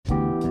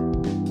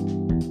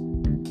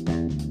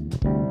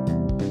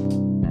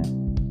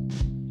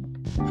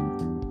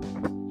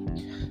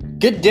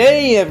Good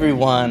day,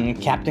 everyone.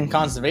 Captain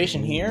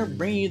Conservation here,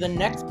 bringing you the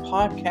next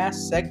podcast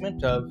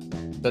segment of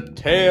The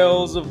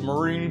Tales of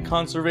Marine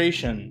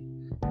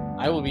Conservation.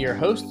 I will be your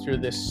host through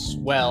this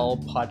swell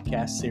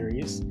podcast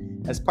series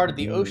as part of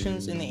the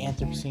Oceans in the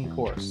Anthropocene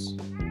course.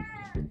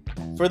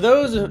 For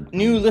those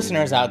new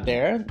listeners out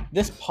there,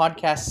 this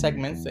podcast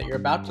segments that you're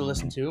about to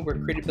listen to were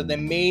created by the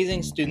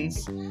amazing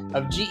students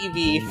of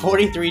GEV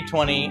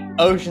 4320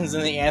 Oceans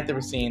in the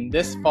Anthropocene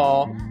this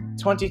fall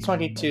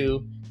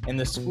 2022 in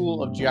the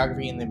School of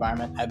Geography and the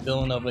Environment at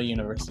Villanova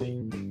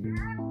University.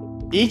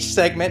 Each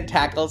segment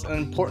tackles an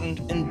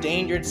important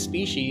endangered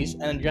species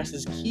and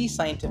addresses key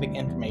scientific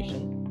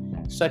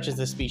information, such as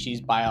the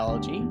species'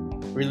 biology,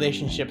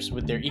 relationships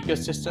with their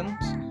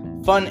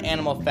ecosystems, fun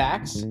animal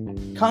facts,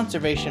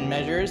 conservation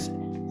measures,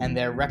 and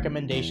their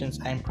recommendations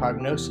and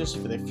prognosis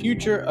for the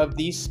future of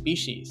these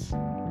species.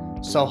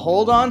 So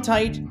hold on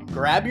tight,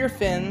 grab your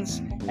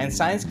fins, and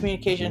science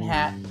communication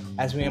hat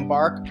as we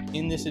embark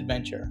in this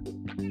adventure.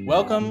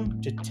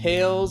 Welcome to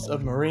Tales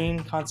of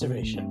Marine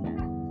Conservation.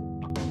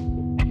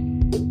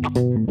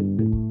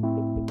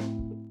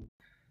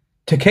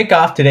 To kick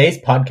off today's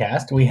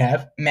podcast, we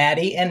have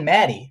Maddie and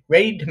Maddie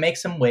ready to make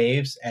some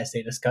waves as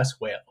they discuss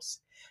whales.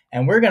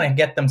 And we're going to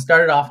get them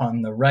started off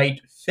on the right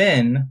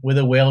fin with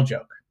a whale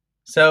joke.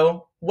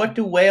 So, what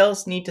do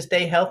whales need to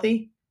stay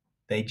healthy?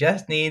 They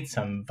just need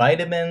some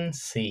vitamin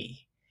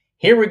C.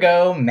 Here we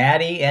go,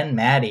 Maddie and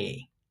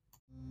Maddie.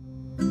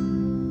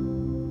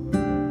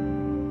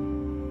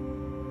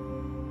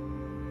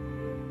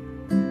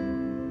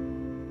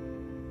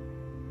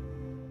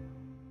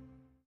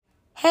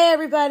 Hey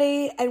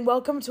everybody, and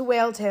welcome to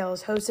Whale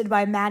Tales, hosted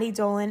by Maddie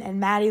Dolan and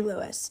Maddie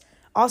Lewis,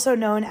 also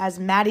known as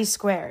Maddie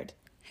Squared.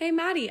 Hey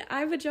Maddie,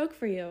 I have a joke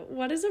for you.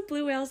 What is a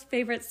blue whale's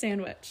favorite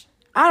sandwich?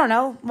 I don't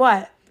know,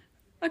 what?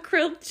 A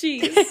grilled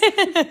cheese.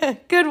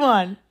 Good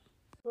one.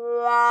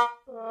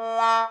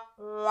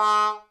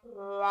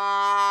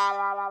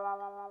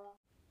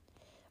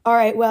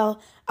 Alright, well,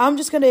 I'm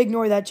just going to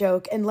ignore that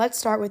joke, and let's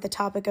start with the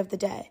topic of the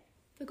day.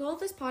 The goal of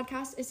this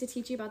podcast is to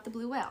teach you about the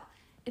blue whale.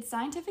 Its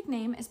scientific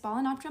name is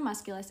Balænoptera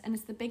musculus, and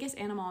it's the biggest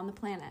animal on the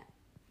planet.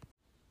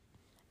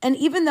 And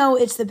even though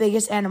it's the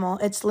biggest animal,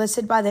 it's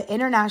listed by the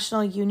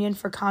International Union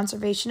for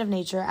Conservation of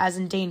Nature as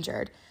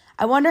endangered.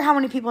 I wonder how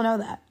many people know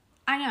that.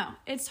 I know.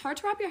 It's hard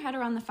to wrap your head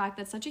around the fact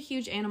that such a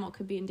huge animal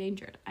could be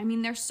endangered. I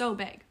mean, they're so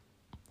big.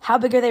 How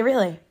big are they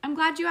really? I'm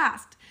glad you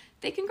asked.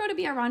 They can grow to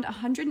be around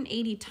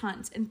 180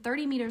 tons and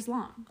 30 meters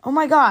long. Oh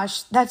my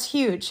gosh, that's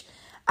huge.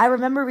 I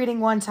remember reading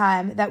one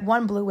time that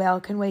one blue whale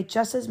can weigh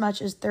just as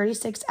much as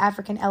 36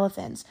 African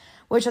elephants,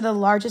 which are the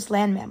largest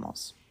land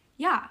mammals.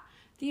 Yeah.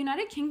 The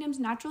United Kingdom's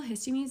Natural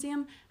History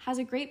Museum has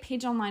a great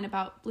page online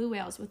about blue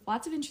whales with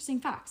lots of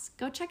interesting facts.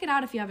 Go check it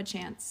out if you have a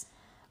chance.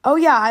 Oh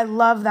yeah, I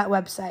love that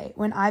website.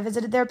 When I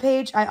visited their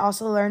page, I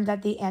also learned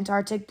that the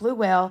Antarctic blue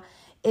whale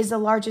is the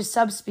largest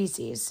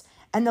subspecies,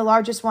 and the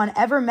largest one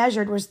ever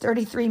measured was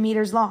 33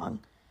 meters long.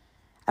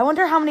 I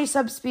wonder how many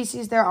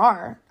subspecies there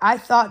are. I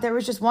thought there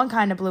was just one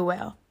kind of blue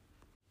whale.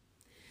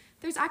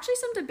 There's actually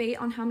some debate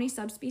on how many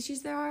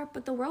subspecies there are,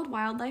 but the World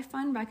Wildlife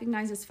Fund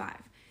recognizes 5.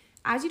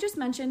 As you just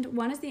mentioned,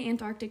 one is the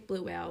Antarctic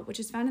blue whale, which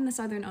is found in the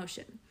Southern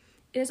Ocean.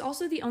 It is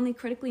also the only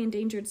critically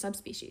endangered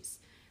subspecies.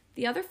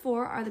 The other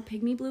 4 are the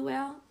pygmy blue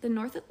whale, the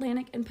North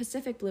Atlantic and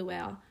Pacific blue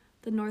whale,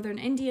 the Northern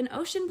Indian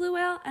Ocean blue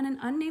whale, and an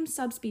unnamed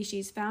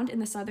subspecies found in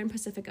the Southern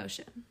Pacific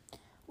Ocean.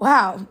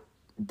 Wow,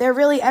 they're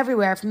really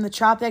everywhere, from the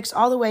tropics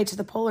all the way to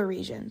the polar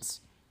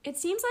regions. It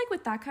seems like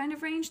with that kind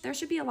of range, there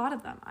should be a lot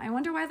of them. I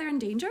wonder why they're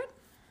endangered?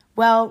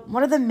 Well,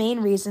 one of the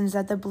main reasons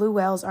that the blue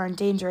whales are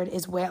endangered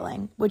is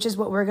whaling, which is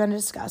what we're going to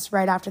discuss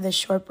right after this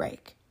short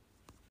break.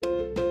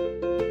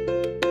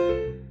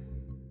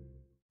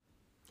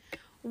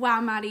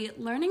 Wow, Maddie,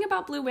 learning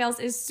about blue whales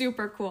is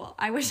super cool.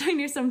 I wish I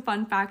knew some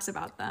fun facts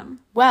about them.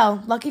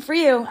 Well, lucky for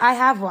you, I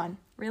have one.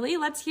 Really?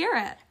 Let's hear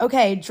it.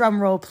 Okay,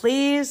 drum roll,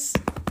 please.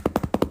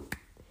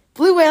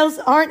 Blue whales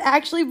aren't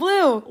actually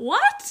blue.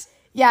 What?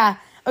 Yeah,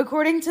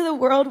 according to the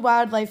World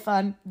Wildlife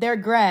Fund, they're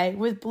gray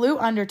with blue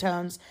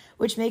undertones,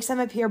 which makes them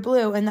appear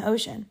blue in the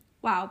ocean.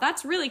 Wow,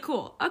 that's really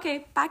cool.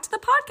 Okay, back to the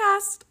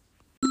podcast.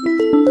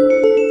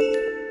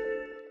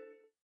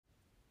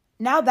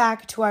 Now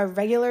back to our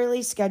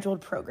regularly scheduled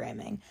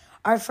programming.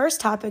 Our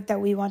first topic that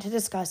we want to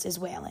discuss is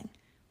whaling.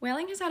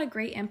 Whaling has had a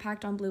great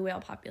impact on blue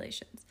whale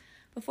populations.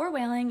 Before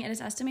whaling, it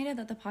is estimated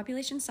that the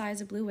population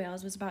size of blue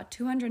whales was about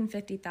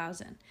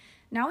 250,000.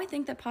 Now we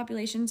think that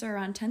populations are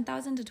around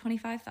 10,000 to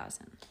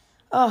 25,000.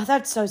 Oh,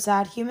 that's so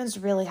sad. Humans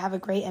really have a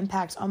great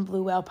impact on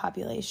blue whale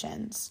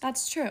populations.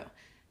 That's true.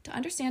 To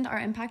understand our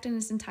impact in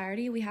its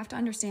entirety, we have to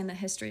understand the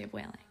history of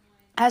whaling.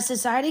 As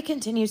society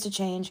continues to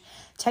change,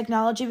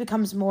 technology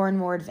becomes more and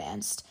more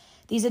advanced.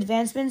 These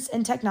advancements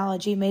in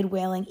technology made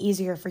whaling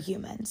easier for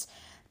humans.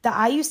 The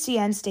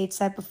IUCN states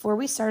that before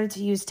we started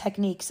to use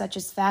techniques such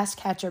as fast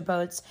catcher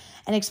boats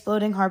and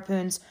exploding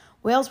harpoons,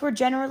 whales were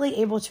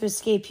generally able to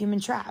escape human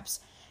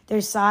traps.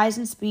 Their size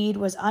and speed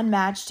was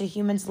unmatched to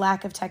humans'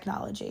 lack of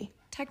technology.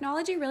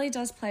 Technology really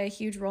does play a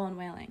huge role in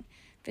whaling.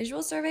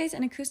 Visual surveys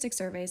and acoustic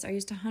surveys are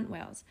used to hunt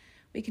whales.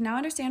 We can now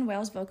understand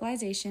whales'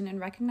 vocalization and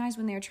recognize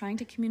when they are trying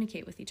to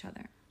communicate with each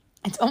other.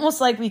 It's almost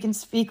like we can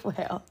speak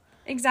whale.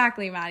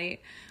 Exactly,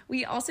 Maddie.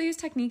 We also use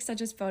techniques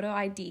such as photo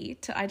ID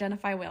to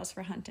identify whales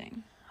for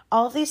hunting.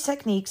 All of these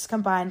techniques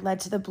combined led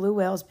to the blue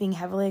whales being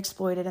heavily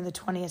exploited in the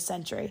 20th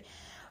century,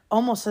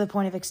 almost to the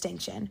point of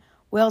extinction.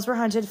 Whales were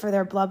hunted for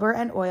their blubber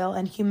and oil,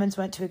 and humans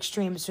went to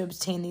extremes to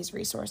obtain these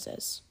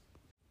resources.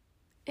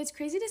 It's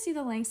crazy to see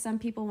the lengths some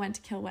people went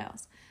to kill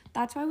whales.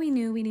 That's why we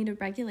knew we needed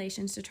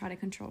regulations to try to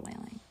control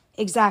whaling.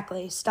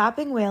 Exactly.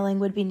 Stopping whaling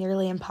would be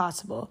nearly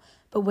impossible,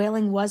 but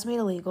whaling was made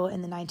illegal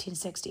in the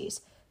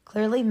 1960s.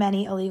 Clearly,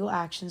 many illegal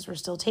actions were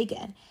still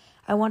taken.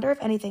 I wonder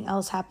if anything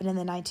else happened in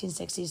the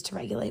 1960s to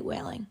regulate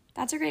whaling.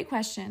 That's a great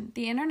question.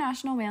 The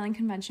International Whaling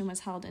Convention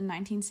was held in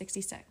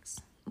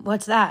 1966.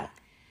 What's that?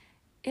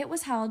 It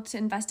was held to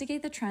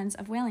investigate the trends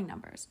of whaling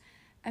numbers.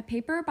 A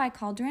paper by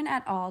Calderon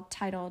et al.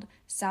 Titled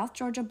South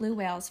Georgia Blue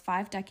Whales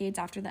 5 Decades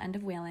After the End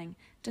of Whaling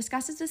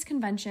discusses this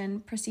convention,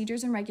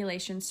 procedures, and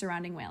regulations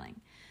surrounding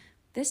whaling.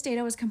 This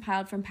data was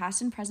compiled from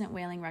past and present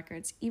whaling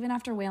records, even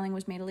after whaling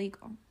was made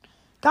illegal.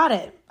 Got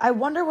it. I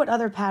wonder what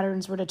other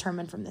patterns were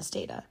determined from this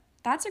data.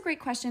 That's a great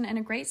question and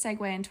a great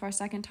segue into our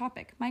second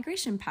topic,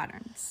 migration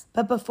patterns.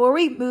 But before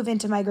we move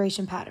into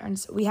migration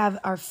patterns, we have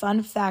our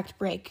fun fact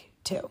break,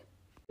 too.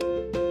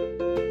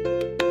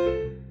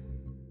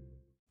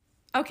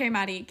 Okay,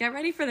 Maddie, get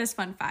ready for this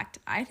fun fact.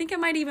 I think it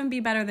might even be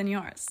better than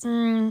yours.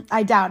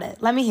 I doubt it.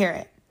 Let me hear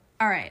it.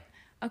 All right.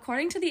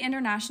 According to the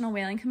International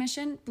Whaling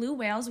Commission, blue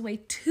whales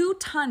weigh 2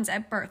 tons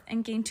at birth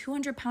and gain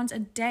 200 pounds a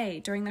day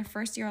during their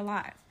first year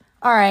alive.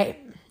 All right.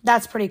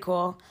 That's pretty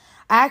cool.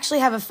 I actually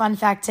have a fun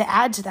fact to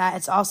add to that.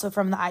 It's also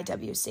from the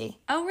IWC.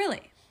 Oh,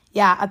 really?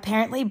 Yeah,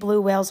 apparently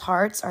blue whales'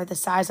 hearts are the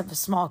size of a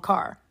small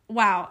car.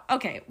 Wow.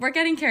 Okay, we're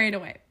getting carried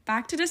away.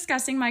 Back to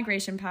discussing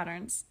migration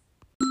patterns.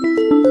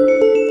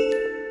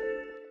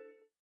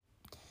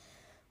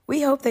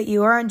 We hope that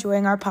you are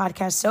enjoying our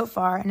podcast so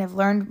far and have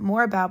learned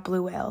more about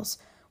blue whales.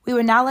 We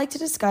would now like to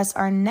discuss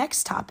our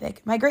next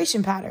topic,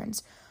 migration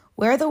patterns.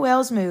 Where the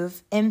whales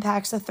move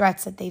impacts the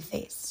threats that they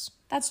face.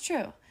 That's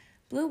true.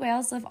 Blue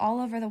whales live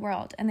all over the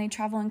world, and they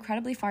travel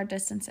incredibly far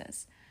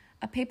distances.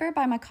 A paper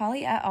by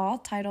Macaulay et al.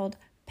 Titled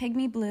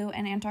Pygmy Blue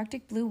and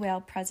Antarctic Blue Whale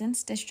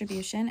Presence,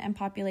 Distribution, and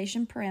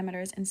Population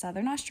Parameters in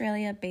Southern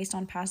Australia based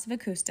on passive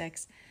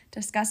acoustics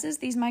discusses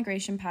these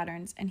migration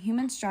patterns and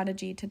human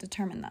strategy to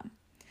determine them.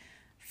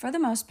 For the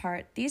most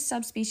part, these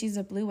subspecies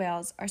of blue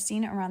whales are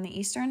seen around the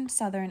eastern,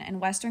 southern,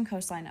 and western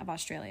coastline of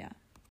Australia.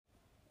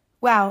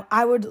 Wow,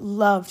 I would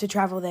love to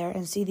travel there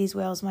and see these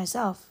whales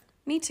myself.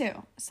 Me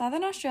too.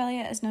 Southern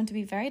Australia is known to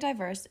be very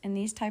diverse in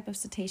these type of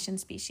cetacean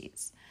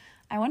species.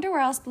 I wonder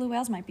where else blue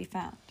whales might be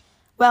found.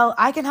 Well,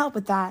 I can help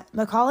with that.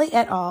 Macaulay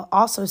et al.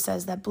 Also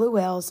says that blue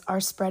whales are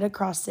spread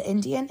across the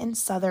Indian and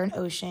Southern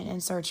Ocean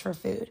in search for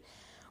food.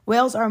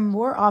 Whales are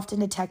more often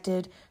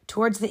detected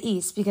towards the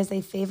east because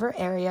they favor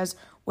areas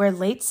where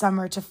late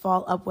summer to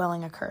fall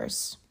upwelling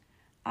occurs.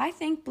 I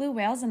think blue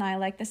whales and I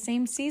like the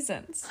same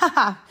seasons.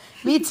 Haha,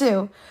 me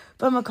too.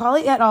 But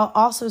Macaulay et al.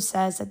 Also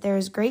says that there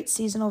is great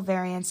seasonal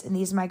variance in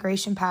these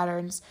migration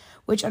patterns,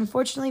 which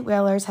unfortunately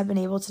whalers have been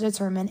able to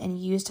determine and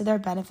use to their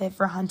benefit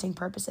for hunting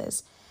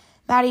purposes.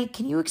 Maddie,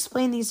 can you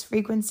explain these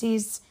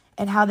frequencies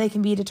and how they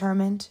can be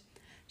determined?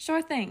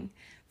 Sure thing.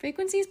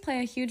 Frequencies play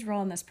a huge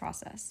role in this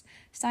process.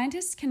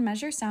 Scientists can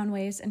measure sound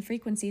waves and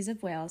frequencies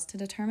of whales to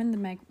determine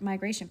the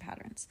migration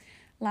patterns.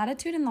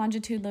 Latitude and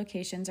longitude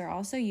locations are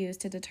also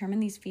used to determine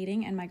these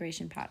feeding and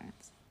migration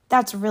patterns.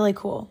 That's really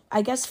cool.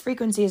 I guess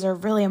frequencies are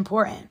really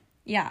important.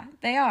 Yeah,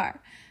 they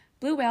are.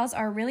 Blue whales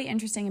are a really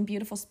interesting and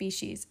beautiful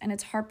species, and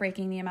it's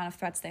heartbreaking the amount of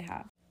threats they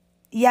have.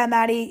 Yeah,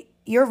 Maddie,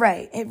 you're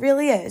right. It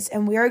really is,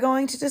 and we are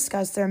going to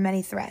discuss their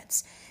many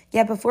threats.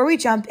 Yet before we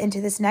jump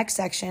into this next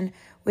section,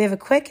 we have a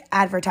quick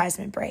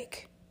advertisement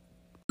break.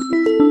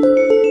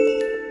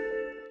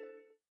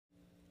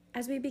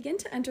 As we begin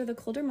to enter the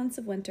colder months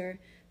of winter,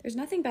 there's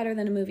nothing better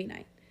than a movie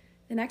night.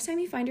 The next time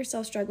you find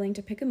yourself struggling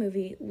to pick a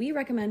movie, we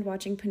recommend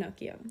watching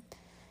Pinocchio.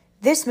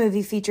 This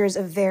movie features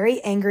a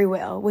very angry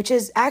whale, which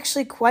is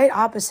actually quite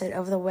opposite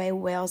of the way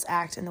whales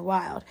act in the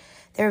wild.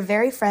 They're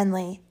very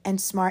friendly and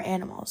smart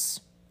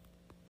animals.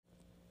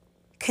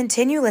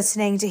 Continue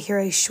listening to hear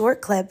a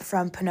short clip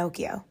from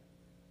Pinocchio.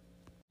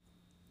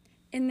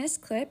 In this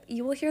clip,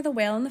 you will hear the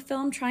whale in the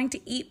film trying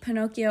to eat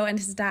Pinocchio and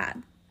his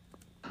dad.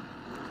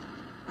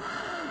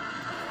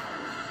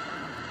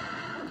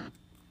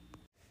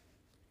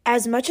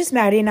 As much as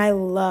Maddie and I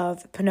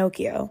love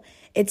Pinocchio,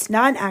 it's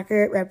not an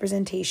accurate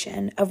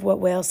representation of what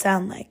whales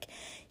sound like.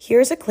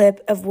 Here's a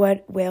clip of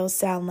what whales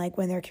sound like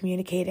when they're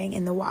communicating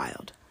in the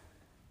wild.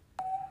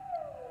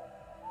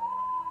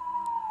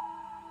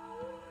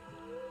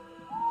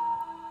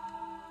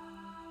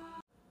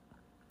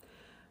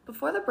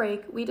 Before the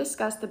break, we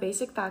discussed the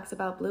basic facts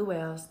about blue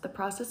whales, the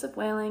process of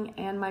whaling,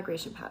 and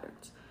migration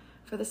patterns.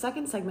 For the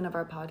second segment of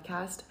our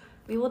podcast,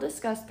 we will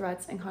discuss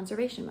threats and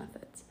conservation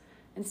methods.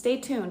 And stay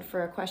tuned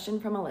for a question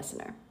from a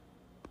listener.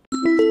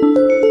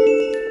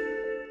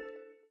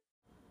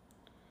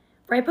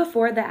 Right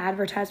before the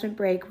advertisement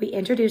break, we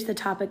introduced the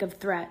topic of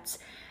threats.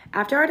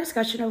 After our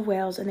discussion of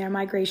whales and their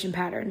migration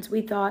patterns,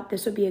 we thought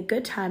this would be a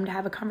good time to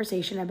have a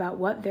conversation about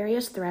what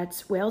various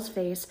threats whales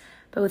face,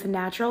 both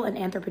natural and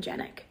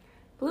anthropogenic.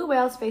 Blue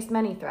whales face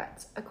many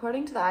threats.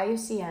 According to the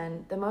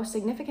IUCN, the most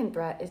significant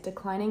threat is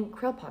declining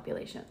krill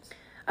populations.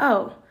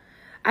 Oh,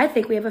 I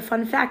think we have a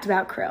fun fact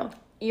about krill.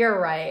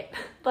 You're right.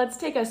 Let's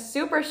take a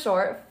super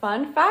short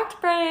fun fact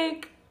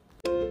break.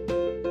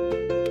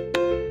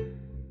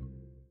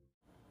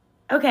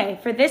 Okay,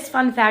 for this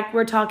fun fact,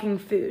 we're talking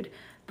food.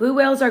 Blue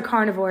whales are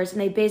carnivores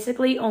and they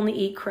basically only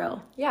eat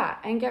krill. Yeah,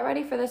 and get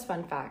ready for this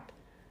fun fact.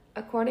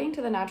 According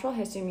to the Natural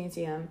History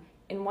Museum,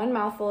 in one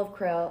mouthful of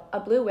krill, a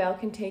blue whale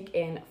can take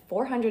in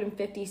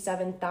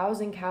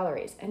 457,000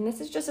 calories, and this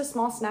is just a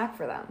small snack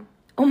for them.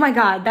 Oh my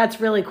god,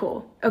 that's really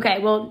cool. Okay,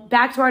 well,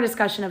 back to our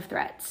discussion of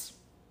threats.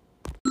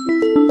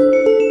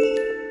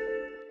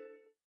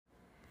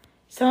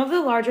 Some of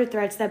the larger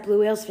threats that blue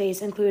whales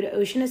face include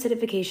ocean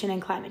acidification and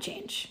climate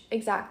change.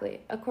 Exactly.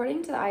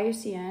 According to the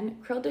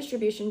IUCN, krill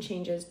distribution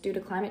changes due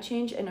to climate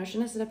change and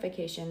ocean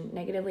acidification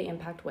negatively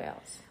impact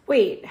whales.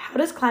 Wait, how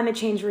does climate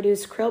change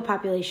reduce krill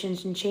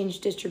populations and change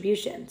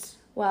distributions?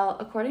 Well,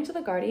 according to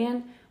The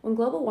Guardian, when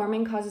global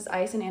warming causes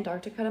ice in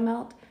Antarctica to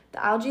melt,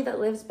 the algae that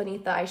lives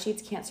beneath the ice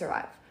sheets can't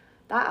survive.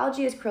 That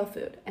algae is krill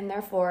food, and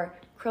therefore,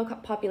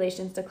 krill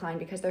populations decline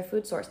because their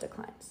food source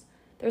declines.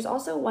 There's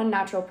also one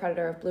natural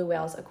predator of blue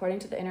whales, according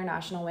to the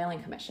International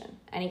Whaling Commission.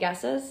 Any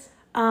guesses?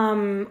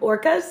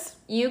 Orcas?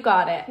 You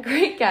got it.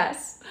 Great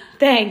guess.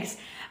 Thanks.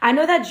 I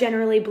know that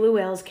generally blue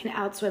whales can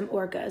outswim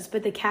orcas,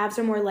 but the calves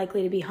are more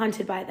likely to be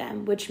hunted by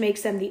them, which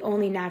makes them the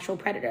only natural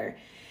predator.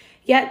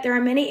 Yet, there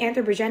are many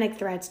anthropogenic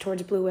threats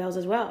towards blue whales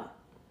as well.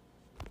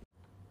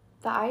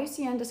 The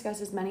IUCN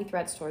discusses many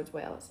threats towards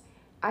whales.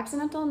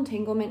 Accidental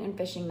entanglement in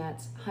fishing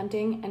nets,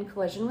 hunting, and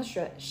collision with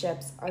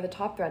ships are the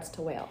top threats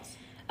to whales.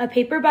 A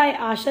paper by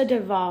Asha de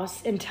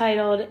Vos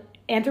entitled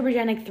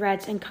Anthropogenic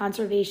Threats and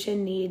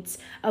Conservation Needs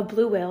of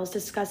Blue Whales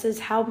discusses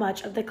how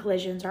much of the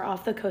collisions are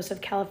off the coast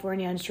of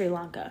California and Sri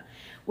Lanka,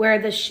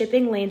 where the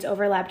shipping lanes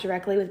overlap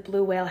directly with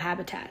blue whale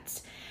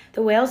habitats.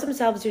 The whales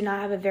themselves do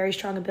not have a very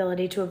strong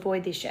ability to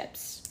avoid these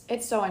ships.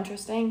 It's so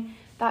interesting.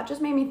 That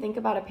just made me think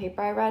about a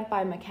paper I read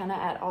by McKenna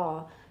et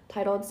al.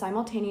 Titled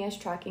Simultaneous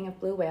Tracking of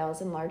Blue Whales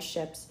in Large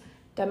Ships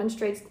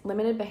Demonstrates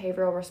Limited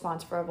Behavioral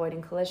Response for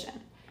Avoiding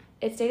Collision.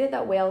 It stated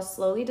that whales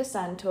slowly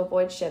descend to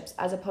avoid ships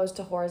as opposed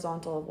to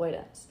horizontal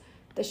avoidance.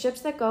 The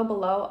ships that go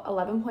below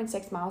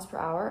 11.6 miles per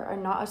hour are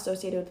not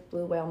associated with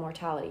blue whale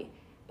mortality,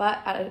 but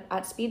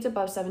at speeds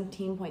above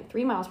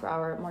 17.3 miles per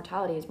hour,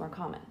 mortality is more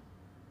common.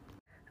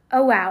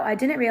 Oh wow, I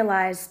didn't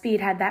realize speed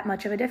had that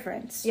much of a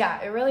difference.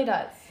 Yeah, it really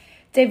does.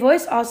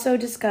 DeVos also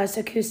discussed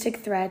acoustic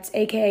threats,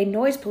 aka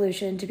noise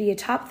pollution, to be a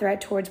top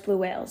threat towards blue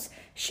whales.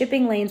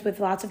 Shipping lanes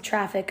with lots of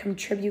traffic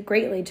contribute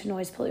greatly to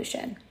noise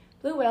pollution.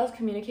 Blue whales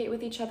communicate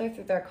with each other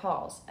through their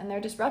calls, and they're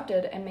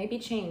disrupted and may be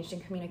changed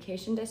in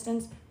communication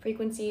distance,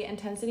 frequency,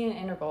 intensity, and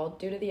interval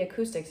due to the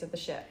acoustics of the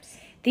ships.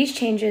 These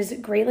changes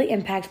greatly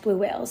impact blue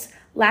whales.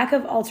 Lack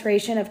of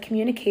alteration of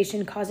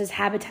communication causes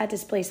habitat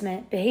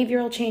displacement,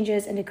 behavioral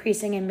changes, and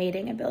decreasing in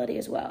mating ability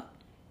as well.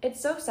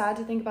 It's so sad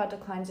to think about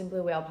declines in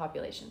blue whale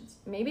populations.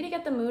 Maybe to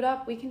get the mood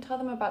up, we can tell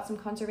them about some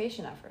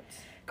conservation efforts.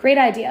 Great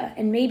idea,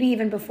 and maybe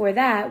even before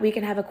that, we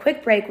can have a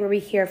quick break where we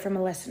hear from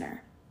a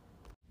listener.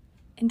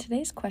 In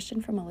today's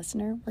question from a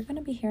listener, we're going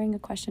to be hearing a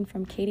question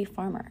from Katie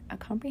Farmer, a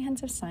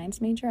comprehensive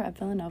science major at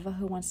Villanova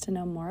who wants to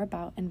know more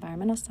about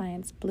environmental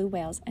science, blue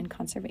whales, and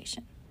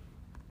conservation.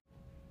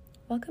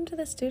 Welcome to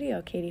the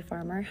studio, Katie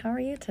Farmer. How are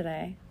you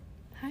today?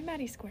 Hi,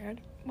 Maddie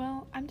Squared.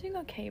 Well, I'm doing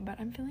okay, but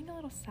I'm feeling a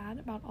little sad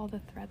about all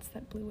the threats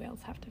that blue whales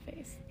have to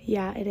face.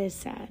 Yeah, it is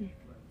sad.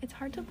 It's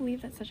hard to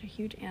believe that such a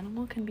huge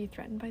animal can be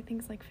threatened by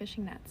things like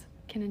fishing nets.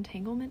 Can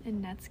entanglement in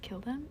nets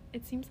kill them?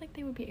 It seems like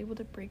they would be able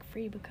to break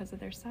free because of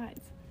their size.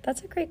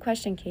 That's a great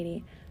question,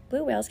 Katie.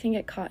 Blue whales can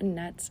get caught in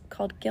nets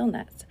called gill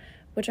nets,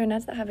 which are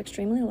nets that have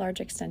extremely large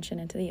extension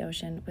into the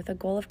ocean with a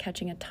goal of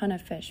catching a ton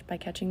of fish by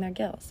catching their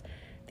gills.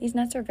 These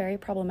nets are very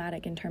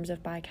problematic in terms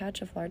of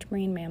bycatch of large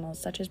marine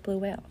mammals such as blue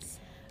whales.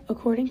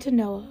 According to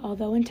NOAA,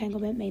 although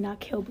entanglement may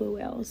not kill blue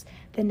whales,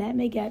 the net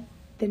may get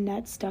the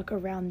net stuck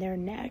around their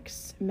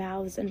necks,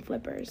 mouths, and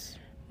flippers.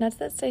 Nets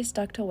that stay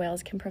stuck to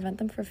whales can prevent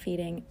them from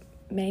feeding,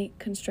 may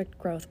constrict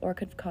growth, or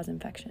could cause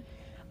infection.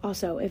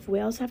 Also, if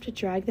whales have to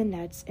drag the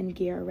nets and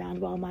gear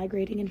around while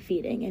migrating and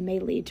feeding, it may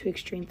lead to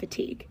extreme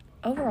fatigue.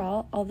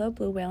 Overall, although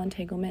blue whale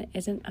entanglement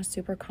isn't a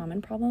super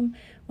common problem,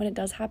 when it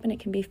does happen, it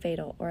can be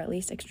fatal or at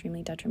least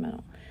extremely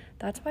detrimental.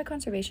 That's why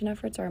conservation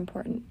efforts are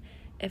important.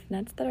 If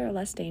nets that are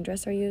less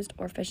dangerous are used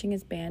or fishing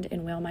is banned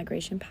in whale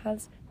migration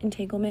paths,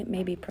 entanglement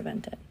may be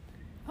prevented.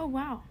 Oh,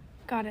 wow.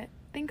 Got it.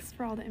 Thanks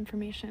for all the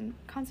information.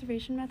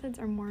 Conservation methods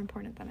are more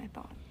important than I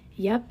thought.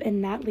 Yep,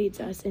 and that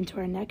leads us into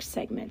our next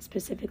segment,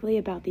 specifically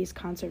about these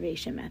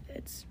conservation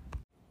methods.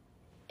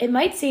 It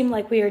might seem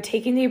like we are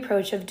taking the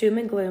approach of doom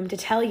and gloom to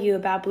tell you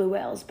about blue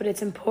whales, but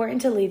it's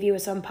important to leave you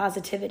with some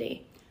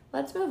positivity.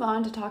 Let's move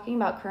on to talking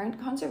about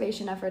current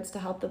conservation efforts to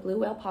help the blue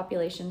whale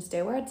population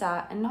stay where it's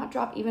at and not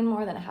drop even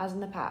more than it has in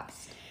the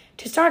past.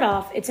 To start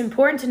off, it's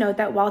important to note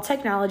that while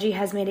technology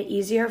has made it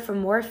easier for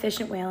more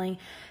efficient whaling,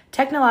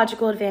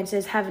 technological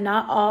advances have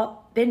not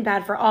all been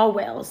bad for all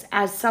whales,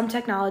 as some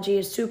technology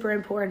is super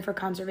important for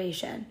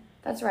conservation.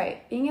 That's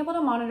right. Being able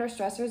to monitor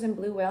stressors in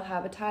blue whale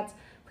habitats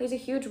plays a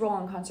huge role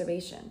in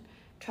conservation.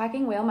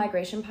 Tracking whale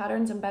migration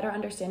patterns and better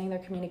understanding their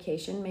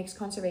communication makes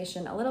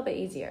conservation a little bit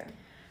easier.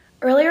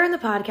 Earlier in the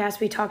podcast,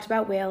 we talked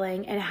about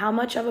whaling and how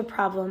much of a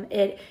problem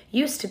it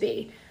used to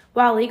be.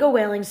 While legal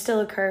whaling still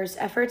occurs,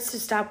 efforts to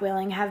stop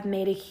whaling have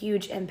made a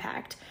huge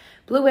impact.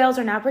 Blue whales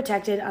are now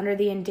protected under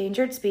the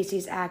Endangered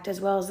Species Act as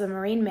well as the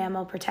Marine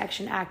Mammal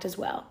Protection Act as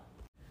well.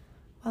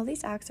 While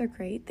these acts are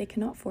great, they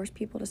cannot force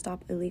people to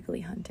stop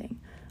illegally hunting.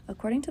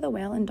 According to the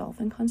Whale and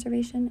Dolphin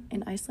Conservation,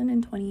 in Iceland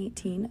in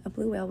 2018, a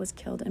blue whale was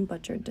killed and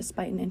butchered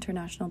despite an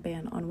international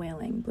ban on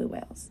whaling blue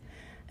whales.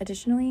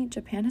 Additionally,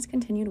 Japan has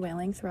continued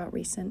whaling throughout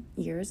recent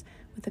years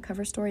with the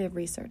cover story of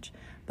research,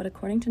 but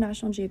according to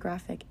National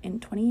Geographic,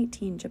 in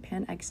 2018,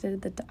 Japan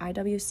exited the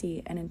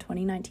IWC and in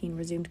 2019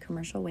 resumed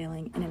commercial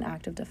whaling in an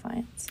act of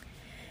defiance.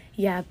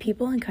 Yeah,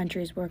 people and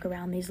countries work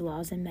around these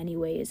laws in many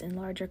ways, and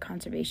larger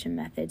conservation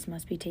methods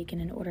must be taken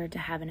in order to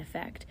have an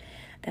effect.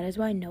 That is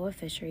why NOAA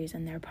Fisheries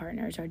and their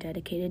partners are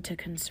dedicated to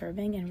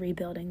conserving and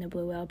rebuilding the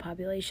blue whale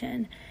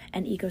population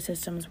and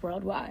ecosystems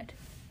worldwide.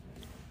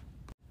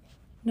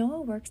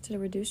 NOAA works to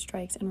reduce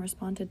strikes and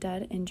respond to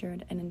dead,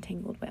 injured, and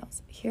entangled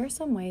whales. Here are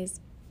some ways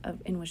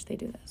in which they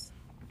do this.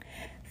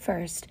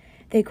 First,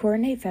 they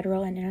coordinate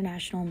federal and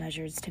international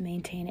measures to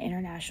maintain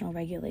international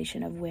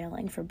regulation of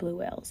whaling for blue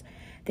whales.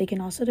 They can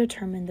also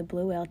determine the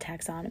blue whale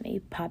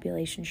taxonomy,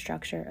 population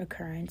structure,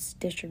 occurrence,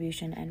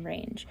 distribution, and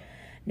range.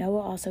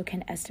 NOAA also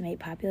can estimate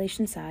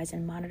population size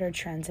and monitor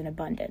trends in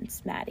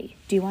abundance. Maddie,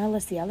 do you want to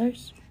list the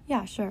others?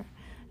 Yeah, sure.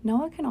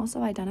 NOAA can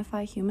also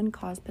identify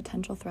human-caused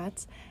potential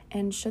threats,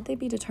 and should they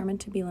be determined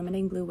to be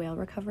limiting blue whale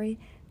recovery,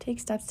 take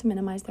steps to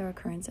minimize their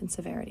occurrence and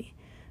severity.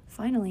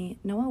 Finally,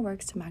 NOAA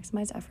works to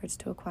maximize efforts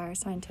to acquire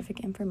scientific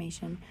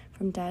information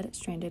from dead,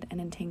 stranded, and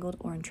entangled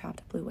or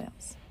entrapped blue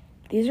whales.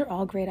 These are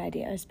all great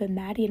ideas, but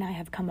Maddie and I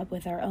have come up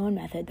with our own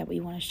method that we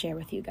want to share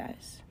with you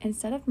guys.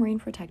 Instead of marine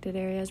protected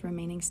areas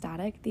remaining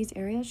static, these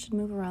areas should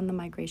move around the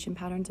migration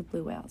patterns of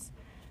blue whales.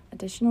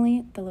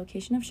 Additionally, the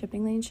location of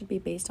shipping lanes should be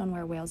based on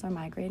where whales are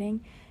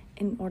migrating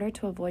in order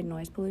to avoid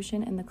noise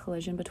pollution and the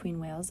collision between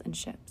whales and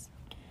ships.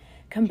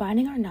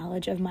 Combining our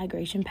knowledge of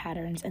migration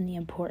patterns and the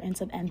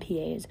importance of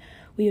MPAs,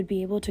 we would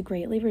be able to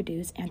greatly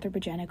reduce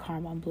anthropogenic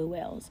harm on blue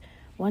whales.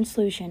 One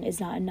solution is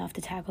not enough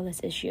to tackle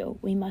this issue.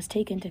 We must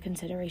take into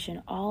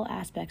consideration all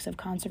aspects of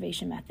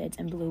conservation methods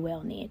and blue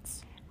whale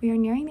needs. We are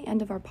nearing the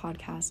end of our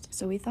podcast,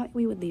 so we thought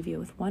we would leave you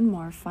with one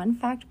more fun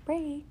fact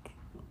break.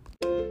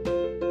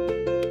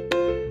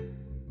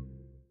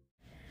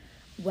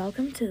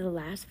 Welcome to the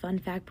last fun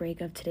fact break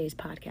of today's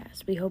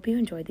podcast. We hope you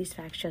enjoyed these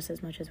facts just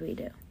as much as we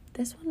do.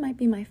 This one might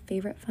be my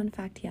favorite fun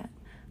fact yet.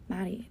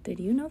 Maddie, did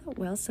you know that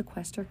whales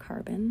sequester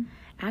carbon?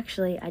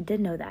 Actually, I did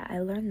know that.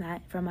 I learned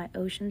that from my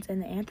Oceans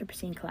and the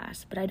Anthropocene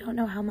class, but I don't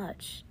know how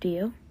much. Do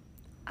you?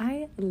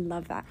 I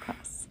love that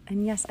class.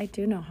 And yes, I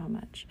do know how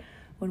much.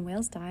 When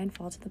whales die and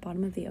fall to the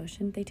bottom of the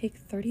ocean, they take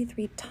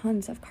 33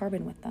 tons of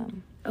carbon with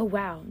them. Oh,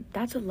 wow.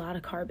 That's a lot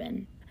of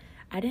carbon.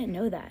 I didn't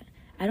know that.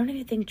 I don't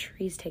even think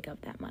trees take up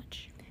that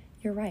much.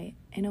 You're right.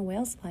 In a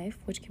whale's life,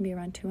 which can be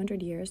around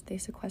 200 years, they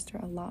sequester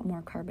a lot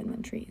more carbon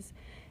than trees.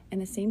 In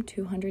the same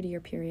 200-year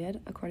period,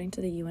 according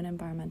to the UN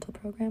Environmental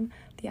Program,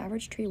 the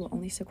average tree will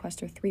only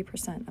sequester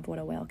 3% of what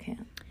a whale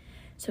can.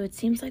 So it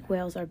seems like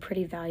whales are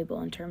pretty valuable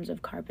in terms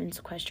of carbon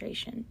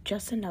sequestration.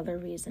 Just another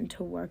reason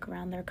to work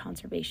around their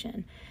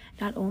conservation.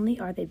 Not only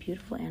are they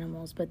beautiful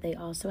animals, but they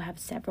also have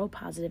several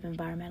positive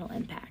environmental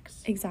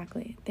impacts.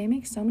 Exactly. They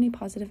make so many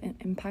positive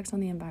impacts on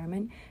the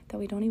environment that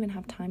we don't even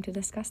have time to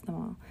discuss them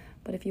all.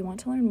 But if you want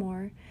to learn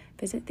more,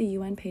 visit the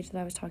UN page that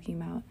I was talking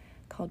about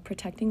called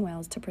Protecting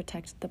Whales to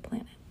Protect the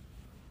Planet.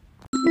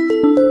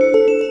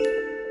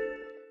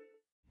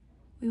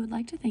 We would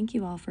like to thank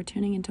you all for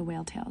tuning into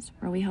Whale Tales,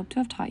 where we hope to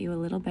have taught you a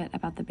little bit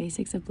about the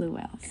basics of blue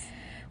whales.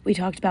 We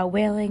talked about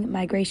whaling,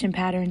 migration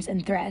patterns,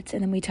 and threats,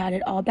 and then we tied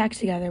it all back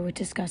together with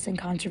discussing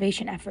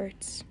conservation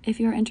efforts. If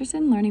you are interested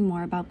in learning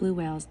more about blue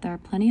whales, there are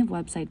plenty of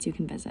websites you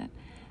can visit.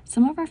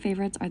 Some of our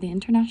favorites are the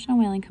International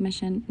Whaling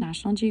Commission,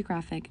 National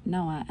Geographic,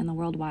 NOAA, and the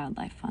World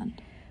Wildlife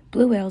Fund.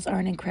 Blue whales are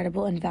an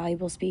incredible and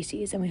valuable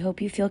species, and we hope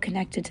you feel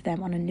connected to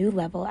them on a new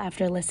level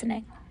after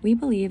listening. We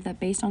believe that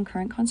based on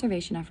current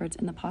conservation efforts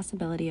and the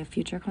possibility of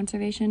future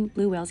conservation,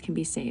 blue whales can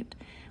be saved.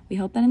 We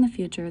hope that in the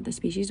future, the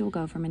species will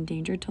go from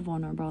endangered to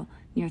vulnerable,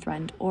 near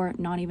threatened, or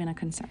not even a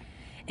concern.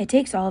 It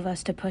takes all of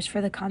us to push for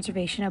the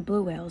conservation of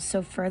blue whales,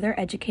 so further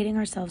educating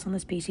ourselves on the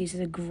species is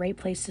a great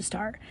place to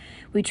start.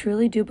 We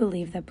truly do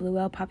believe that blue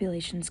whale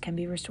populations can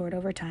be restored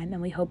over time,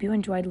 and we hope you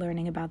enjoyed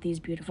learning about these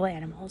beautiful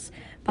animals.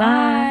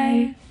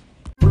 Bye!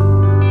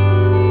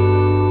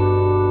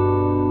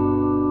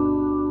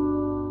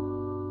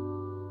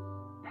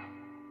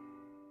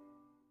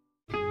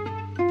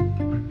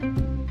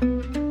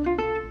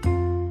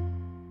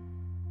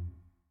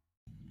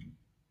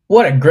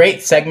 What a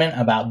great segment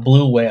about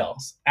blue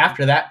whales.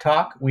 After that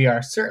talk, we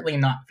are certainly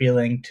not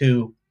feeling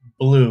too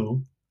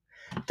blue.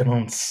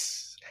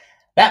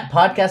 That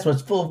podcast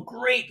was full of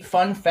great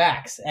fun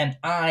facts, and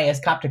I, as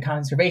Captain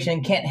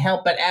Conservation, can't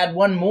help but add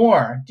one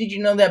more. Did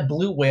you know that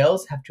blue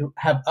whales have to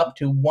have up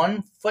to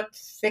 1 foot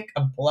thick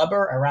of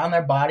blubber around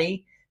their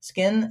body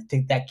skin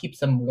that keeps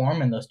them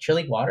warm in those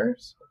chilly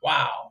waters?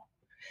 Wow.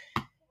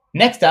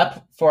 Next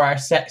up, for our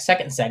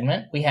second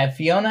segment, we have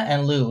Fiona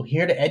and Lou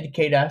here to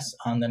educate us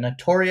on the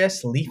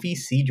notorious leafy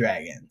sea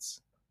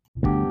dragons.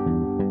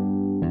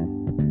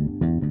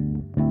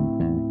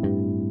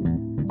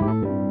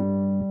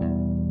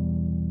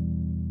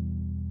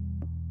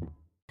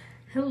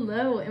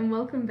 Hello, and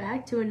welcome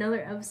back to another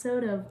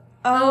episode of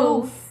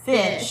Oh,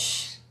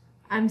 Fish.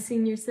 I'm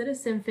senior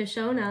citizen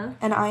Fishona.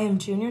 And I am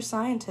junior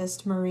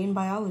scientist, marine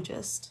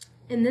biologist.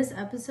 In this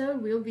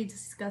episode, we will be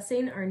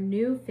discussing our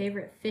new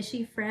favorite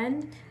fishy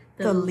friend,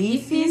 The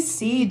leafy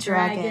sea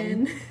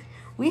dragon.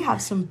 We have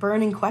some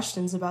burning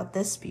questions about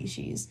this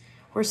species.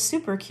 We're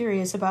super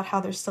curious about how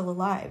they're still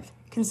alive,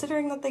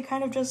 considering that they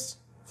kind of just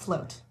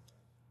float.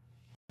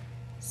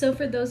 So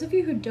for those of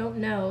you who don't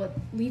know,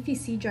 leafy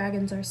sea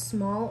dragons are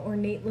small,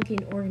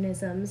 ornate-looking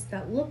organisms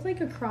that look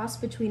like a cross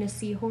between a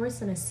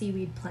seahorse and a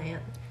seaweed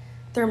plant.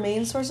 Their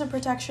main source of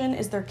protection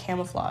is their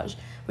camouflage,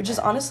 which is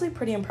honestly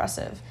pretty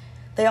impressive.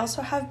 They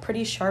also have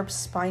pretty sharp,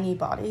 spiny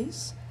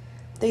bodies.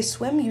 They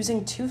swim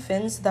using 2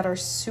 fins that are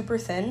super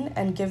thin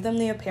and give them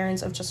the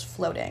appearance of just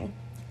floating.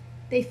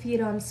 They feed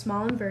on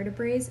small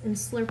invertebrates and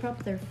slurp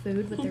up their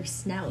food with their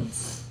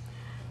snouts.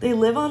 They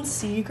live on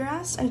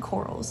seagrass and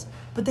corals,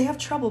 but they have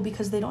trouble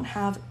because they don't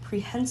have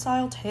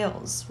prehensile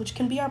tails, which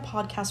can be our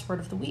podcast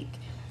word of the week,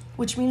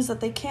 which means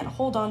that they can't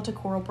hold on to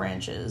coral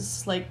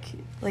branches like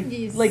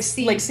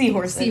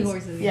seahorses.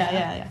 Seahorses.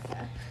 Yeah.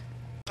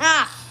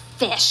 Ah,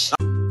 fish.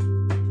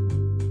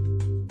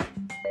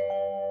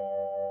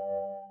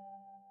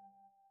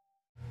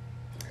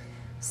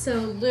 So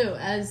Lou,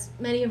 as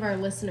many of our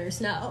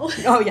listeners know,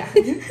 Oh, yeah.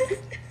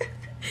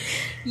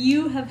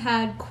 you have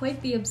had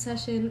quite the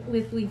obsession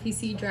with leafy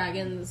sea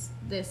dragons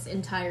this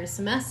entire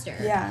semester.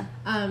 Yeah.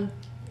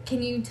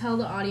 Can you tell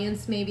the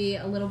audience maybe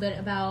a little bit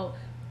about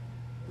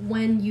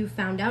when you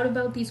found out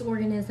about these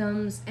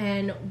organisms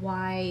and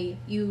why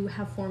you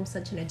have formed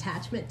such an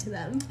attachment to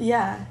them?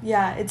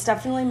 Yeah. It's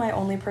definitely my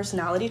only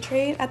personality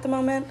trait at the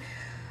moment.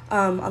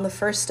 On the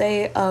first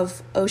day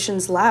of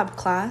Ocean's Lab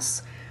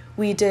class,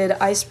 we did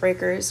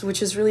icebreakers,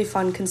 which is really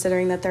fun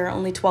considering that there are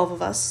only 12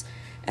 of us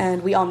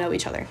and we all know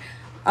each other.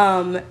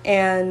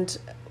 And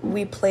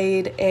we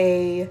played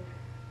a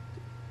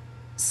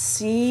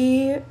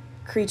sea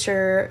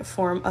creature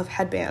form of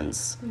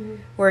headbands,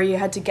 where you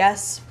had to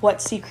guess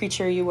what sea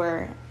creature you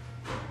were,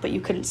 but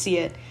you couldn't see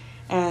it.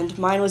 And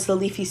mine was the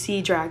leafy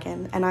sea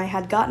dragon, and I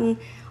had gotten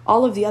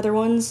all of the other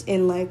ones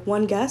in like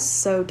one guess,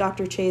 so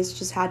Dr. Chase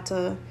just had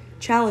to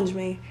challenge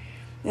me.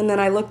 And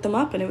then I looked them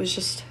up, and it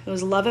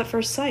was love at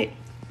first sight.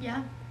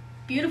 Yeah.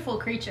 Beautiful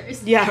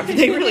creatures. Yeah,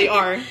 they really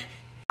are.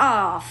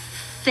 Ah,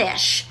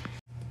 fish.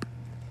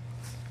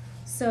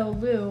 So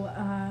Lou,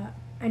 I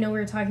know we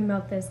were talking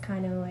about this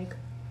kind of like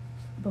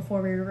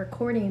before we were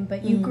recording,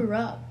 but you grew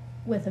up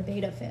with a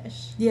betta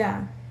fish.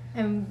 Yeah.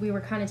 And we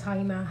were kind of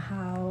talking about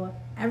how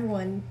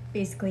everyone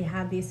basically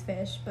had these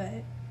fish, but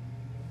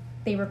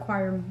they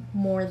require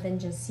more than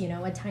just,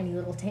 a tiny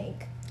little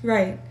tank.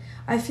 Right.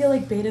 I feel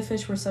like betta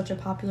fish were such a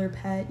popular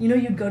pet.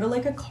 You'd go to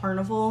like a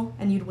carnival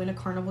and you'd win a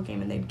carnival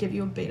game and they'd give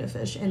you a betta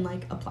fish in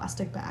like a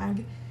plastic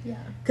bag. Yeah.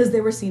 Because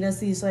they were seen as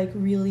these like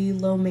really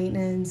low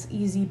maintenance,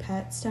 easy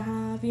pets to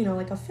have.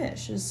 Like a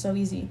fish is so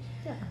easy.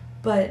 Yeah.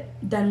 But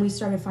then we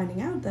started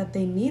finding out that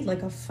they need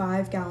like a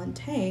 5-gallon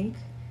tank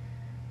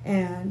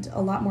and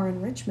a lot more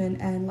enrichment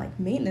and like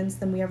maintenance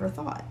than we ever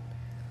thought.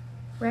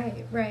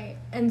 Right.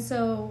 And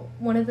so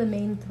one of the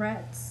main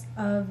threats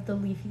of the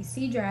leafy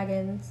sea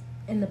dragons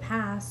in the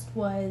past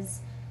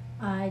was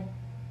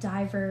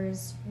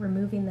divers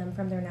removing them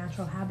from their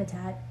natural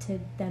habitat to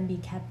then be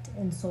kept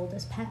and sold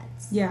as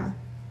pets. Yeah.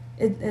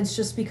 It's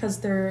just because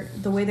the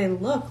way they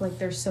look, like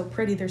they're so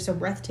pretty, they're so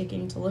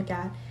breathtaking to look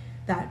at,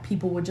 that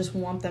people would just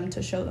want them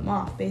to show them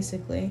off,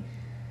 basically.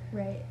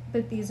 Right.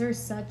 But these are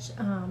such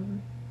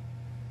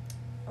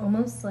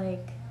almost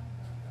like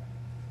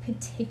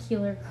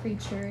particular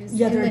creatures.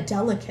 Yeah, they're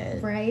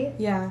delicate. Right?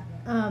 Yeah.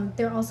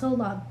 They're also a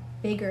lot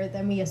bigger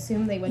than we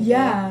assumed they would be.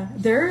 Yeah,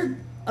 they're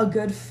a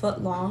good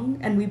foot long,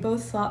 and we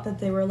both thought that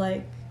they were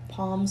like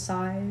palm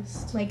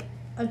sized. Like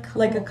a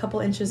couple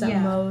inches at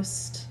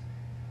most.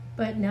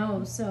 But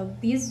no, so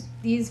these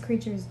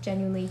creatures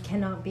genuinely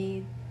cannot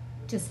be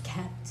just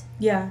kept.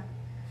 Yeah.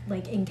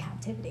 Like in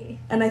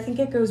captivity. And I think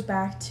it goes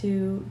back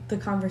to the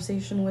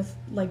conversation with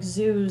like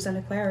zoos and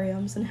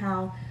aquariums and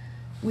how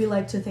we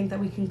like to think that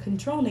we can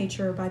control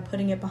nature by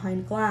putting it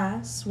behind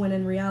glass, when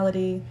in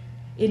reality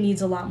it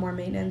needs a lot more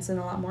maintenance and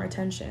a lot more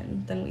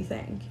attention than we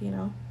think,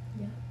 Yeah.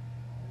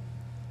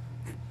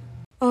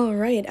 All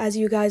right, as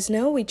you guys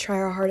know, we try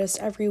our hardest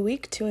every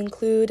week to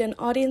include an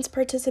audience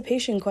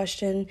participation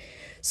question.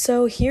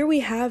 So here we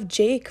have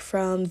Jake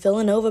from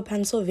Villanova,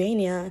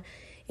 Pennsylvania.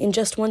 In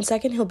just 1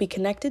 second, he'll be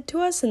connected to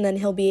us, and then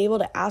he'll be able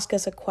to ask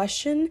us a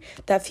question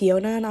that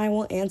Fiona and I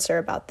will answer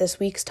about this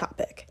week's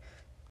topic.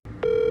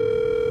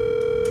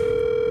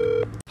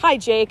 Hi,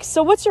 Jake.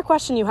 So what's your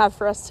question you have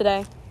for us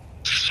today?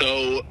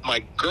 So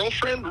my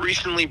girlfriend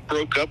recently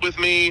broke up with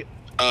me.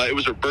 It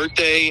was her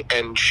birthday,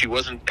 and she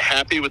wasn't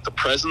happy with the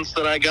presents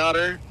that I got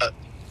her.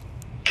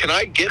 Can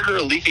I get her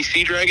a leafy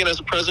sea dragon as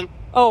a present?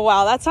 Oh,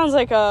 wow. That sounds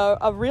like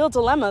a real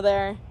dilemma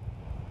there.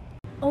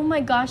 Oh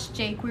my gosh,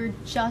 Jake, we were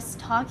just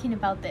talking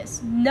about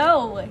this.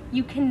 No,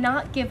 you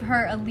cannot give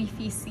her a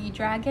leafy sea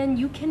dragon.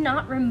 You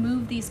cannot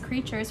remove these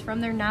creatures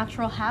from their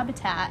natural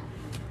habitat.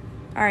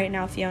 All right,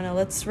 now, Fiona,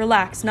 let's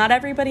relax. Not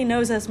everybody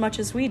knows as much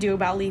as we do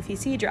about leafy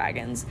sea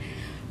dragons.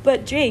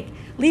 But, Jake,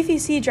 leafy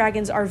sea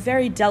dragons are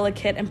very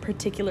delicate and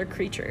particular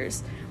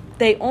creatures.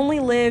 They only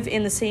live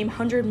in the same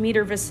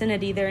 100-meter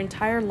vicinity their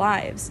entire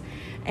lives,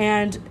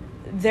 and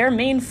their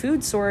main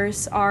food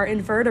source are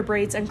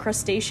invertebrates and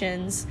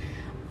crustaceans,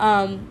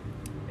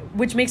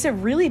 which makes it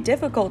really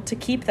difficult to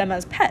keep them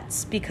as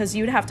pets because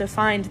you'd have to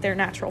find their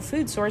natural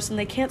food source and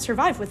they can't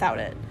survive without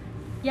it.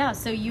 Yeah,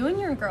 so you and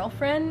your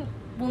girlfriend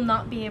will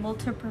not be able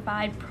to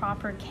provide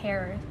proper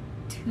care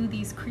to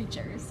these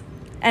creatures.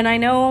 And I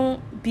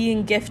know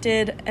being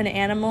gifted an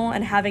animal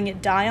and having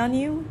it die on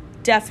you,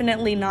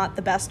 definitely not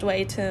the best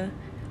way to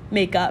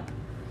make up.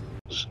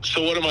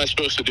 So what am I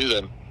supposed to do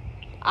then?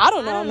 I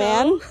don't know,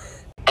 man.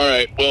 All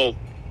right, well,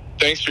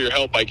 thanks for your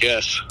help, I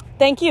guess.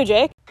 Thank you,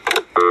 Jake.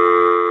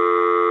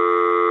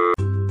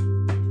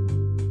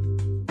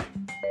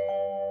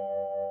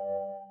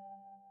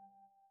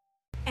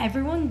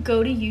 Everyone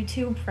go to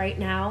YouTube right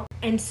now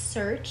and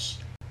search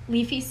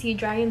leafy sea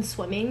dragon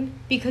swimming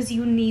because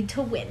you need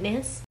to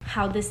witness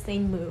how this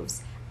thing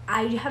moves.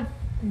 I have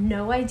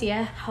no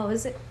idea how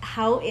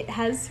it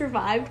has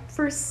survived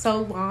for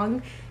so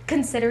long,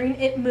 considering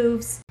it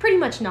moves pretty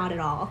much not at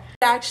all.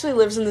 It actually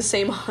lives in the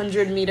same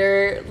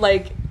 100-meter,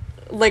 like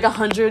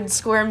 100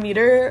 square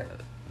meter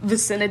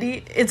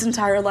vicinity its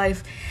entire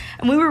life.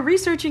 And we were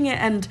researching it,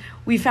 and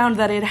we found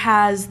that it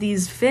has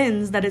these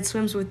fins that it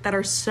swims with that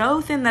are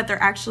so thin that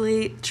they're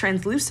actually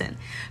translucent.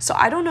 So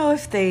I don't know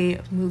if they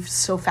move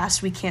so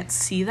fast we can't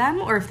see them,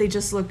 or if they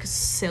just look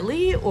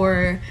silly,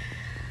 or...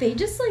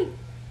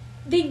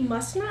 They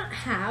must not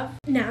have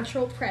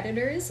natural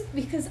predators,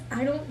 because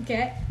I don't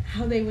get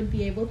how they would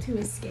be able to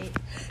escape.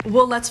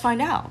 Well, let's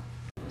find out.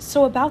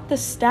 So about the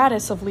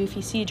status of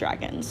leafy sea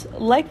dragons,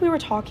 like we were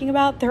talking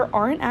about, there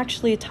aren't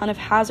actually a ton of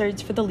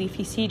hazards for the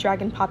leafy sea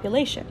dragon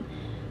population.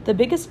 The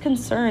biggest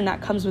concern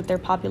that comes with their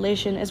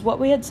population is what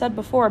we had said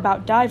before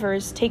about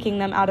divers taking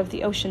them out of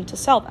the ocean to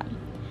sell them.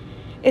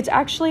 It's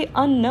actually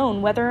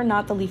unknown whether or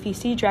not the leafy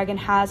sea dragon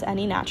has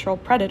any natural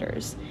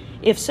predators.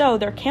 If so,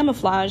 their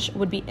camouflage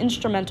would be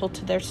instrumental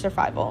to their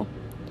survival.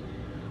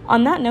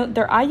 On that note,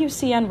 their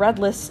IUCN Red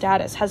List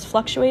status has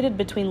fluctuated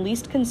between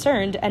least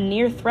concerned and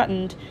near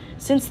threatened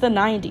since the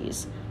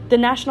 90s. The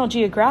National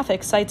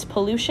Geographic cites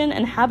pollution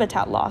and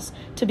habitat loss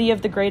to be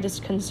of the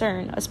greatest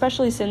concern,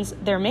 especially since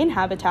their main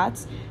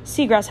habitats,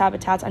 seagrass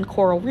habitats and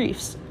coral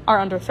reefs, are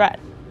under threat.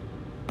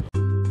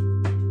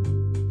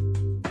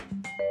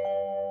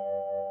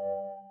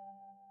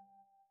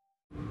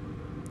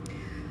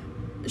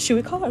 Should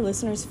we call our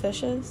listeners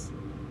fishes?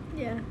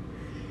 Yeah.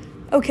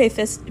 Okay,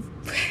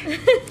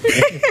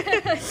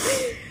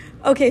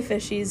 Okay,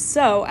 fishies.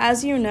 So,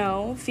 as you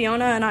know,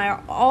 Fiona and I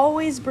are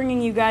always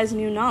bringing you guys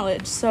new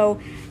knowledge. So,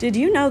 did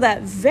you know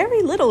that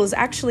very little is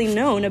actually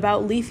known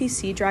about leafy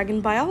sea dragon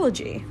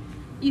biology?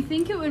 You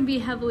think it would be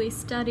heavily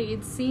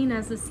studied, seeing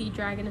as the sea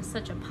dragon is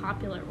such a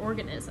popular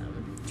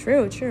organism.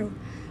 True.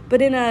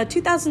 But in a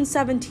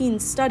 2017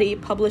 study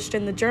published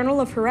in the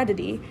Journal of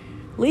Heredity,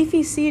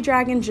 leafy sea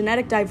dragon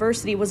genetic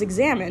diversity was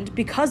examined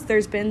because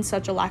there's been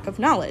such a lack of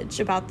knowledge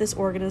about this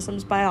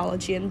organism's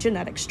biology and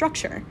genetic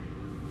structure.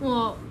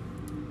 Well,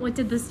 what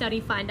did the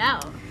study find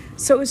out?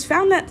 So it was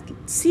found that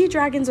sea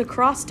dragons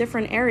across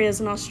different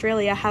areas in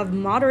Australia have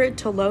moderate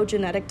to low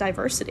genetic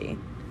diversity.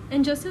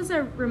 And just as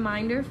a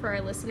reminder for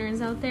our listeners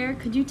out there,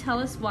 could you tell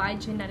us why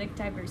genetic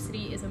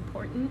diversity is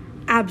important?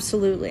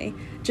 Absolutely.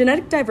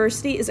 Genetic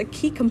diversity is a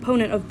key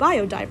component of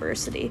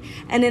biodiversity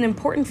and an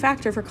important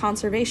factor for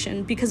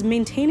conservation because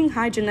maintaining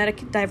high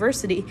genetic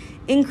diversity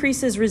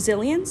increases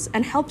resilience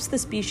and helps the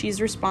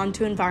species respond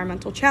to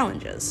environmental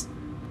challenges.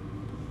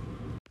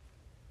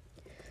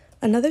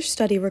 Another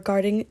study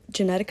regarding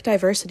genetic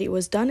diversity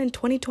was done in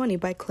 2020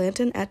 by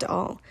Clanton et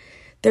al.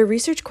 Their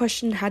research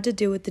question had to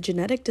do with the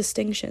genetic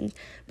distinction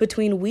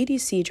between weedy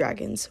sea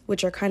dragons,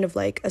 which are kind of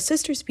like a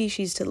sister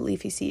species to the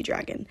leafy sea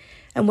dragon,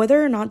 and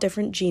whether or not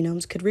different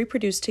genomes could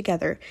reproduce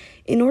together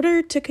in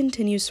order to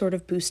continue sort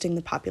of boosting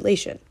the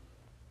population.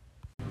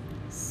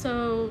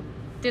 So,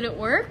 did it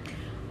work?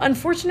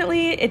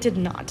 Unfortunately, it did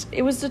not.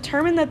 It was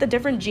determined that the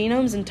different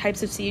genomes and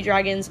types of sea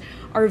dragons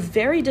are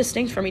very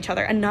distinct from each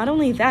other, and not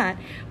only that,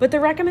 but the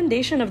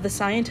recommendation of the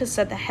scientists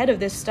at the head of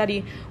this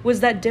study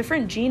was that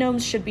different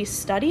genomes should be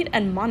studied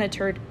and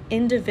monitored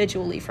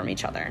individually from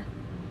each other.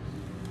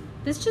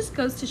 This just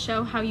goes to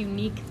show how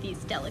unique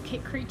these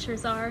delicate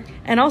creatures are.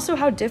 And also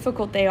how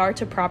difficult they are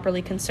to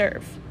properly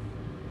conserve.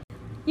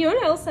 You know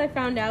what else I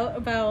found out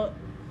about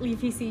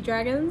leafy sea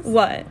dragons?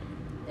 What?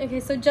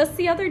 Okay, so just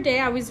the other day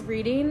I was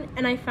reading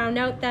and I found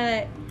out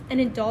that an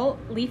adult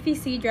leafy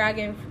sea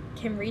dragon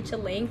can reach a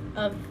length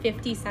of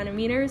 50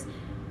 centimeters,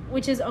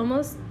 which is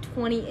almost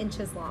 20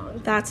 inches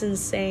long. That's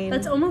insane.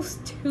 That's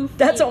almost 2 feet.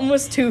 That's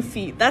almost 2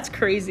 feet. That's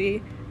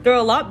crazy. They're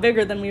a lot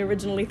bigger than we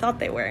originally thought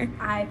they were.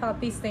 I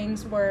thought these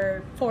things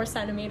were 4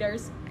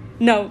 centimeters.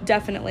 No,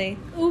 definitely.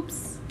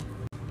 Oops.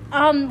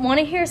 Want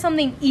to hear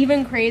something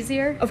even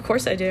crazier? Of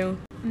course I do.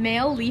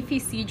 Male leafy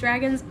sea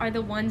dragons are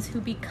the ones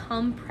who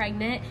become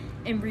pregnant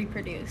and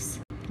reproduce.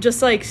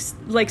 Just like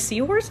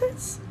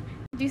seahorses?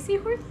 Do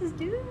seahorses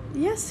do that?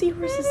 Yes,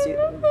 seahorses do.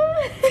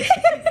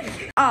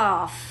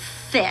 Oh,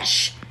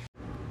 fish.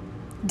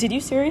 Did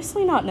you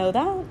seriously not know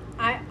that?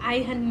 I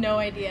had no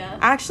idea.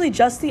 Actually,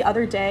 just the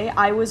other day,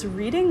 I was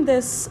reading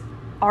this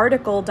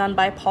article done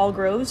by Paul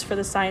Groves for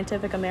the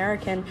Scientific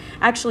American,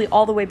 actually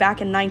all the way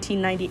back in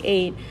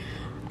 1998.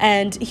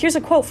 And here's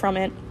a quote from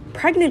it.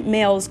 Pregnant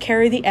males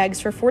carry the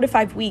eggs for 4 to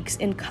 5 weeks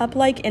in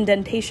cup-like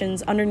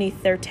indentations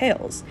underneath their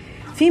tails.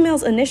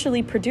 Females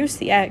initially produce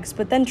the eggs,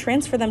 but then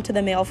transfer them to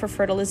the male for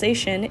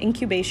fertilization,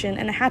 incubation,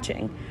 and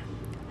hatching.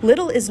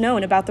 Little is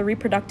known about the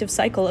reproductive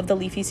cycle of the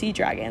leafy sea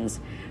dragons.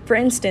 For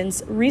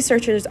instance,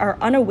 researchers are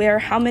unaware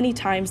how many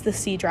times the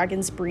sea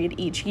dragons breed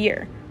each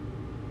year.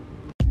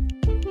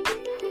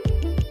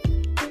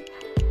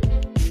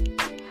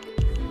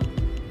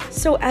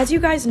 So as you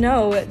guys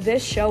know,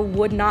 this show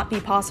would not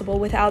be possible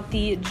without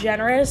the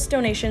generous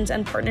donations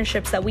and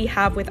partnerships that we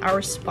have with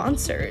our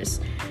sponsors.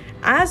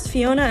 As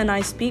Fiona and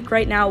I speak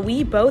right now,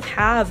 we both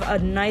have a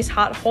nice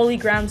hot Holy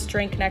Grounds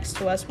drink next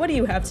to us. What do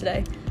you have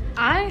today?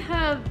 I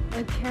have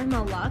a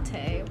caramel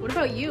latte. What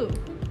about you?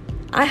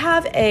 I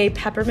have a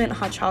peppermint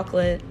hot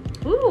chocolate.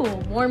 Ooh,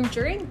 warm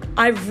drink.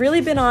 I've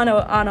really been on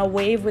a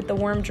wave with the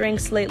warm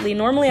drinks lately.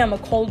 Normally I'm a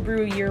cold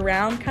brew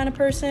year-round kind of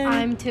person.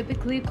 I'm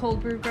typically a cold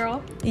brew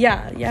girl.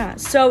 Yeah.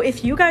 So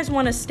if you guys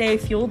want to stay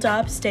fueled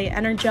up, stay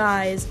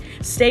energized,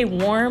 stay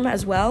warm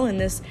as well in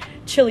this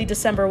chilly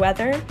December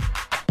weather,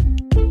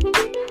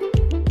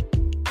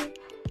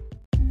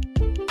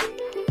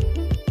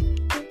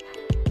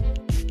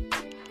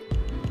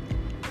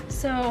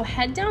 so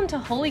head down to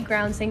Holy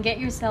Grounds and get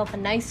yourself a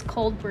nice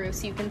cold brew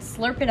so you can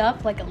slurp it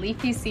up like a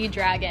leafy sea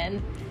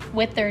dragon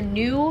with their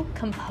new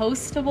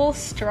compostable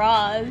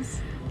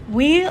straws.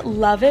 We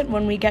love it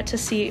when we get to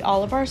see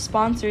all of our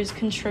sponsors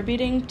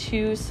contributing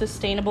to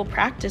sustainable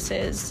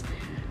practices.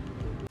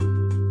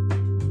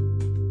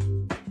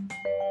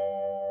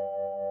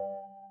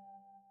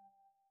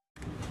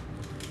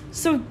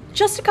 So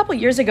just a couple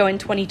years ago in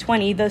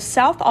 2020, the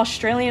South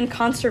Australian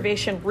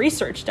Conservation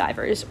Research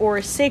Divers, or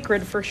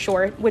SACRED for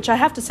short, which I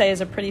have to say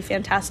is a pretty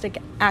fantastic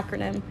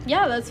acronym.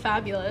 Yeah, that's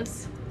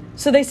fabulous.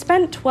 So they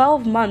spent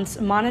 12 months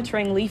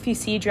monitoring leafy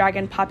sea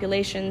dragon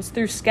populations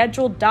through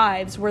scheduled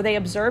dives where they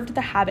observed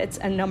the habits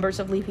and numbers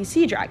of leafy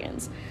sea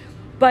dragons.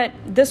 But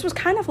this was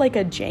kind of like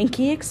a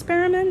janky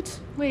experiment.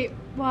 Wait,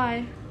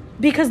 why?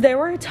 Because there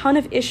were a ton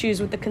of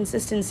issues with the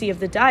consistency of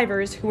the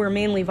divers, who were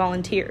mainly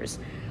volunteers.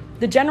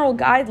 The general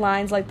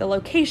guidelines, like the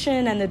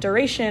location and the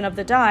duration of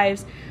the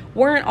dives,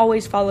 weren't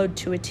always followed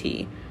to a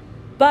T.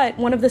 But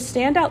one of the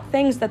standout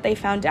things that they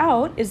found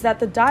out is that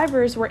the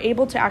divers were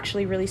able to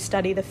actually really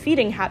study the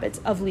feeding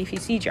habits of leafy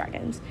sea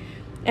dragons.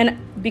 And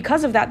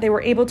because of that, they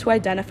were able to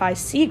identify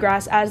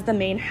seagrass as the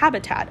main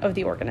habitat of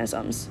the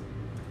organisms.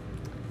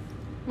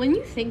 When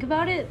you think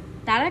about it,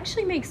 that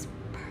actually makes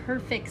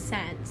perfect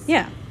sense.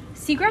 Yeah.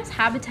 Seagrass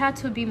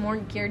habitats would be more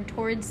geared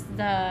towards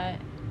the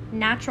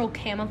natural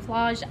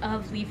camouflage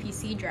of leafy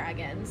sea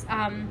dragons.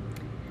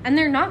 And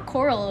they're not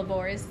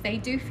corallivores. They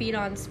do feed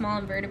on small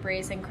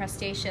invertebrates and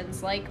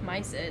crustaceans like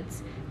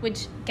mysids,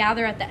 which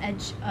gather at the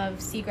edge of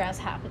seagrass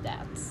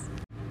habitats.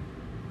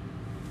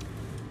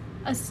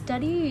 A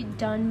study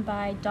done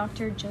by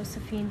Dr.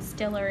 Josephine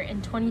Stiller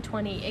in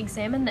 2020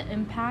 examined the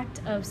impact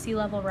of sea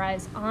level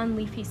rise on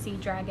leafy sea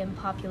dragon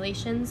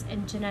populations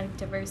and genetic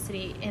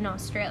diversity in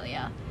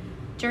Australia.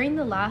 During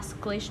the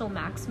last glacial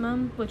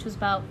maximum, which was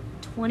about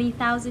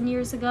 20,000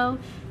 years ago,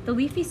 the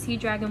leafy sea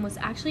dragon was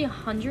actually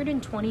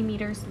 120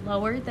 meters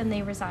lower than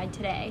they reside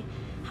today.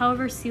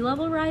 However, sea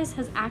level rise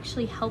has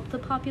actually helped the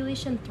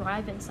population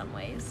thrive in some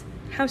ways.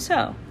 How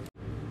so?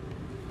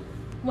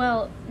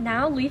 Well,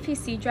 now leafy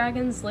sea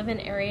dragons live in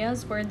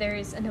areas where there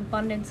is an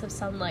abundance of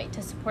sunlight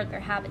to support their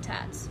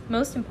habitats,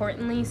 most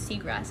importantly,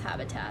 seagrass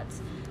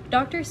habitats.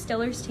 Dr.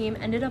 Stiller's team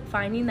ended up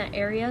finding that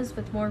areas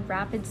with more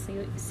rapid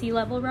sea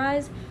level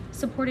rise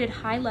supported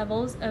high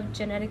levels of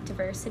genetic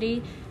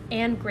diversity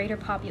and greater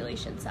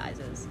population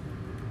sizes.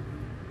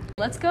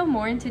 Let's go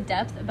more into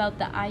depth about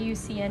the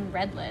IUCN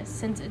Red List,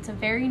 since it's a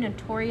very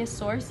notorious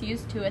source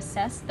used to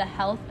assess the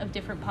health of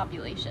different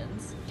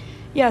populations.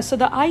 Yeah, so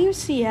the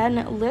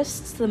IUCN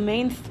lists the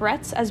main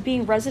threats as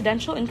being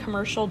residential and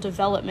commercial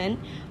development,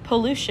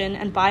 pollution,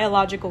 and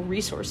biological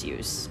resource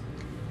use.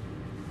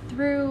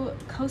 Through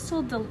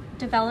coastal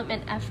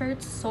development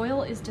efforts,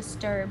 soil is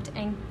disturbed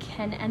and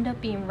can end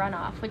up being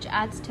runoff, which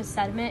adds to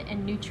sediment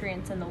and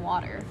nutrients in the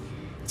water.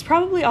 It's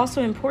probably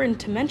also important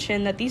to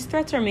mention that these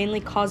threats are mainly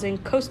causing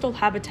coastal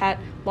habitat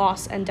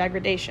loss and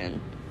degradation.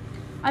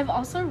 I've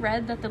also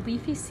read that the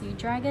leafy sea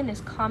dragon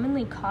is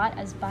commonly caught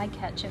as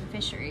bycatch in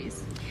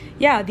fisheries.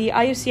 Yeah, the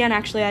IUCN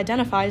actually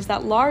identifies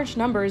that large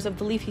numbers of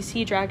the leafy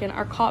sea dragon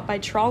are caught by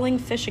trawling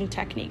fishing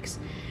techniques,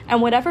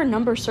 and whatever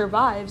number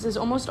survives is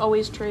almost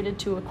always traded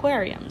to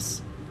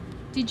aquariums.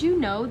 Did you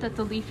know that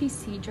the leafy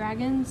sea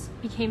dragons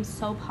became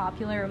so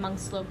popular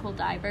amongst local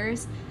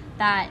divers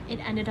that it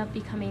ended up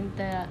becoming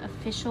the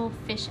official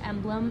fish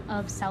emblem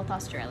of South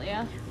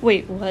Australia?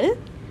 Wait, what?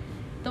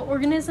 The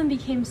organism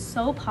became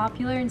so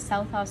popular in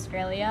South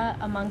Australia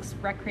amongst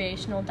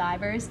recreational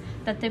divers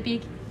that they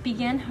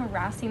began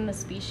harassing the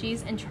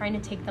species and trying to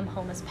take them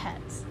home as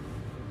pets.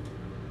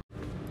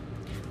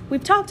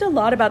 We've talked a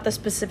lot about the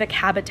specific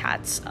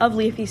habitats of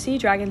leafy sea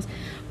dragons,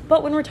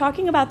 but when we're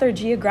talking about their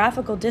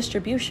geographical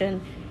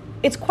distribution,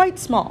 it's quite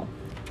small.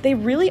 They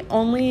really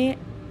only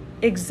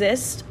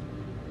exist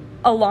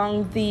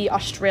along the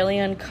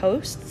Australian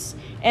coasts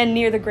and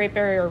near the Great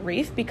Barrier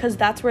Reef because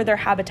that's where their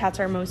habitats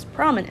are most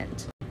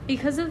prominent.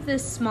 Because of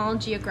this small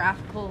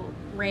geographical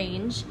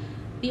range,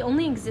 the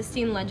only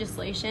existing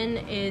legislation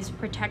is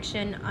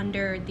protection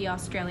under the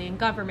Australian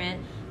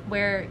government,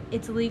 where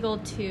it's legal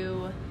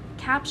to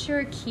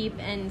capture, keep,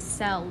 and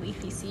sell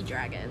leafy sea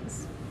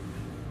dragons.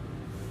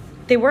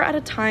 They were at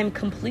a time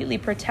completely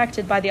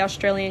protected by the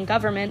Australian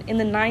government in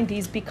the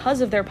 90s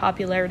because of their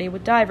popularity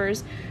with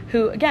divers,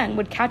 who, again,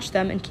 would catch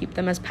them and keep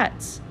them as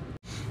pets.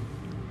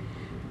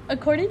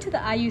 According to the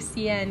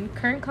IUCN,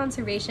 current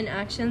conservation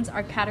actions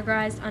are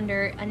categorized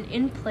under an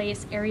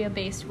in-place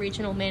area-based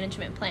regional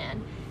management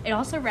plan. It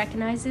also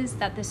recognizes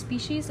that the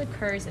species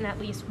occurs in at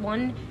least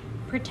one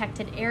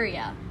protected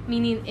area,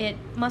 meaning it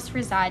must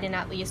reside in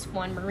at least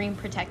one marine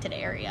protected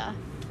area.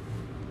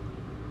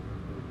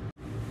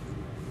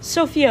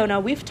 So Fiona,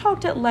 we've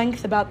talked at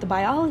length about the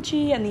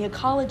biology and the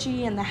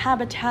ecology and the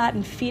habitat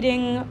and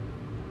feeding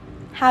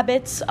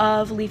habits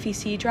of leafy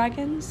sea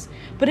dragons,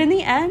 but in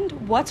the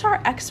end, what's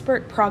our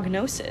expert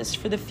prognosis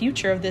for the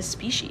future of this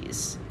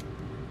species?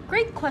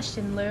 Great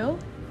question, Lou.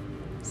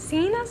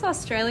 Seeing as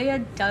Australia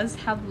does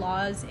have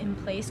laws in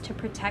place to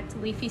protect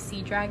leafy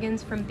sea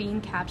dragons from being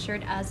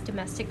captured as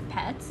domestic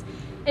pets,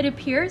 it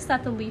appears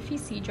that the leafy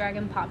sea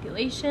dragon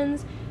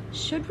populations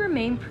should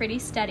remain pretty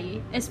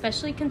steady,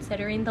 especially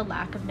considering the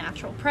lack of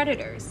natural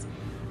predators.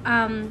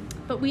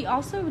 But we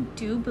also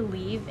do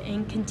believe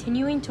in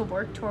continuing to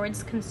work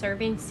towards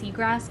conserving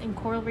seagrass and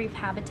coral reef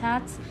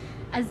habitats,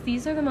 as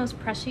these are the most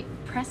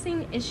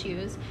pressing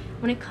issues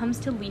when it comes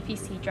to leafy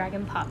sea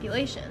dragon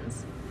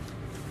populations.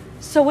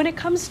 So when it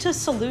comes to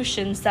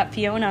solutions that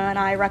Fiona and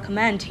I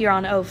recommend here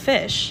on Oh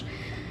Fish,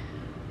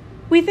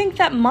 we think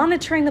that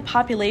monitoring the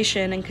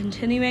population and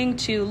continuing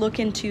to look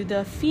into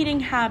the feeding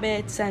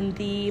habits and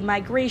the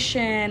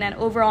migration and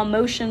overall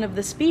motion of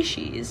the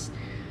species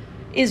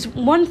is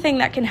one thing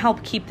that can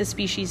help keep the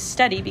species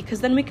steady, because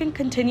then we can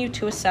continue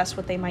to assess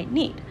what they might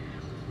need.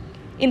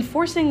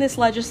 Enforcing this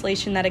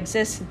legislation that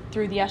exists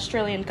through the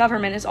Australian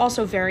government is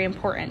also very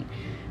important,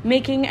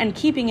 making and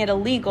keeping it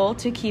illegal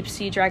to keep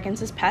sea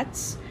dragons as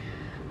pets,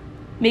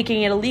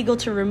 making it illegal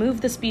to remove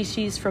the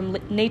species from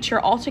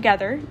nature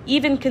altogether,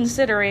 even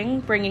considering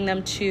bringing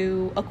them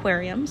to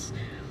aquariums,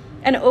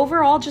 and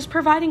overall just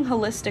providing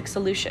holistic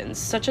solutions,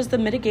 such as the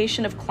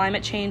mitigation of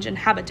climate change and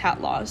habitat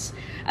loss,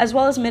 as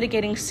well as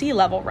mitigating sea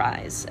level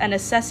rise, and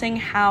assessing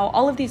how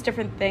all of these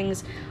different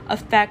things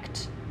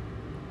affect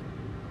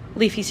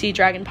leafy sea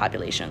dragon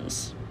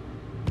populations.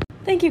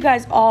 Thank you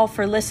guys all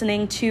for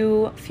listening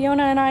to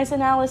Fiona and I's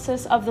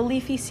analysis of the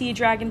leafy sea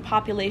dragon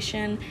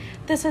population.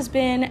 This has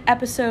been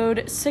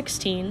episode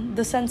 16,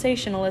 The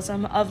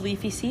Sensationalism of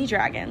Leafy Sea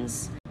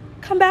Dragons.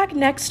 Come back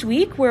next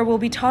week where we'll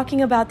be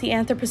talking about the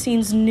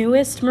Anthropocene's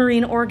newest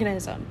marine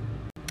organism,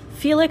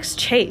 Felix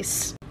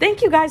chase.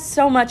 Thank you guys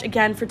so much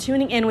again for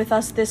tuning in with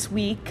us this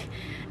week,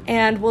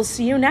 and we'll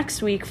see you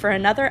next week for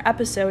another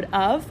episode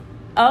of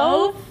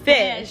Oh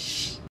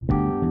Fish!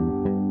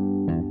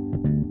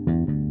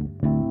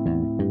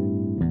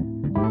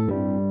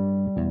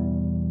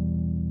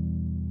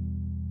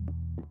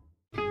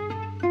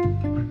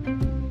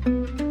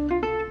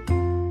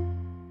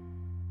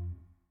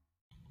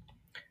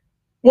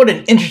 What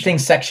an interesting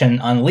section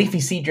on leafy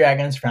sea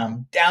dragons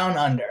from Down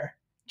Under.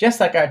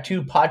 Just like our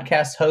two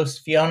podcast hosts,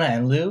 Fiona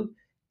and Lou,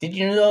 did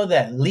you know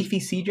that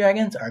leafy sea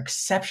dragons are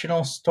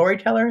exceptional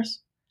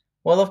storytellers?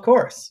 Well, of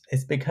course,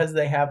 it's because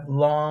they have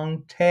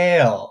long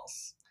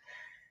tails.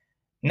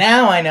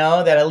 Now I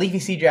know that a leafy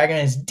sea dragon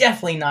is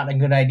definitely not a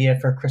good idea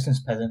for a Christmas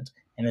present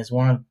and is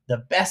one of the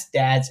best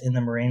dads in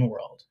the marine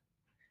world.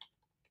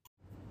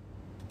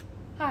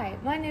 Hi,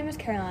 my name is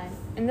Caroline,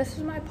 and this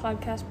is my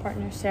podcast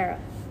partner, Sarah.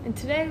 And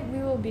today we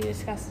will be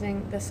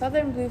discussing the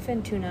southern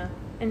bluefin tuna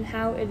and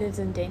how it is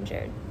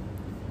endangered.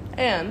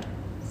 And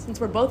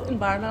since we're both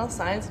environmental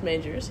science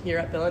majors here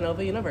at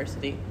Villanova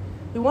University,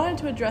 We wanted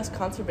to address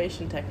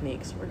conservation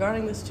techniques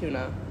regarding this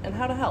tuna and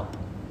how to help.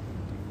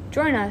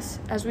 Join us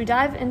as we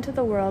dive into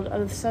the world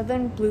of the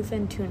southern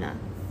bluefin tuna.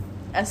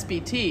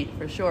 SBT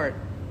for short,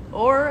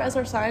 or as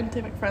our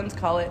scientific friends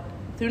call it,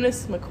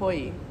 Thunis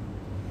mccoyi.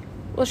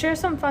 We'll share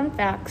some fun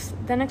facts,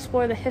 then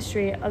explore the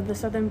history of the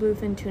southern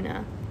bluefin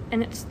tuna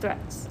and its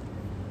threats.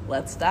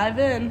 Let's dive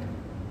in.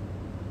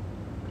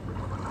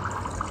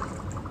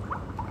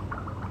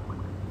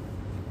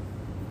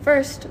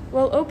 First,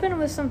 we'll open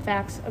with some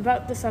facts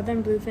about the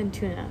southern bluefin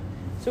tuna,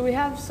 so we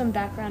have some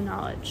background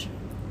knowledge.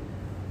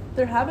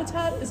 Their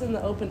habitat is in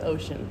the open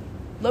ocean,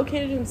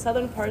 located in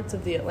southern parts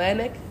of the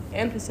Atlantic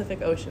and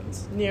Pacific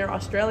Oceans, near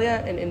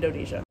Australia and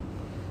Indonesia.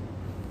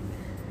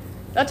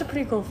 That's a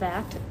pretty cool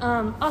fact.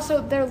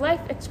 Also, their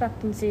life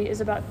expectancy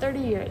is about 30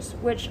 years,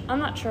 which I'm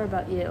not sure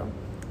about you,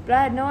 but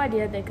I had no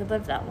idea they could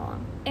live that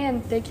long.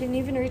 And they can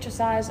even reach a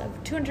size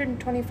of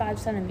 225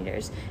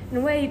 centimeters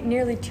and weigh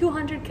nearly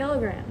 200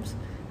 kilograms.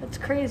 That's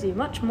crazy,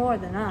 much more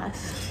than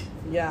us.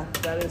 Yeah,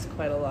 that is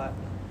quite a lot.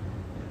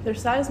 Their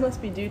size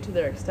must be due to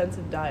their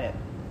extensive diet.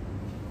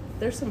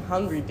 They're some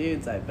hungry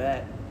dudes, I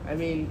bet. I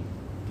mean,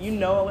 do you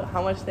know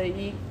how much they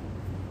eat?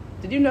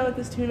 Did you know that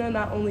this tuna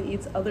not only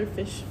eats other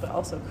fish, but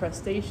also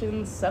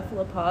crustaceans,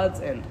 cephalopods,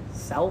 and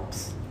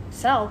salps?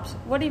 Salps?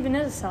 What even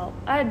is a salp?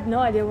 I had no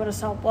idea what a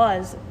salp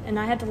was, and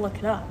I had to look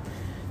it up.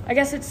 I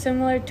guess it's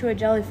similar to a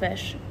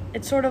jellyfish.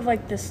 It's sort of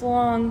like this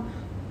long,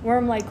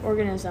 worm-like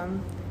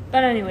organism.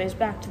 But anyways,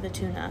 back to the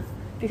tuna,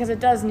 because it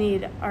does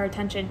need our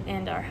attention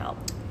and our help.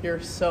 You're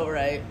so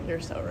right.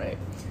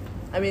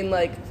 I mean,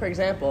 like, for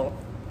example,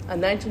 a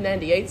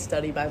 1998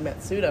 study by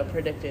Matsuda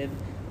predicted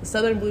the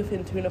southern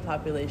bluefin tuna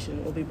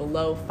population will be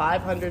below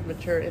 500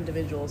 mature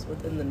individuals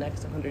within the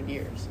next 100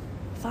 years.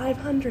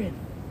 500!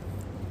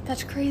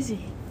 That's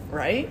crazy.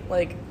 Right?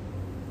 Like,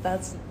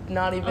 that's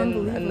not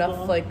even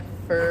enough, like,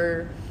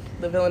 for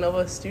the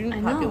Villanova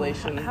student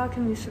population. How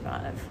can we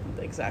survive?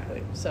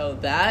 Exactly. So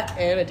that,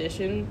 in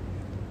addition,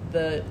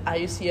 the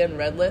IUCN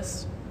Red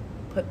List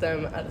put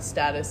them at a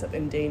status of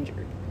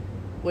endangered,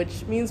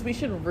 which means we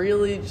should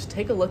really just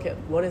take a look at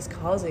what is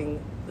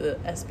causing the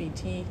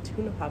SBT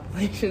tuna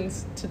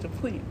populations to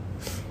deplete.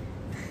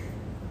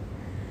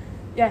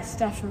 Yes,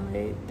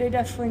 definitely. They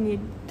definitely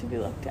need to be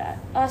looked at.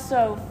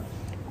 Also,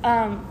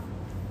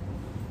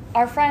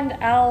 our friend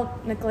Al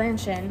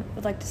McLanchin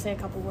would like to say a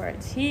couple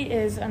words. He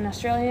is an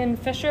Australian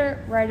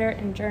fisher, writer,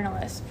 and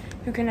journalist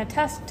who can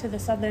attest to the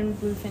southern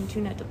bluefin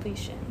tuna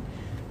depletion.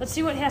 Let's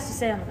see what he has to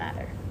say on the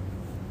matter.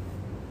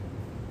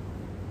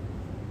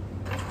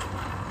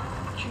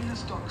 Tuna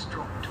stocks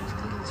dropped to as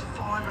little as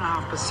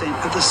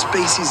 5.5% of the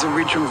species'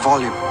 original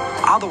volume,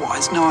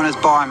 otherwise known as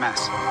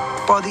biomass.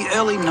 By the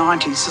early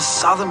 90s, the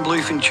southern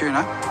bluefin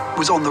tuna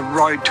was on the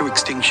road to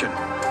extinction.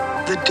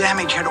 The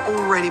damage had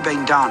already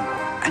been done,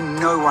 and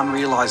no one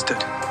realised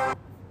it.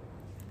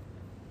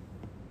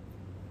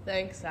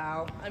 Thanks,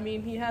 Al. I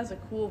mean, he has a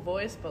cool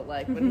voice, but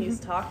like when he's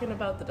talking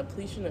about the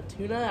depletion of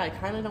tuna, I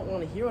kind of don't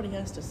want to hear what he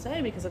has to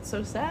say because it's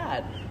so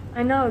sad.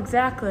 I know,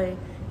 exactly.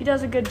 He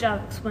does a good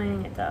job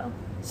explaining it, though.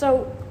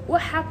 So,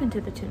 what happened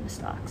to the tuna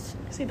stocks?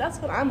 See, that's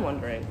what I'm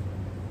wondering.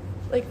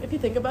 Like, if you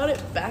think about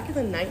it, back in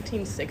the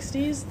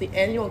 1960s, the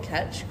annual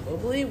catch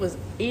globally was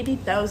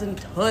 80,000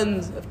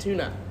 tons of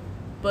tuna.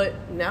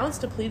 But now it's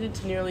depleted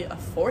to nearly a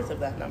fourth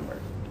of that number.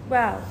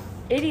 Wow,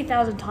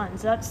 80,000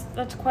 tons.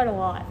 That's quite a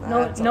lot.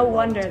 No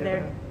wonder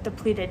they're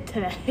depleted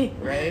today.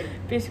 Right?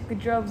 Basically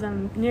drove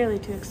them nearly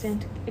to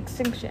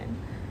extinction.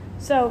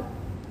 So,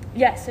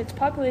 yes, its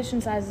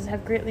population sizes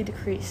have greatly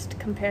decreased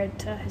compared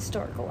to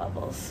historical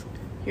levels.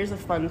 Here's a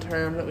fun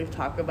term that we've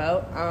talked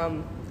about.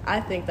 I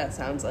think that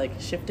sounds like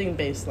shifting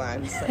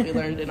baselines that we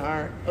learned in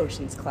our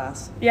oceans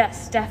class.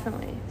 Yes,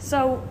 definitely.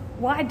 So,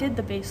 why did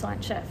the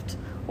baseline shift?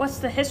 What's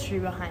the history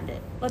behind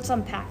it? Let's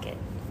unpack it.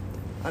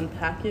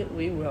 Unpack it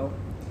we will.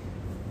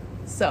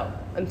 So,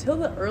 until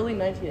the early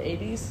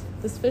 1980s,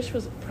 this fish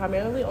was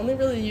primarily only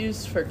really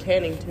used for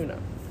canning tuna.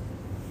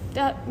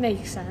 That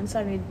makes sense.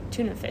 I mean,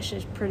 tuna fish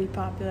is pretty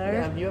popular.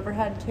 Yeah, have you ever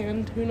had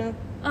canned tuna?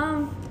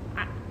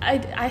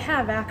 I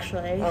have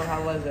actually. Oh,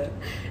 how was it?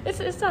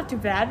 It's not too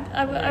bad.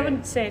 I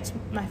wouldn't say it's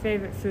my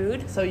favorite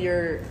food. So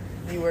you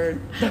were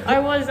I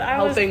was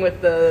helping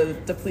with the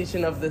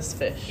depletion of this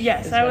fish.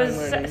 Yes, I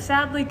was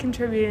sadly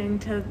contributing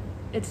to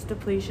its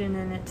depletion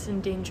and its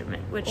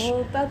endangerment, which...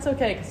 Well, that's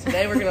okay, because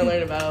today we're going to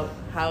learn about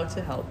how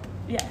to help.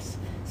 Yes.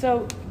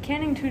 So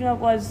canning tuna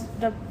was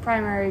the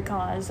primary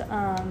cause,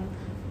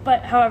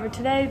 but however,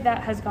 today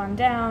that has gone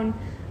down.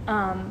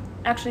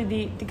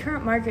 Actually, the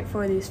current market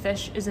for these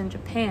fish is in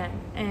Japan,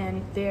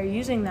 and they are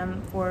using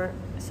them for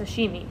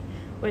sashimi,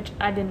 which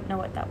I didn't know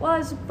what that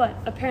was, but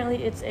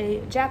apparently it's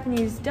a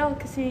Japanese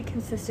delicacy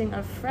consisting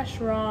of fresh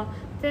raw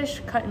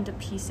fish cut into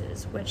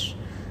pieces, which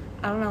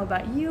I don't know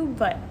about you,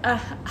 but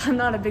I'm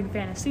not a big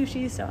fan of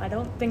sushi, so I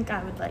don't think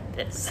I would like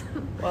this.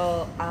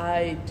 Well,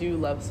 I do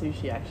love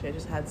sushi, actually. I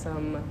just had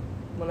some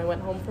when I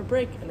went home for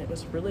break, and it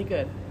was really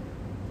good.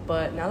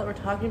 But now that we're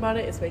talking about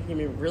it, it's making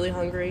me really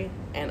hungry,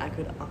 and I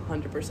could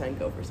 100%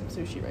 go for some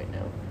sushi right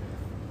now.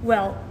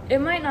 Well, it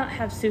might not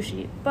have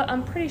sushi, but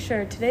I'm pretty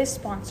sure today's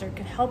sponsor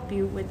could help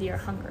you with your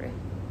hunger.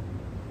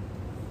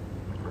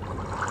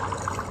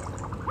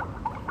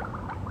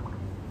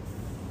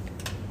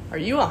 Are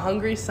you a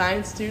hungry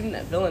science student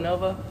at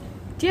Villanova?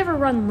 Do you ever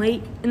run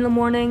late in the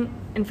morning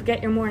and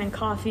forget your morning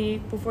coffee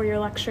before your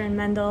lecture in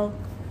Mendel?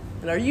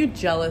 And are you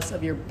jealous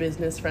of your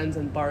business friends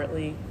in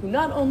Bartley, who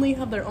not only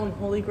have their own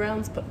holy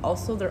grounds, but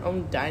also their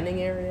own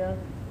dining area?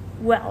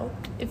 Well,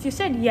 if you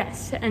said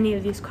yes to any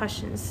of these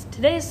questions,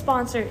 today's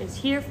sponsor is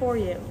here for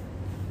you.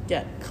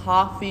 Get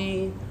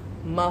coffee,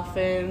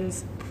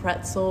 muffins,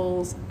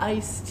 pretzels,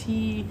 iced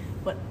tea,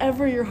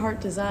 whatever your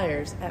heart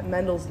desires at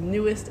Mendel's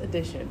newest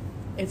addition,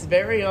 its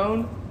very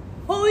own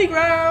Holy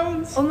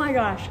Grounds! Oh my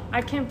gosh,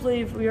 I can't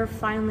believe we are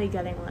finally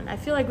getting one. I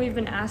feel like we've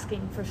been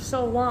asking for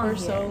so long.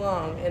 So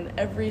long, and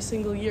every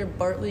single year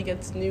Bartley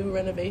gets new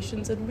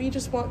renovations and we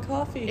just want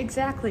coffee.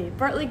 Exactly.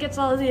 Bartley gets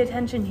all the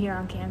attention here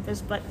on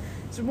campus, but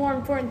there's more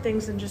important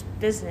things than just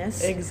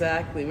business.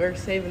 Exactly. We're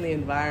saving the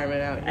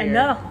environment out here. I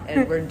know.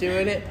 And we're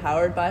doing it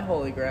powered by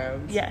Holy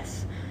Grounds.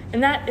 Yes.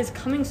 And that is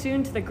coming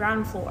soon to the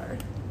ground floor.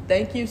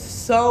 Thank you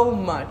so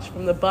much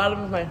from the bottom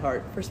of my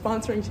heart for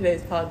sponsoring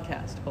today's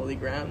podcast, Holy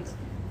Grounds.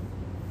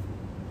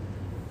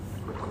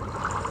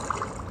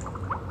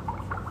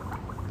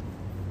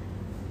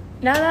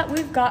 Now that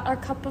we've got our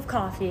cup of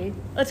coffee,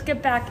 let's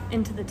get back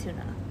into the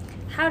tuna.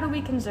 How do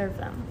we conserve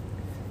them?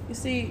 You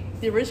see,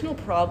 the original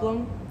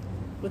problem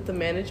with the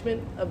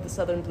management of the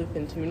southern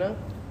bluefin tuna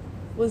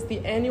was the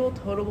annual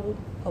total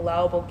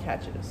allowable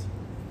catches.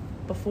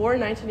 Before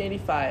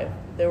 1985,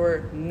 there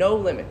were no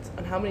limits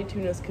on how many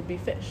tunas could be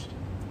fished.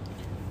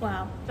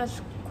 Wow, that's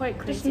quite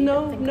crazy.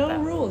 There's no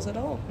rules at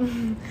all.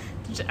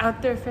 Just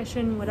out there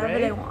fishing whatever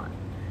Right? they want.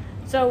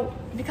 So,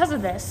 because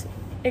of this,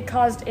 it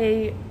caused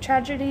a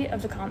tragedy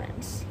of the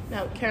commons.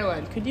 Now,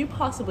 Caroline, could you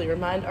possibly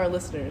remind our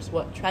listeners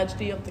what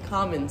tragedy of the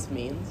commons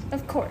means?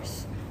 Of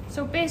course.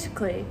 So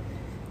basically,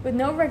 with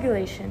no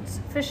regulations,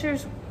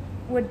 fishers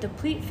would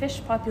deplete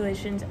fish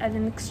populations at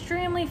an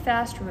extremely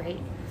fast rate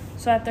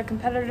so that their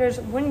competitors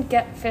wouldn't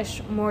get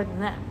fish more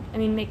than them. I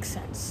mean, makes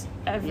sense.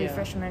 Every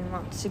fisherman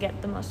wants to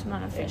get the most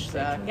amount of fish they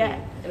can get.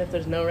 And if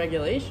there's no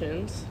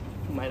regulations,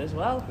 you might as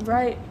well.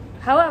 Right.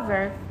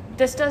 However,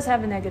 this does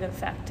have a negative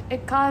effect.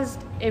 It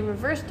caused a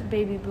reversed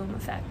baby boom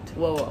effect.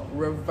 Whoa,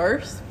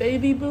 reverse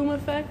baby boom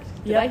effect?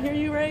 Did I hear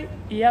you right?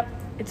 Yep.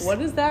 What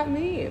does that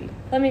mean?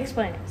 Let me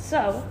explain it.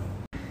 So,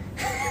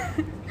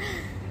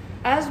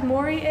 as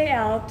Maury et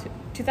al.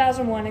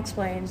 2001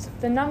 explains,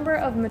 the number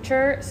of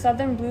mature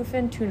southern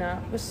bluefin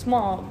tuna was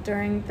small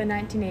during the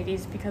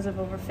 1980s because of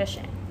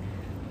overfishing.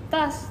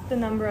 Thus, the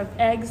number of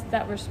eggs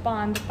that were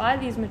spawned by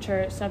these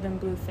mature southern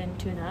bluefin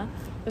tuna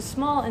was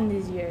small in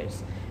these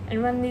years,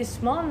 and when these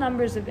small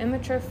numbers of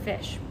immature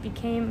fish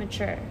became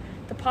mature,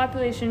 the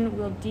population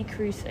will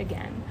decrease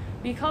again.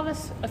 We call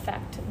this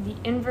effect the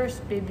inverse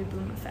baby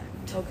boom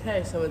effect.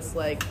 Okay, so it's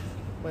like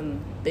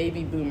when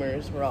baby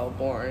boomers were all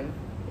born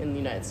in the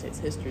United States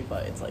history,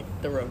 but it's like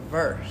the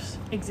reverse.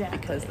 Exactly.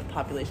 Because the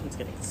population's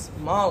getting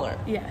smaller.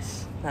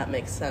 Yes. That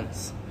makes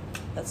sense.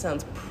 That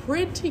sounds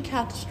pretty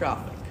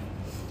catastrophic.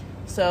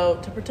 So,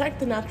 to protect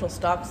the natural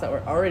stocks that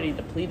were already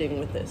depleting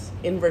with this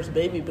inverse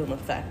baby boom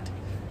effect,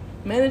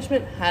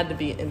 management had to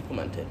be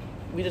implemented.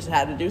 We just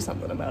had to do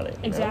something about it.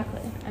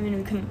 Exactly. I mean,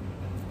 we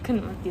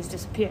couldn't let these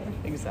disappear.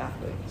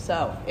 Exactly.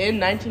 So, in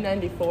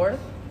 1994,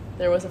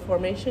 there was a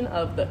formation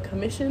of the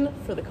Commission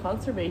for the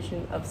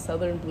Conservation of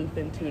Southern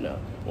Bluefin Tuna,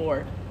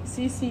 or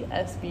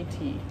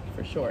CCSBT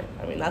for short.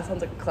 I mean, that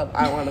sounds like a club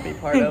I want to be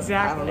part of.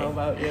 Exactly. I don't know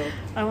about you.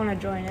 I want to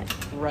join it.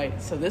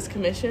 Right. So this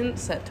commission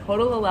set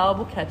total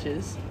allowable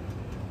catches,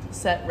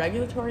 set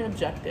regulatory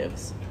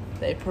objectives,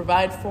 they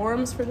provide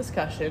forums for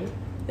discussion,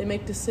 they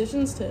make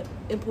decisions to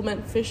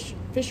implement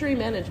fishery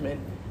management,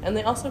 and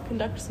they also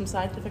conduct some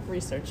scientific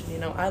research. You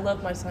know, I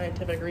love my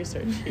scientific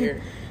research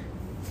here.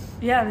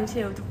 Yeah, me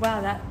too.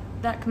 Wow,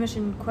 that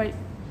commission quite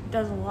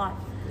does a lot.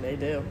 They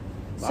do.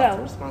 Lots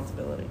of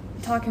responsibility.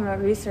 Talking about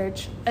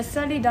research, a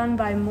study done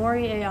by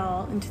Maury et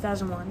al. In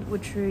 2001,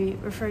 which we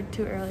referred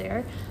to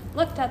earlier,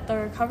 looked at the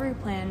recovery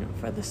plan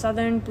for the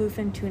southern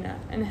bluefin tuna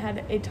and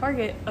had a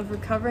target of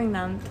recovering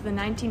them to the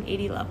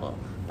 1980 level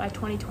by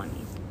 2020.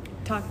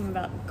 Talking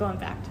about going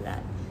back to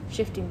that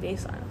shifting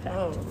baseline effect.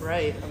 Oh,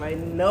 right. And I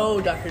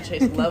know Dr.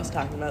 Chase loves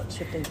talking about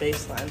shifting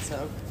baseline,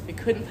 so we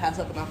couldn't pass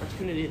up an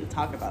opportunity to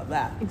talk about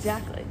that.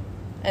 Exactly.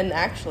 And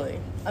actually,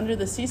 under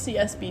the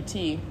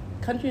CCSBT,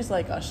 countries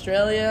like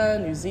Australia,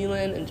 New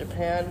Zealand, and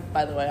Japan,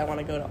 by the way, I want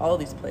to go to all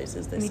these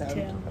places. They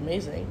sound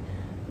amazing.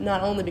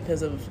 Not only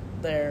because of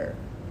their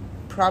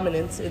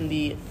prominence in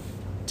the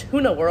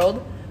tuna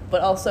world,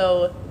 but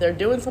also they're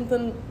doing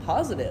something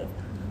positive.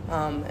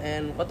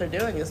 And what they're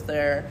doing is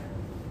they're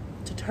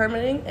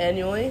determining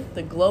annually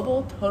the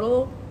global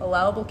total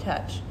allowable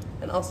catch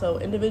and also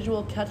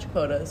individual catch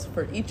quotas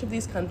for each of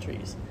these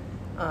countries.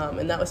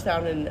 And that was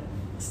found in a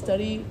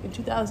study in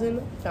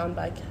 2000 found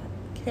by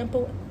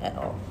Campbell et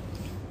al.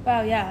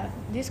 Wow, yeah,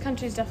 these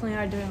countries definitely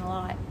are doing a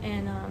lot,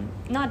 and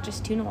not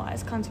just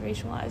tuna-wise,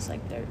 conservation-wise. Like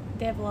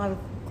they have a lot of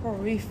coral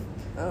reef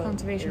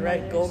conservation. You're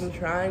right, measures. golden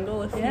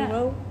triangle, if you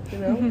will. You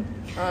know.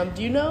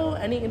 Do you know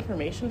any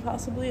information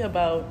possibly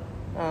about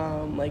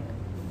like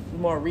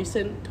more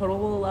recent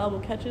total allowable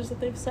catches that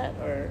they've set,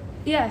 or?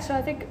 Yeah, so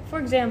I think, for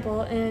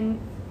example, in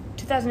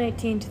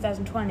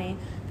 2018-2020,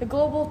 the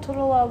global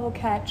total allowable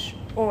catch,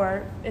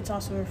 or it's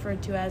also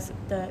referred to as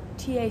the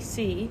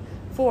TAC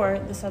for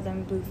the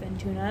southern bluefin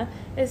tuna,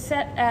 is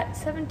set at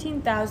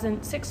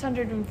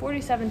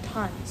 17,647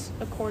 tons,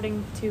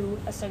 according to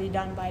a study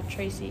done by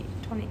Tracy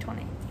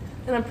 2020.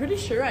 And I'm pretty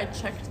sure I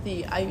checked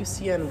the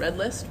IUCN Red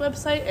List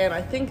website, and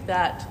I think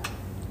that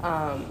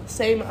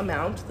same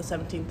amount, the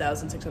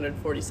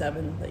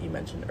 17,647 that you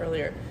mentioned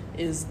earlier,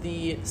 is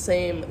the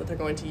same that they're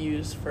going to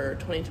use for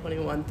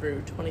 2021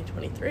 through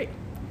 2023.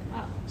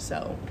 Wow.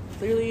 So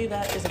clearly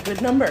that is a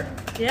good number.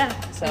 Yeah,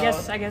 so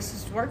I guess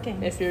it's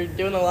working. If you're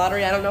doing the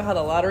lottery, I don't know how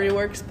the lottery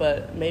works,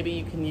 but maybe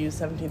you can use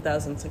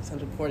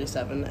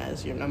 17,647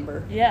 as your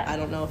number. Yeah. I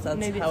don't know if that's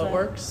Maybe how it's it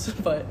works,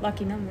 but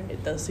lucky number.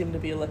 It does seem to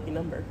be a lucky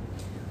number.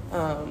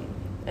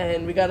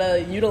 And we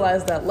gotta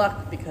utilize that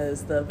luck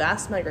because the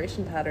vast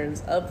migration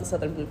patterns of the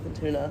southern bluefin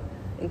tuna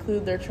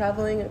include their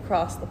traveling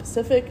across the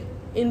Pacific,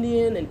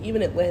 Indian, and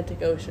even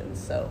Atlantic oceans.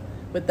 So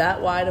with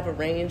that wide of a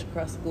range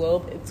across the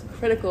globe, it's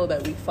critical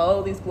that we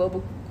follow these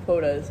global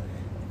quotas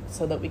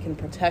so that we can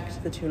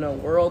protect the tuna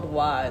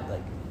worldwide,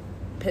 like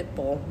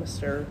Pitbull,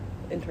 Mr.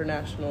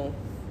 International,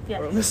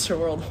 or Mr.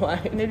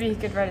 Worldwide. Maybe he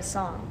could write a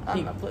song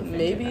on the bluefin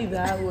Maybe tuna.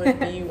 that would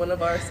be one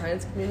of our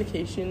science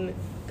communication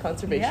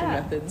conservation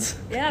methods.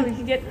 Yeah, we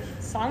could get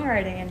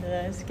songwriting into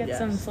this, get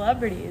some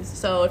celebrities.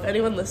 So if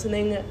anyone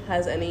listening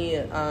has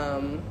any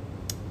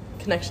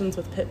connections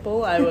with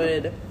Pitbull, I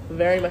would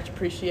very much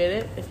appreciate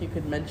it if you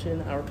could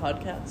mention our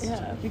podcast.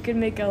 Yeah, we could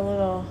make a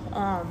little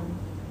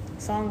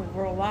song with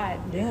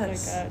Worldwide.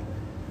 Yes. Like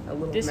a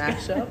little disco.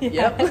 mashup. Yeah.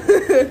 Yep.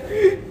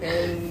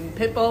 And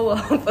Pitbull will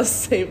help us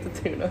save the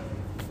tuna.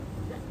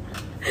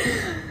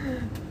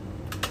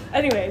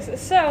 Anyways,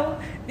 so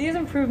these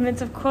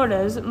improvements of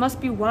quotas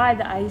must be why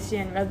the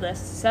IUCN Red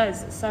List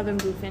says southern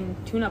bluefin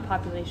tuna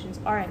populations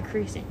are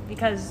increasing,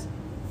 because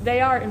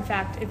they are, in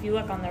fact, if you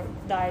look on the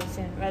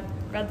IUCN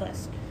Red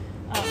List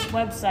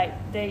website,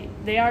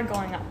 they are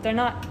going up. They're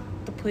not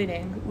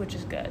depleting, which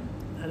is good.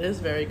 That is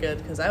very good,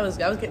 because I was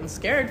getting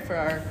scared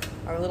for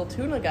our little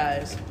tuna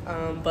guys.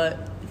 But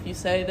if you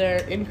say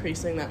they're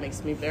increasing, that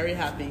makes me very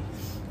happy.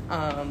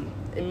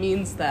 It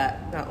means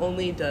that not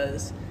only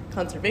does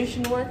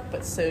conservation work,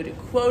 but so do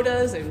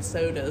quotas and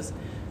so does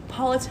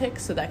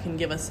politics, so that can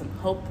give us some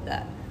hope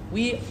that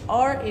we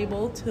are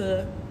able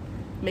to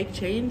make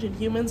change and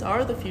humans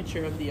are the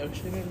future of the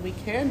ocean and we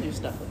can do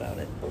stuff about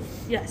it.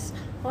 Yes,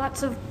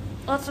 lots of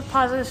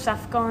positive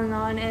stuff going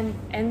on,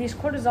 and these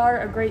quotas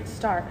are a great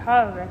start.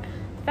 However,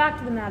 the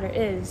fact of the matter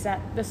is that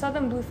the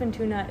southern bluefin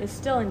tuna is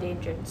still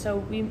endangered, so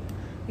we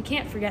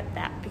can't forget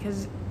that,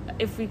 because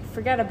if we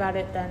forget about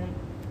it, then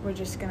we're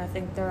just going to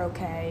think they're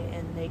okay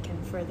and they can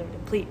further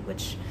deplete,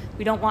 which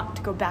we don't want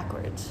to go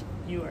backwards.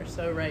 You are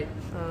so right.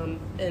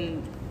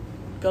 And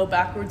go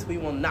backwards we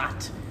will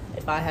not,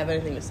 if I have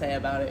anything to say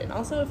about it. And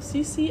also if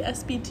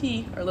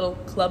CCSBT, our little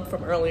club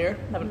from earlier,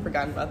 haven't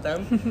forgotten about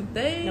them,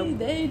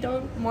 they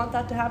don't want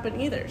that to happen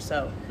either.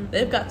 So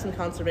they've got some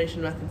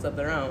conservation methods of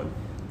their own.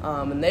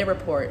 And they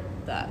report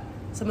that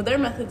some of their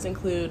methods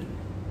include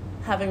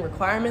having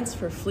requirements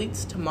for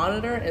fleets to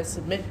monitor and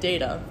submit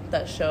data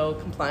that show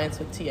compliance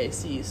with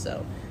TACs.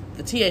 So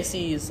the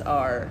TACs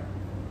are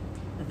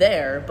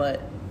there, but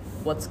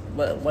what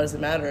does it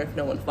matter if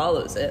no one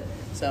follows it?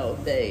 So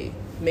they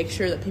make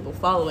sure that people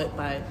follow it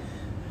by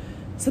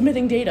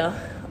submitting data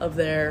of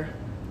their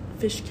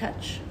fish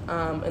catch.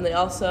 And they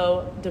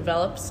also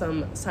develop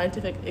some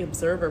scientific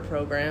observer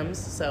programs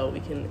so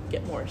we can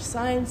get more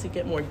science and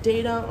get more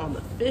data on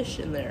the fish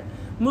and their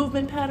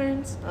movement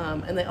patterns,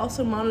 and they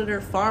also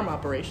monitor farm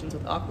operations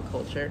with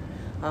aquaculture,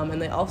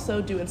 and they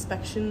also do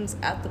inspections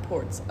at the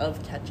ports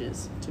of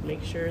catches to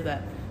make sure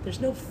that there's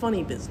no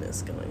funny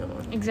business going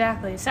on.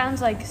 Exactly. It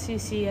sounds like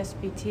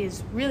CCSBT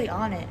is really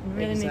on it and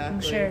really making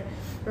sure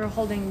we're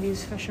holding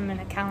these fishermen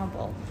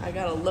accountable. I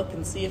gotta look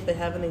and see if they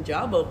have any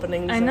job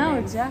openings. I know,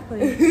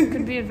 exactly. It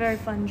could be a very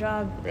fun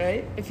job.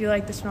 Right? If you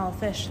like the smell of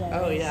fish, that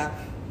Oh, is. yeah.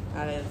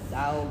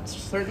 I'll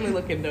certainly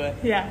look into it.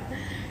 Yeah.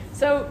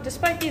 So,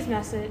 despite these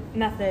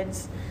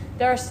methods,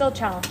 there are still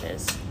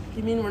challenges.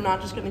 You mean we're not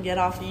just going to get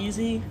off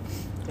easy?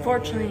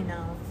 Fortunately,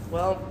 no.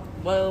 Well,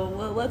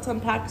 let's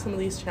unpack some of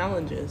these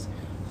challenges.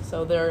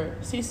 So their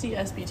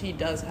CCSBT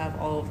does have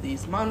all of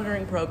these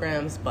monitoring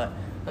programs, but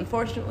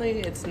unfortunately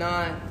it's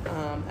not,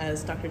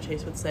 as Dr.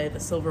 Chase would say, the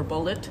silver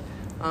bullet.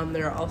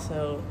 There are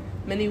also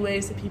many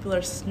ways that people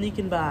are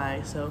sneaking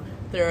by. So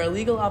there are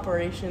illegal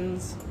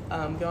operations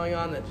going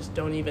on that just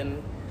don't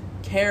even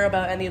care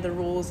about any of the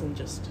rules and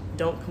just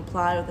don't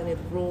comply with any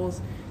of the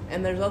rules.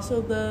 And there's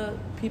also the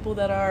people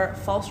that are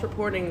false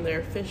reporting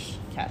their fish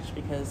catch,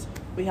 because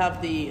we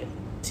have the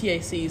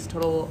TAC's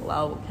total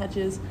allowable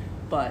catches,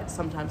 but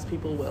sometimes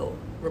people will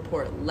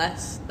report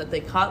less, that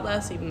they caught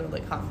less even though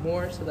they caught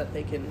more, so that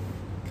they can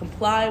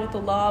comply with the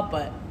law,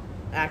 but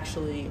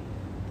actually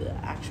the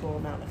actual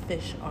amount of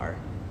fish are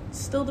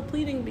still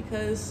depleting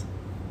because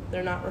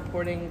they're not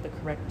reporting the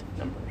correct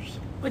numbers.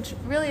 Which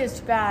really is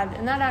too bad,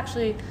 and that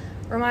actually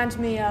reminds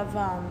me of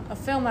a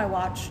film I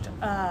watched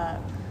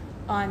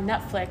on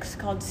Netflix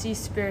called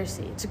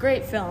Seaspiracy. It's a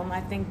great film.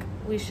 I think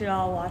we should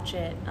all watch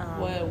it.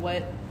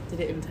 What did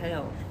it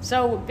entail?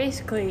 So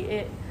basically,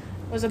 it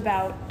was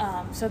about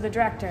so the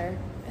director,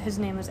 his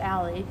name was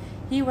Ali.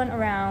 He went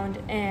around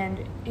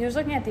and he was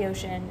looking at the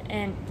ocean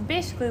and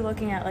basically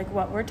looking at like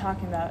what we're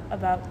talking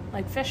about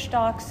like fish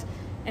stocks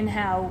and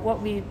how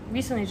what we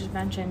recently just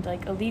mentioned,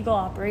 like illegal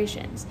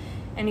operations.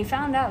 And he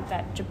found out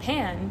that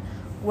Japan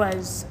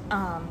was,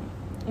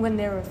 when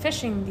they were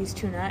fishing these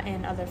tuna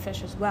and other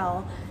fish as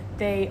well,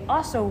 they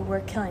also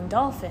were killing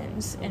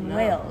dolphins and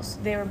whales.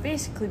 They were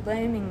basically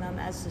blaming them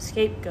as the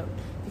scapegoat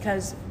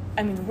because,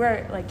 I mean,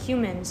 we're like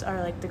humans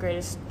are like the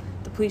greatest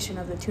depletion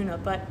of the tuna,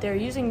 but they're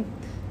using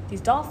these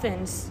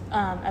dolphins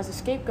as a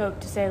scapegoat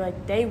to say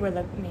like they were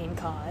the main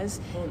cause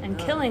and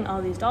killing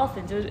all these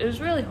dolphins. It was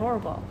really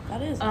horrible.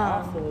 That is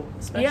awful,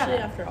 especially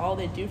after all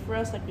they do for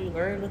us. Like we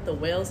learned with the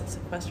whales that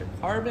sequester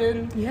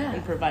carbon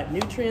and provide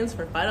nutrients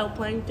for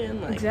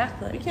phytoplankton. Like,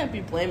 exactly. We can't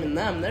be blaming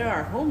them. They're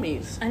our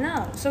homies. I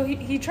know. So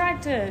he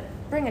tried to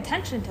bring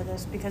attention to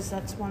this because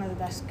that's one of the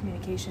best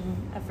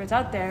communication efforts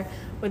out there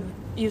with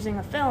using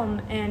a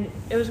film, and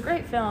it was a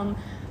great film,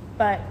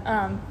 but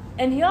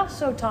and he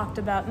also talked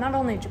about not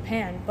only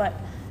Japan, but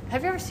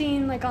have you ever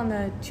seen, like, on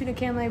the tuna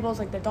can labels,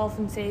 like, the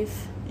Dolphin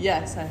Safe?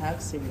 Yes, I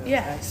have seen those. Yeah,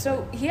 actually.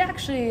 So he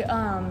actually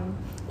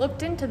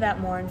looked into that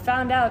more and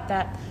found out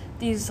that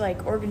these,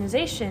 like,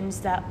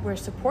 organizations that were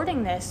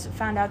supporting this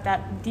found out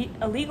that the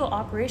illegal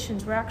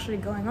operations were actually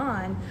going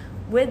on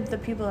with the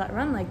people that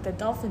run, like, the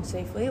Dolphin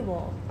Safe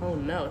label. Oh,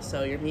 no.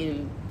 So you're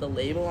meaning the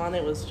label on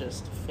it was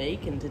just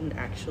fake and didn't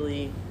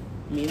actually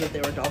mean that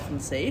they were dolphin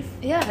safe?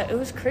 Yeah, it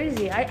was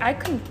crazy. I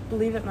couldn't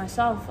believe it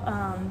myself,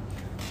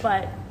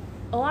 but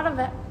a lot of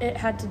it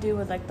had to do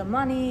with like the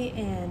money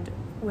and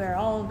where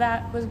all of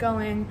that was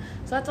going.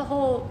 So that's a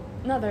whole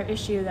another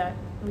issue that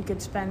we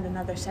could spend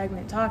another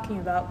segment talking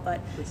about. But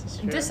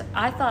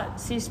I thought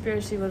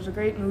Seaspiracy was a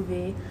great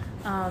movie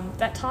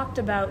that talked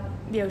about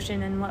the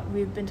ocean and what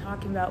we've been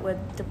talking about with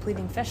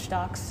depleting fish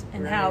stocks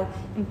and how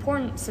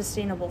important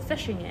sustainable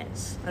fishing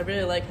is. I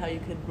really like how you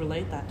could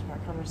relate that to our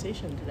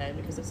conversation today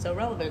because it's so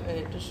relevant and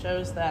it just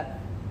shows that,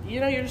 you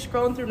know, you're just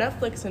scrolling through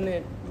Netflix and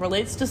it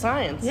relates to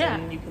science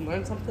and you can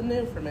learn something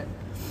new from it.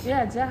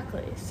 Yeah,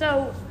 exactly.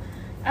 So,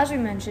 as we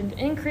mentioned,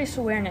 increased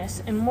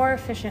awareness and more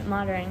efficient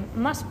monitoring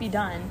must be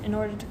done in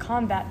order to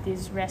combat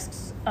these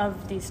risks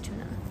of these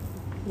tuna.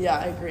 Yeah,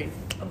 I agree.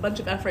 A bunch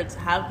of efforts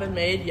have been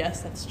made,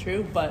 yes, that's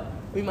true, but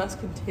we must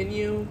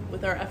continue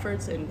with our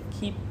efforts and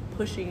keep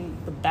pushing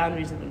the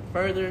boundaries even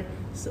further,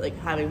 so like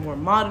having more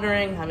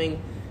monitoring,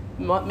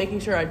 making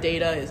sure our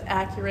data is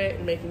accurate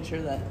and making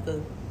sure that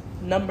the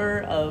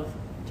number of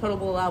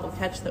total allowable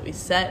catch that we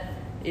set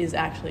is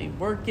actually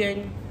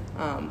working.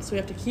 So we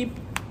have to keep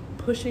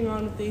pushing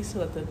on with these so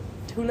that the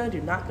tuna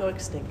do not go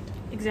extinct.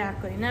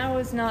 Exactly. Now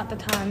is not the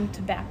time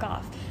to back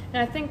off.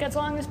 And I think as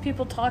long as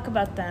people talk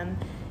about them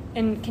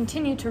and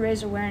continue to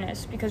raise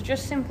awareness, because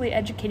just simply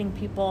educating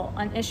people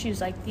on issues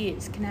like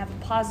these can have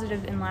a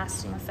positive and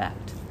lasting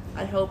effect.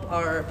 I hope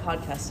our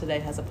podcast today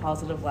has a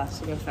positive,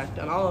 lasting effect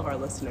on all of our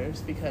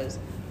listeners because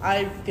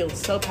I feel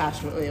so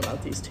passionately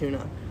about these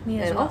tuna. Me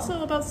as and well.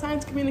 Also about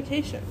science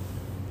communication,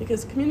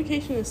 because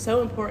communication is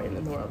so important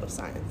in the world of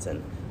science,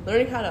 and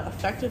learning how to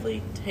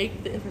effectively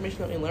take the information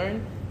that we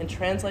learn and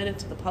translate it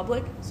to the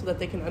public so that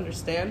they can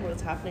understand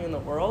what's happening in the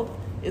world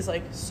is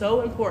like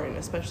so important,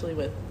 especially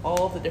with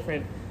all the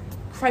different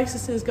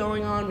crises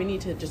going on. We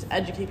need to just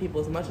educate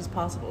people as much as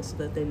possible so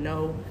that they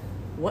know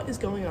what is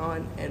going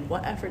on and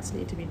what efforts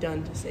need to be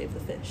done to save the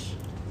fish.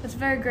 That's a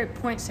very great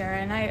point, Sarah,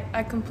 and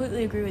I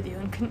completely agree with you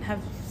and couldn't have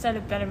said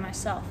it better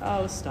myself.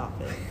 Oh, stop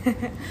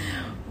it.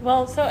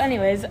 Well, so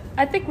anyways,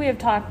 I think we have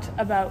talked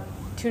about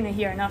tuna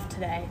here enough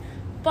today,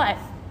 but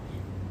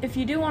if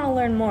you do want to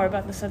learn more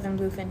about the southern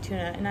bluefin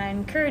tuna, and I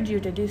encourage you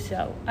to do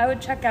so, I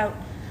would check out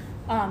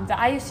the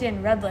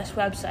IUCN Red List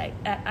website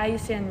at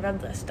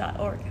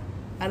iucnredlist.org.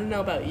 I don't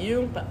know about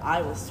you, but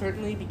I will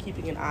certainly be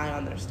keeping an eye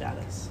on their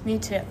status. Me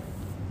too.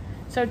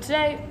 So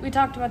today, we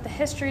talked about the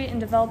history and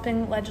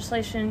developing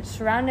legislation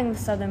surrounding the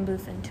southern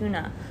bluefin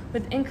tuna.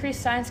 With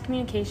increased science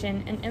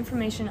communication and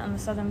information on the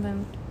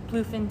southern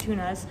bluefin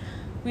tunas,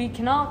 we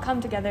can all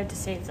come together to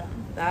save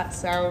them. That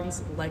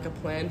sounds like a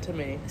plan to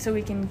me. So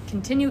we can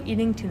continue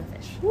eating tuna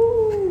fish.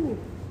 Woo!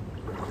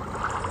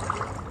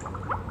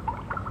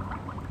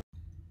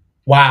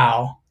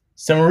 Wow.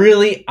 Some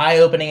really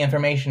eye-opening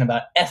information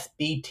about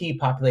SBT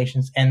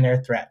populations and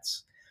their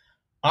threats.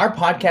 Our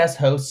podcast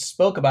hosts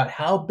spoke about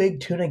how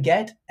big tuna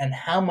get and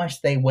how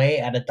much they weigh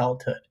at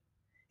adulthood.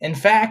 In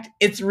fact,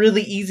 it's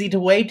really easy to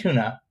weigh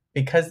tuna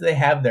because they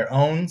have their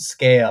own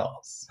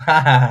scales.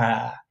 Ha ha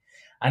ha.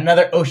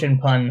 Another ocean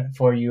pun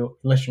for you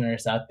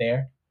listeners out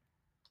there.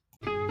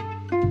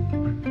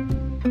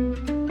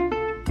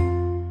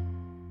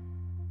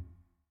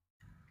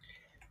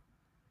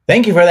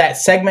 Thank you for that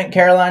segment,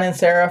 Caroline and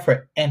Sarah,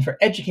 for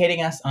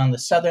educating us on the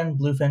southern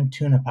bluefin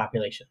tuna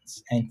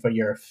populations and for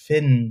your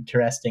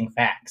fin-interesting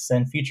facts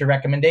and future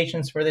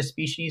recommendations for this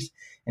species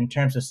in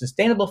terms of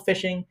sustainable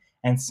fishing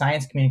and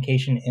science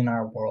communication in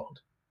our world.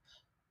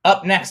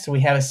 Up next, we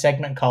have a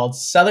segment called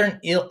Southern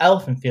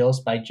Elephant Seals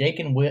by Jake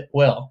and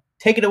Will.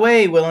 Take it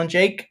away, Will and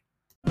Jake.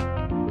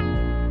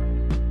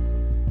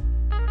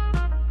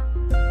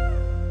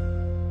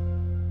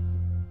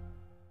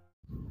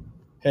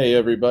 Hey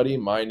everybody,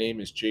 my name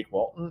is Jake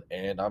Walton,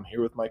 and I'm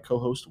here with my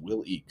co-host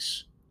Will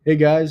Eakes. Hey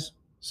guys.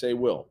 Say,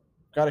 Will,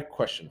 got a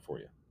question for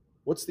you.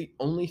 What's the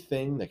only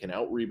thing that can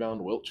out-rebound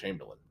Wilt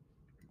Chamberlain?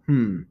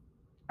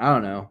 I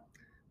don't know,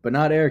 but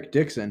not Eric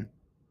Dixon.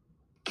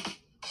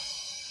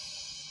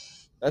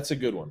 That's a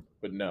good one,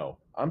 but no.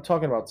 I'm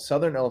talking about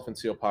southern elephant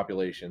seal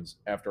populations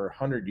after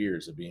 100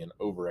 years of being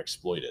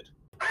overexploited.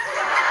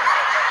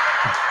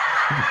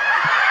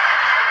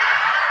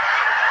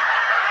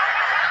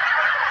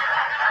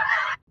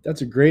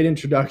 That's a great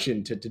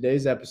introduction to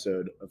today's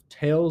episode of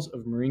Tales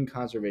of Marine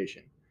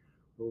Conservation,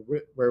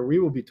 where we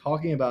will be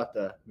talking about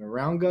the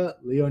Mirounga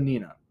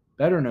leonina,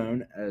 better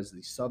known as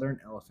the southern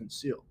elephant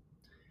seal.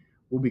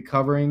 We'll be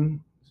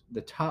covering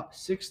the top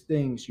 6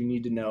 things you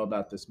need to know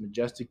about this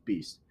majestic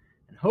beast,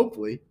 and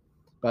hopefully,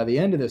 by the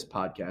end of this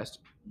podcast,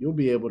 you'll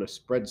be able to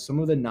spread some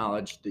of the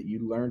knowledge that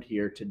you learned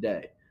here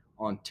today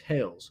on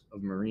Tales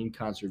of Marine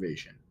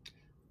Conservation.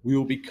 We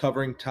will be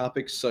covering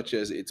topics such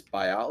as its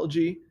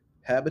biology,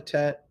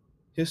 habitat,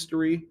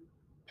 history,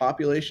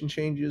 population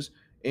changes,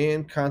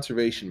 and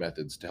conservation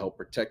methods to help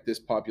protect this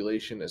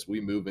population as we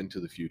move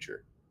into the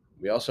future.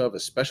 We also have a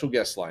special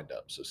guest lined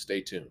up, so stay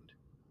tuned.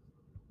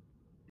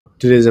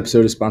 Today's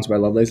episode is sponsored by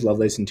Lovelace.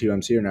 Lovelace and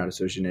 2MC are not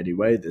associated in any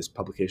way. This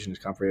publication is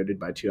copyrighted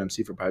by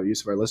 2MC for private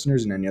use of our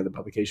listeners, and any other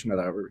publication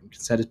without written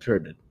consent is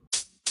prohibited.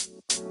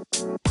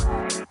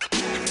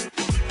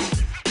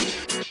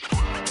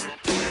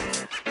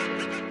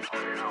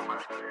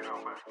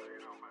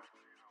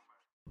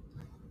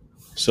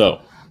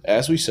 So,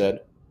 as we said,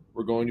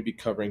 we're going to be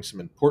covering some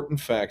important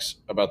facts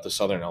about the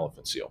southern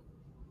elephant seal.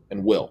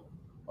 And Will,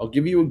 I'll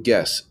give you a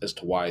guess as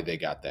to why they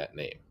got that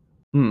name.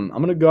 I'm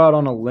going to go out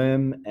on a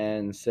limb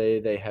and say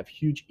they have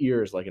huge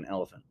ears like an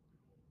elephant.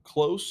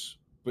 Close,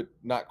 but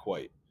not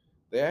quite.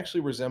 They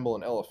actually resemble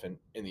an elephant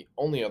in the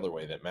only other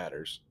way that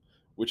matters,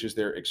 which is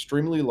their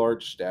extremely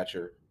large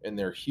stature and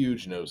their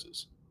huge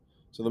noses.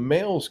 So the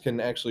males can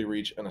actually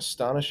reach an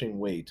astonishing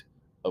weight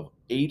of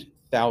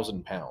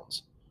 8,000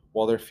 pounds,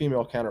 while their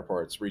female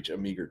counterparts reach a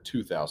meager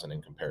 2,000 in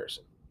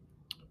comparison.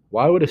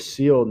 Why would a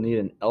seal need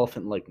an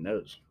elephant-like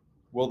nose?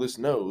 Well, this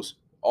nose,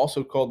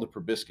 also called the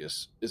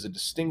proboscis, is a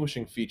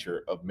distinguishing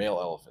feature of male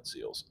elephant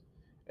seals,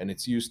 and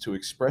it's used to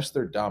express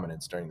their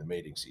dominance during the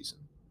mating season,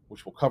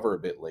 which we'll cover a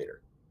bit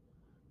later.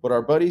 But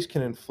our buddies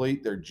can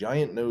inflate their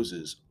giant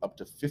noses up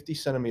to 50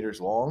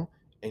 centimeters long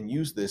and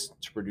use this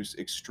to produce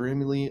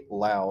extremely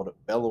loud,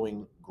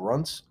 bellowing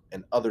grunts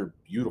and other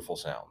beautiful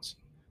sounds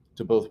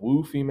to both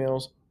woo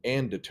females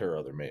and deter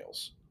other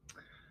males.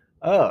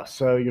 Oh,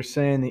 so you're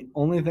saying the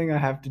only thing I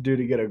have to do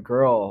to get a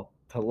girl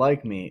to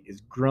like me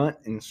is grunt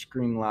and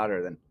scream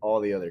louder than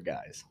all the other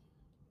guys?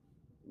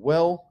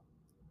 Well,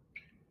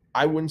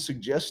 I wouldn't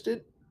suggest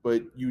it,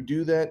 but you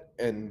do that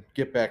and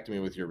get back to me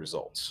with your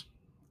results.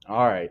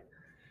 All right.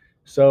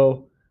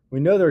 So we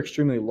know they're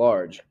extremely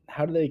large.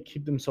 How do they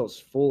keep themselves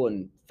full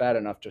and fat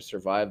enough to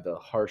survive the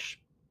harsh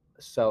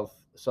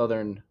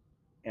southern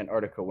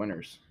Antarctica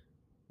winters?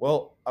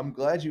 Well, I'm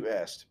glad you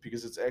asked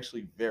because it's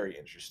actually very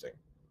interesting.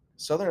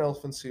 Southern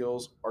elephant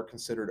seals are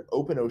considered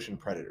open ocean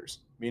predators,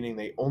 meaning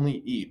they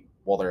only eat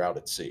while they're out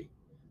at sea.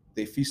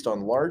 They feast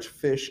on large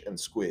fish and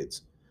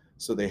squids,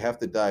 so they have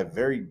to dive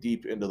very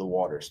deep into the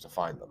waters to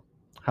find them.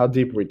 How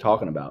deep are we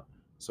talking about?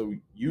 So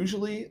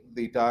usually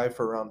they dive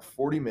for around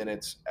 40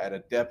 minutes at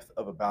a depth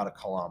of about 1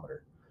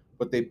 kilometer,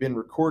 but they've been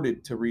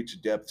recorded to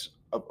reach depths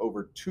of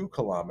over 2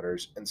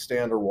 kilometers and stay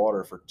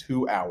underwater for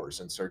 2 hours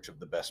in search of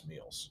the best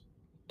meals.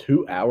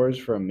 2 hours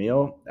for a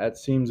meal? That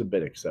seems a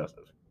bit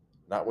excessive.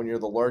 Not when you're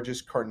the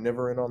largest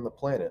carnivoran on the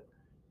planet.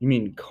 You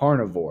mean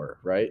carnivore,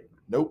 right?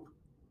 Nope,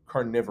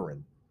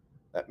 carnivoran.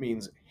 That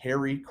means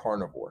hairy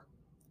carnivore.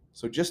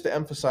 So just to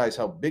emphasize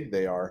how big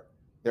they are,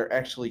 they're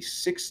actually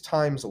 6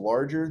 times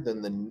larger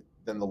than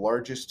the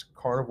largest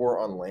carnivore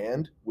on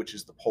land, which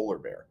is the polar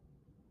bear.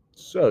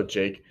 So,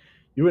 Jake,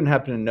 you wouldn't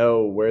happen to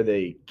know where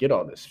they get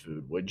all this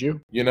food, would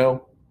you? You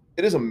know,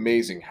 it is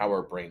amazing how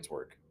our brains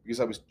work, because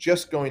I was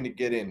just going to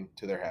get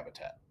into their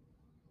habitat.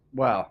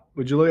 Wow,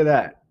 would you look at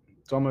that?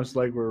 It's almost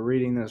like we're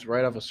reading this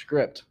right off a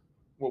script.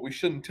 Well, we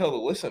shouldn't tell the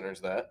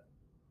listeners that.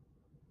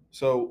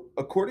 So,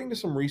 according to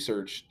some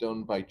research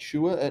done by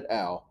Chua et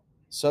al.,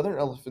 southern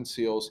elephant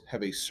seals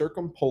have a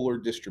circumpolar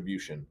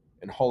distribution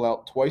and haul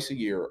out twice a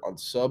year on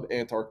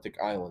sub-Antarctic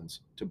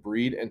islands to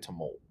breed and to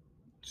molt.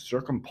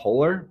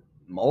 Circumpolar?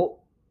 Molt?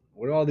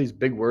 What do all these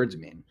big words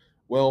mean?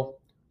 Well,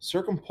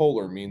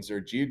 circumpolar means their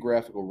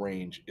geographical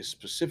range is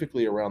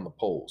specifically around the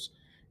poles,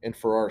 and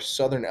for our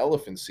southern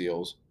elephant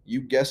seals,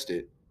 you guessed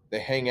it, they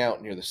hang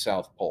out near the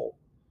South Pole.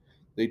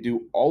 They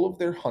do all of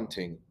their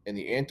hunting in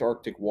the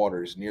Antarctic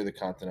waters near the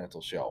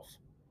continental shelf.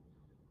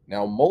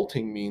 Now,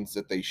 molting means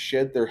that they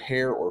shed their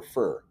hair or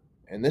fur,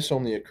 and this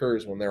only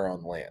occurs when they're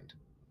on land.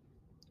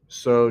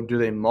 So, do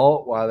they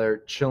molt while they're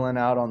chilling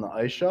out on the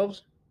ice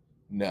shelves?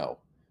 No.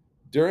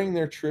 During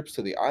their trips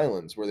to the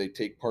islands where they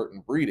take part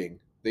in breeding,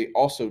 they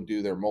also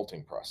do their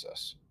molting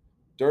process.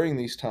 During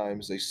these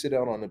times, they sit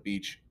out on the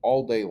beach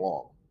all day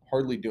long,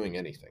 hardly doing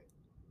anything.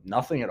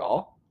 Nothing at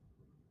all?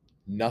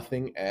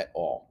 Nothing at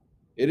all.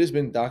 It has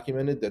been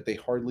documented that they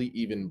hardly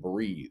even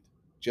breathe,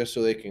 just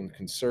so they can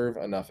conserve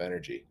enough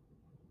energy.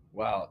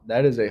 Wow,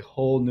 that is a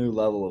whole new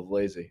level of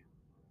lazy.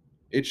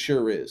 It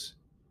sure is.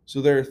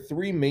 So there are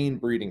 3 main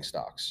breeding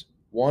stocks,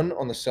 one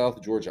on the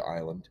South Georgia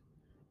Island,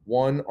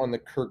 one on the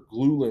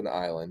Kerguelen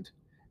Island,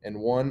 and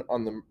one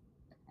on the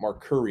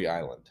Markuri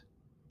Island.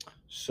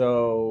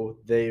 So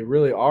they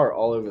really are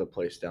all over the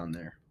place down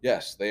there.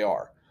 Yes, they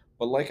are.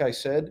 But like I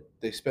said,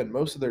 they spend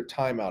most of their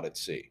time out at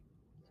sea.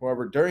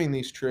 However, during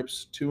these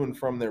trips to and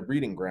from their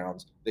breeding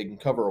grounds, they can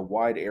cover a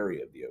wide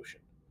area of the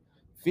ocean.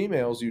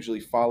 Females usually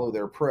follow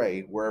their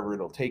prey wherever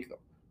it'll take them,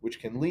 which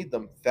can lead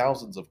them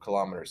thousands of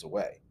kilometers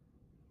away.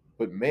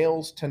 But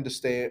males tend to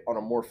stay on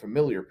a more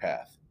familiar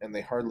path, and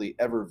they hardly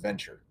ever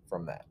venture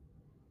from that.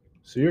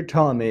 So you're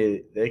telling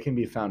me they can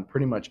be found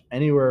pretty much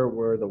anywhere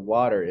where the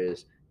water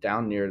is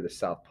down near the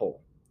South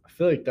Pole. I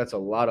feel like that's a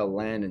lot of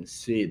land and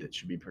sea that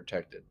should be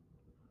protected.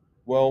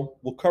 Well,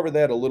 we'll cover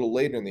that a little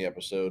later in the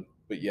episode,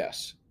 but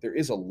yes, there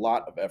is a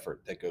lot of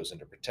effort that goes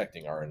into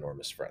protecting our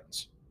enormous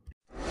friends.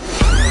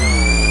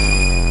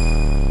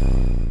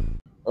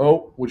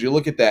 Oh, would you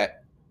look at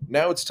that?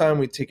 Now it's time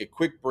we take a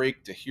quick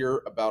break to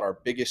hear about our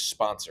biggest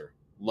sponsor,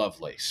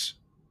 Lovelace.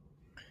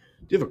 Do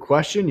you have a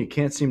question you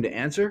can't seem to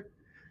answer?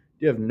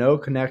 Do you have no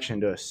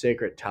connection to a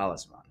sacred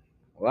talisman?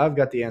 Well, I've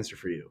got the answer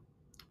for you.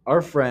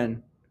 Our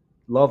friend,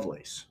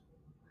 Lovelace.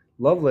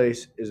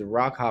 Lovelace is a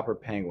rockhopper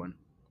penguin,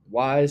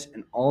 wise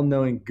and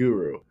all-knowing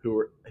guru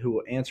who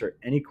will answer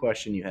any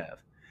question you have.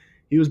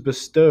 He was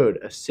bestowed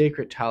a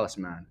sacred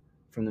talisman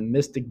from the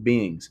mystic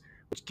beings,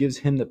 which gives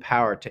him the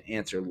power to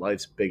answer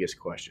life's biggest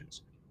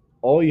questions.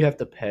 All you have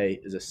to pay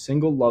is a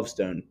single love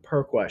stone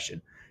per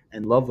question,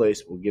 and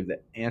Lovelace will give the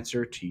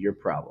answer to your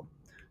problem.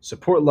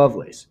 Support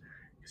Lovelace,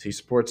 because he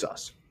supports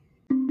us.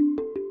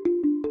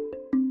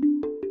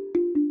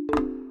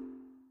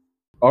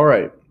 All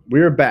right,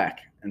 we are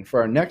back, and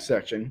for our next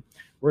section,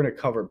 we're going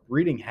to cover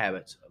breeding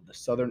habits of the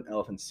southern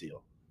elephant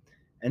seal.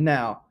 And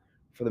now,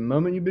 for the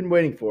moment you've been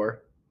waiting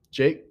for,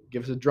 Jake,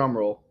 give us a drum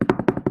roll.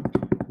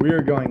 We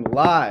are going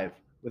live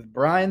with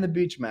Brian the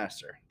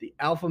Beachmaster, the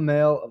alpha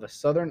male of a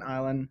southern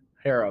island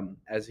harem,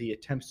 as he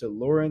attempts to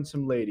lure in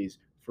some ladies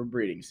for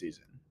breeding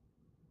season.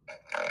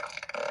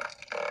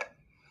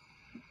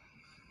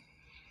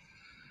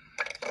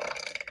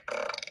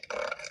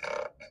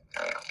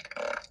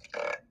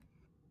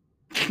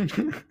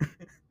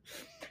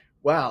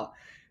 Wow,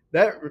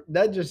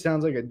 that just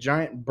sounds like a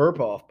giant burp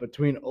off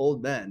between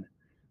old men.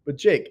 But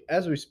Jake,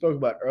 as we spoke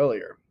about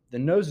earlier, the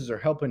noses are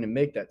helping to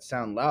make that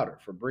sound louder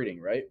for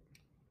breeding, right?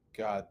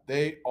 God,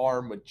 they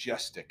are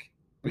majestic.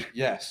 But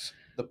yes,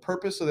 the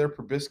purpose of their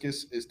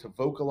proboscis is to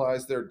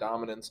vocalize their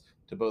dominance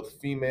to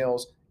both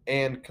females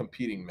and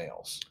competing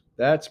males.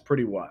 That's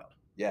pretty wild.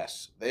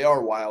 Yes, they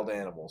are wild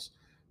animals.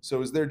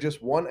 So is there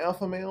just one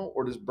alpha male,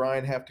 or does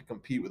Brian have to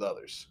compete with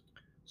others?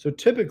 So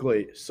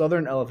typically,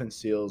 southern elephant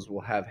seals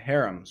will have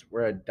harems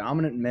where a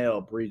dominant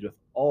male breeds with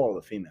all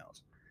the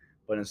females.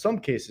 But in some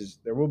cases,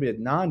 there will be a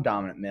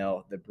non-dominant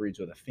male that breeds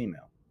with a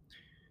female.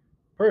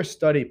 Per a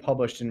study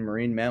published in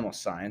Marine Mammal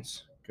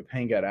Science,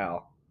 Kapanga et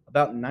al.,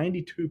 about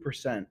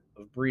 92%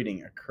 of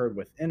breeding occurred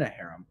within a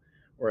harem,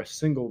 or a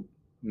single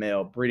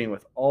male breeding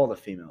with all the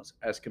females,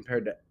 as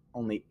compared to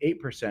only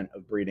 8%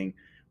 of breeding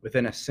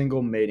within a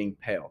single mating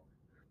pair.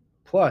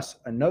 Plus,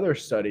 another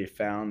study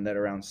found that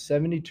around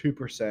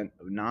 72%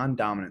 of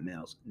non-dominant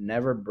males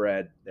never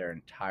bred their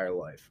entire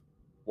life.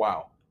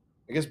 Wow.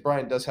 I guess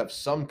Brian does have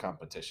some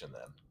competition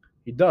then.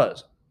 He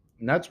does,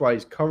 and that's why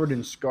he's covered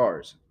in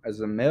scars, as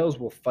the males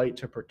will fight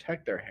to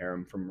protect their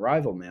harem from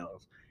rival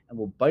males and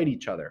will bite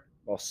each other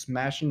while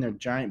smashing their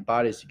giant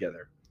bodies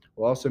together,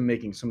 while also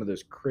making some of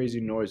those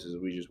crazy noises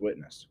we just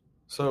witnessed.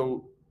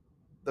 So,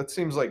 that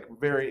seems like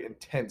very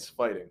intense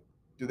fighting.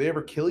 Do they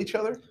ever kill each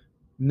other?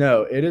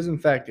 No, it is in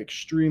fact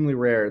extremely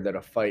rare that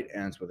a fight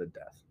ends with a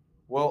death.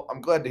 Well,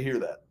 I'm glad to hear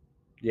that.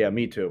 Yeah,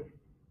 me too.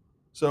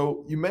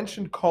 So, you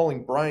mentioned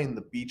calling Brian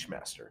the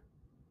Beachmaster.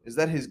 Is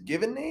that his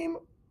given name,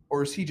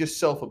 or is he just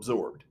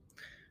self-absorbed?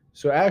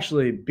 So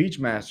actually,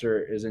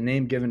 Beachmaster is a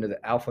name given to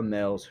the alpha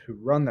males who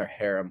run their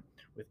harem,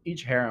 with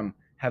each harem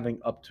having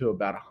up to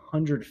about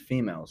 100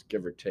 females,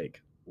 give or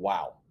take.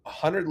 Wow,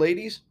 100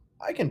 ladies?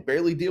 I can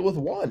barely deal with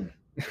one.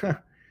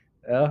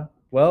 Yeah,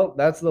 well,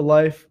 that's the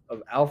life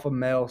of alpha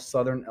male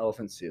southern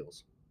elephant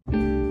seals.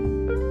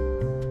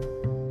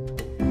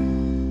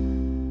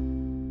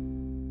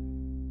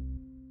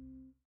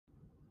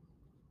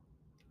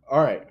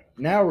 All right,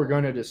 now we're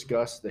going to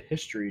discuss the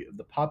history of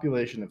the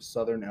population of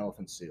southern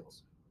elephant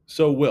seals.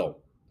 So, Will,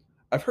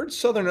 I've heard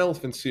southern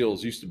elephant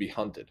seals used to be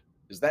hunted.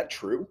 Is that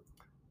true?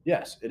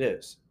 Yes, it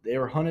is. They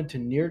were hunted to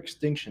near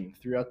extinction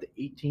throughout the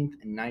 18th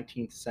and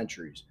 19th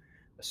centuries,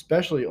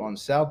 especially on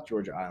South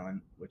Georgia Island,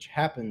 which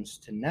happens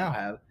to now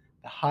have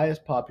the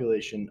highest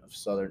population of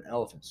southern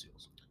elephant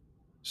seals.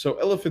 So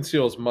elephant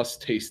seals must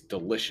taste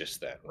delicious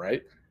then,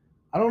 right?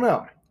 I don't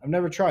know. I've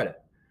never tried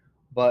it,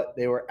 but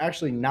they were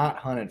actually not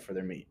hunted for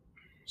their meat.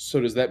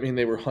 So does that mean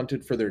they were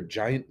hunted for their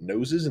giant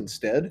noses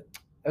instead?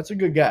 That's a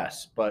good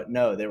guess, but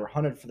no, they were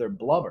hunted for their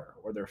blubber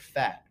or their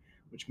fat,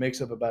 which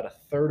makes up about a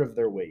third of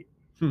their weight.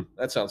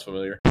 That sounds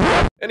familiar.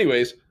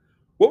 Anyways,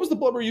 what was the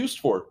blubber used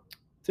for?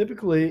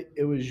 Typically,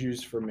 it was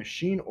used for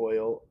machine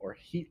oil or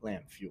heat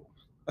lamp fuel.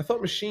 I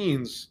thought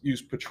machines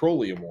used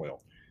petroleum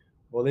oil.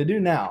 Well, they do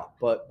now,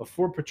 but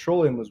before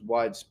petroleum was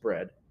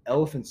widespread,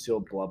 elephant seal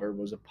blubber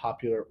was a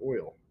popular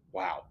oil.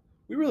 Wow,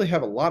 we really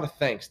have a lot of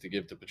thanks to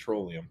give to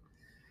petroleum.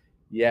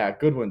 Yeah,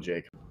 good one,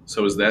 Jake.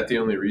 So is that the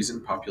only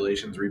reason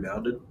populations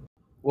rebounded?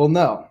 Well,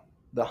 no.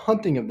 The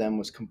hunting of them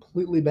was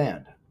completely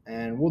banned,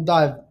 and we'll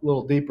dive a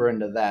little deeper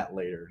into that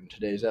later in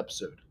today's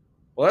episode.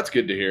 Well, that's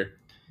good to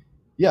hear.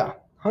 Yeah,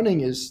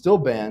 hunting is still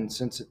banned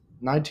since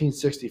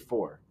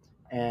 1964,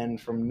 and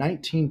from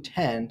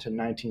 1910 to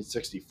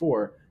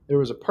 1964, there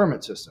was a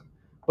permit system.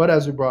 But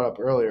as we brought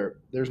up earlier,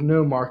 there's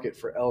no market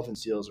for elephant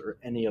seals or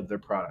any of their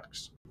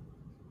products.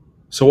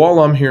 So all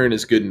I'm hearing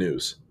is good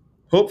news.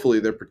 Hopefully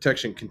their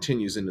protection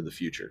continues into the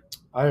future.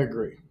 I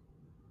agree.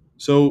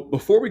 So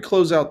before we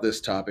close out this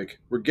topic,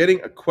 we're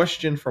getting a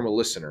question from a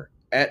listener,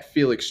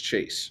 @Felix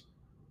Chase.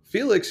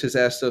 Felix has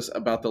asked us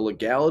about the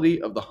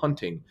legality of the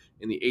hunting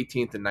in the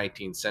 18th and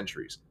 19th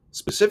centuries.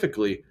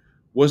 Specifically,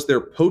 was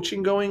there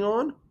poaching going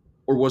on,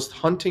 or was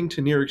hunting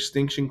to near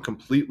extinction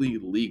completely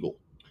legal?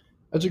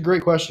 That's a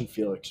great question,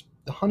 Felix.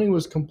 The hunting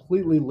was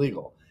completely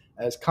legal,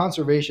 as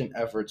conservation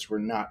efforts were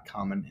not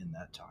common in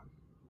that time.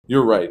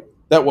 You're right.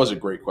 That was a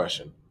great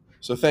question.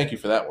 So thank you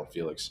for that one,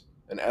 Felix.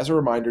 And as a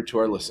reminder to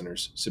our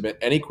listeners, submit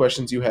any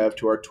questions you have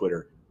to our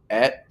Twitter,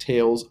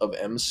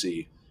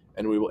 @TalesOfMC,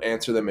 and we will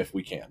answer them if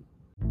we can.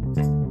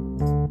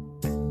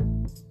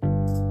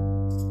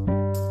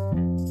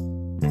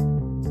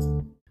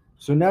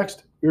 So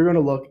next, we're going to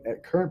look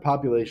at current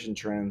population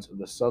trends of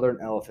the southern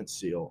elephant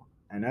seal.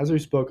 And as we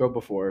spoke of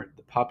before,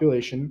 the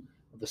population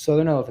of the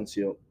southern elephant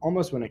seal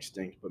almost went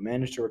extinct, but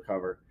managed to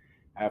recover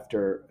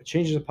after a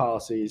change in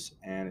policies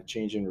and a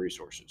change in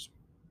resources.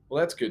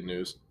 Well, that's good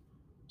news.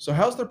 So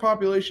how's their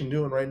population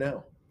doing right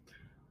now?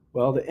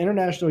 Well, the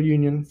International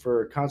Union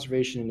for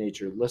Conservation in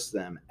Nature lists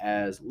them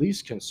as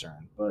least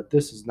concern, but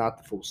this is not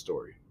the full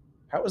story.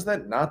 How is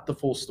that not the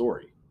full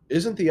story?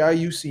 Isn't the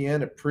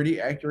IUCN a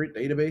pretty accurate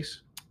database?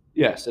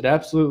 Yes, it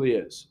absolutely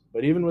is.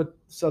 But even with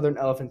southern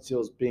elephant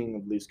seals being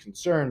of least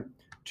concern,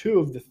 2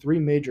 of the 3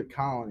 major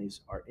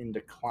colonies are in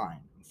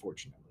decline,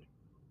 unfortunately.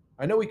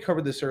 I know we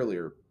covered this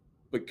earlier,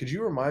 but could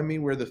you remind me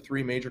where the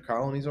 3 major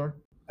colonies are?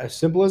 As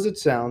simple as it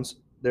sounds,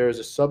 there is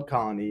a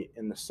subcolony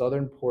in the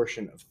southern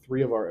portion of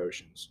 3 of our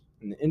oceans.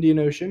 In the Indian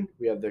Ocean,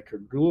 we have the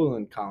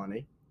Kerguelen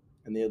colony.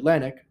 In the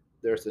Atlantic,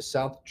 there's the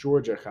South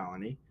Georgia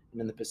colony.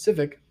 And in the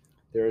Pacific,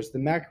 there is the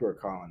Macquarie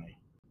colony.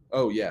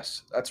 Oh,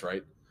 yes, that's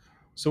right.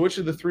 So which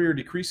of the 3 are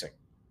decreasing?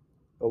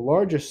 The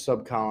largest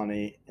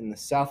subcolony in the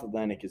South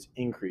Atlantic is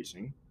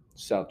increasing,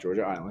 South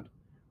Georgia Island,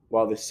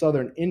 while the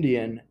southern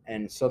Indian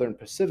and southern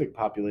Pacific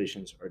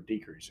populations are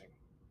decreasing.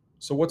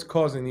 So what's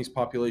causing these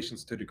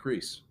populations to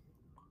decrease?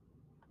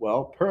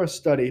 Well, per a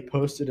study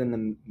posted in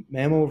the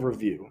Mammal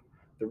Review,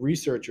 the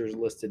researchers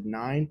listed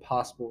 9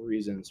 possible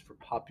reasons for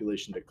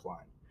population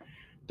decline.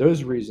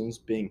 Those reasons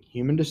being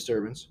human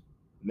disturbance,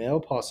 male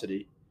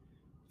paucity,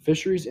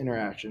 fisheries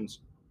interactions,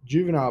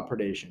 juvenile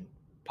predation,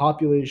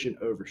 population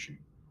overshoot,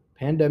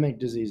 pandemic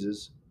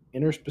diseases,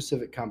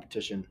 interspecific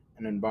competition,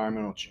 and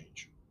environmental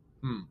change.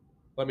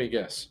 Let me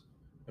guess.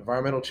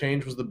 Environmental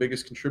change was the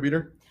biggest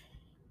contributor?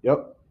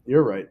 Yep,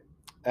 you're right.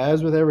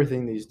 As with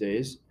everything these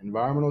days,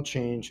 environmental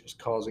change is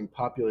causing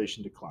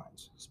population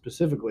declines,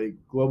 specifically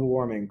global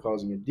warming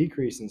causing a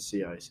decrease in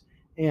sea ice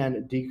and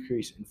a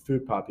decrease in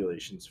food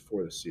populations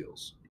for the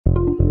seals.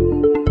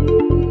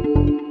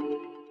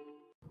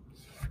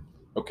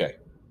 Okay.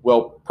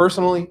 Well,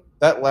 personally,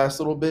 that last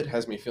little bit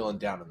has me feeling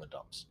down in the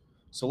dumps.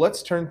 So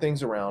let's turn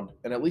things around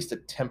and at least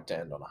attempt to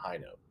end on a high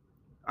note.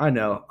 I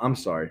know, I'm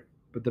sorry,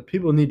 but the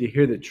people need to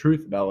hear the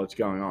truth about what's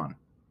going on.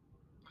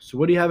 So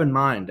what do you have in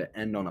mind to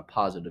end on a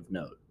positive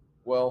note?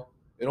 Well,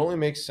 it only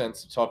makes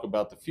sense to talk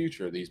about the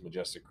future of these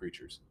majestic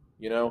creatures.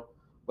 You know,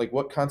 like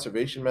what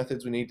conservation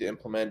methods we need to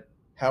implement,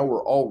 how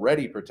we're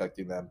already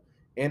protecting them,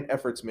 and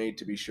efforts made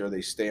to be sure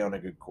they stay on a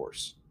good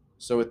course.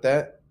 So with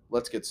that,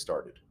 let's get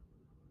started.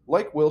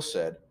 Like Will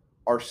said,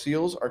 our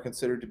seals are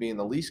considered to be in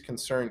the least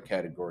concern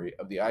category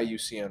of the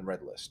IUCN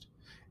Red List.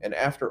 And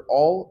after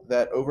all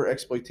that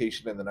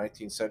overexploitation in the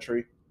 19th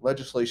century,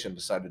 legislation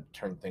decided to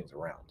turn things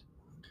around.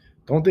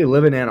 Don't they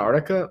live in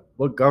Antarctica?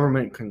 What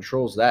government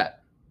controls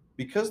that?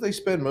 Because they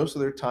spend most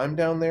of their time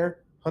down there,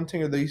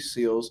 hunting of these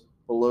seals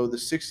below the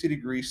 60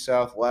 degrees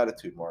south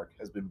latitude mark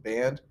has been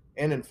banned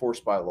and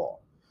enforced by law.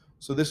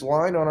 So this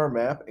line on our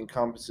map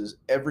encompasses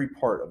every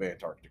part of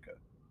Antarctica.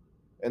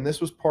 And this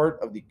was part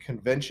of the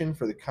Convention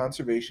for the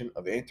Conservation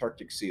of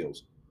Antarctic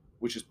Seals,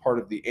 which is part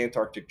of the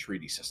Antarctic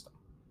Treaty System.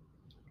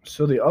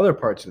 So the other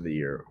parts of the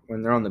year,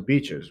 when they're on the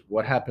beaches,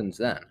 what happens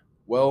then?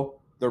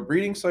 Well, their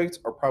breeding sites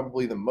are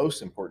probably the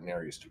most important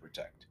areas to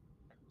protect.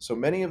 So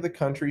many of the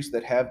countries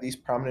that have these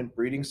prominent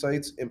breeding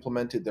sites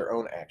implemented their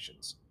own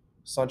actions,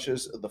 such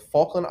as the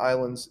Falkland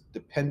Islands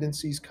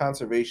Dependencies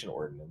Conservation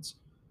Ordinance,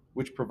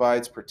 which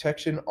provides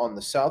protection on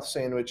the South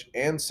Sandwich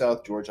and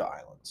South Georgia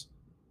Islands.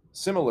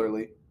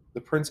 Similarly,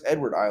 the Prince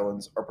Edward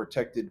Islands are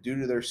protected due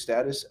to their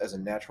status as a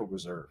natural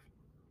reserve.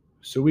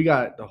 So we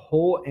got the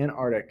whole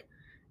Antarctic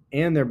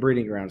and their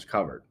breeding grounds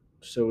covered.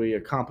 So we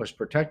accomplished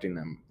protecting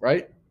them,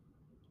 right?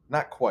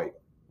 Not quite.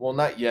 Well,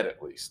 not yet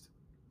at least.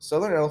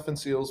 Southern elephant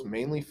seals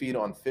mainly feed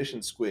on fish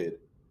and squid,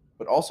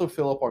 but also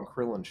fill up on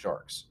krill and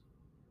sharks.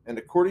 And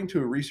according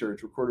to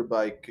research recorded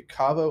by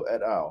Kakavo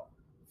et al.,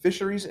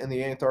 fisheries in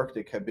the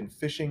Antarctic have been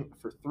fishing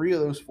for 3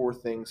 of those 4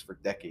 things for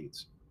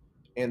decades.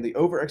 And the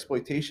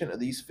overexploitation of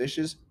these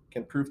fishes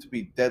can prove to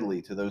be deadly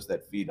to those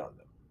that feed on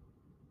them.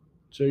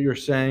 So you're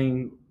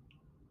saying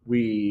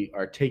we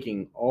are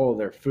taking all of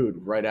their food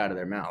right out of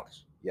their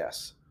mouths?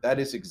 Yes, that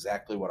is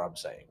exactly what I'm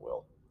saying,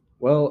 Will.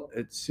 Well,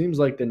 it seems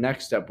like the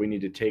next step we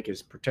need to take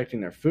is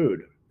protecting their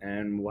food,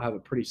 and we'll have a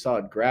pretty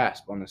solid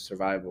grasp on the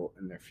survival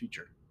in their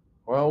future.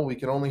 Well, we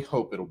can only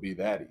hope it'll be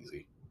that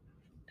easy.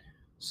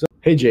 So,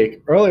 hey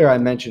Jake, earlier I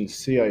mentioned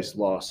sea ice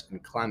loss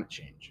and climate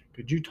change.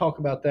 Could you talk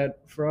about that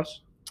for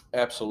us?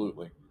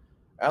 Absolutely.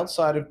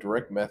 Outside of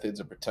direct methods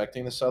of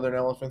protecting the southern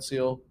elephant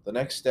seal, the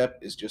next step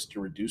is just to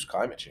reduce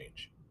climate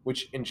change,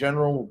 which in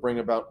general will bring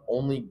about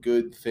only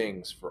good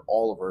things for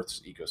all of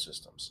Earth's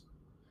ecosystems.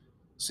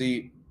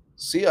 See,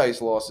 sea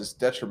ice loss is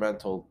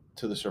detrimental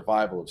to the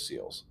survival of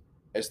seals,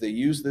 as they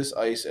use this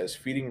ice as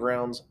feeding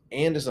grounds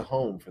and as a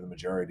home for the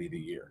majority of the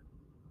year.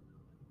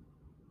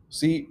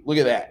 See, look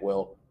at that,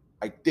 Will.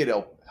 I did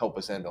help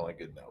us end on a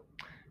good note.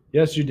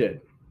 Yes, you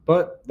did.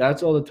 But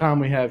that's all the time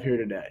we have here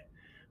today.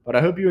 But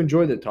I hope you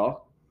enjoyed the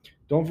talk.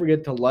 Don't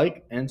forget to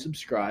like and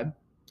subscribe.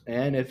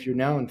 And if you're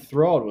now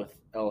enthralled with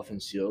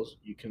elephant seals,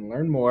 you can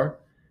learn more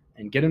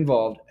and get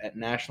involved at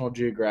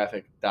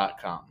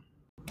nationalgeographic.com.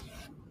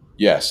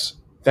 Yes.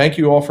 Thank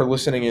you all for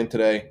listening in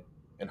today,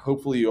 and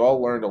hopefully you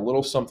all learned a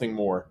little something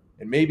more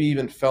and maybe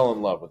even fell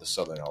in love with the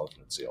southern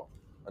elephant seal.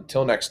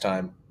 Until next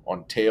time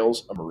on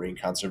Tales of Marine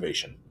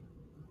Conservation.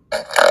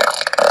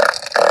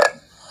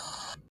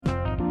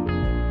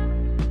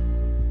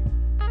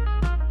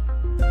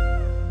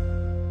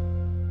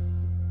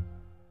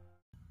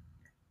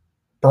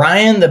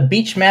 Brian the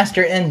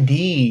Beachmaster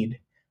indeed.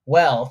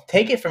 Well,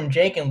 take it from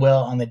Jake and Will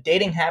on the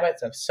dating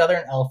habits of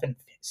southern elephant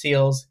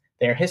seals,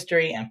 their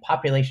history, and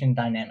population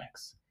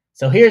dynamics.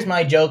 So here's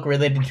my joke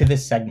related to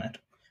this segment.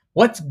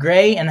 What's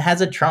gray and has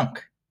a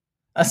trunk?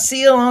 A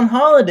seal on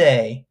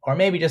holiday, or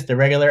maybe just a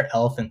regular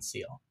elephant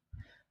seal.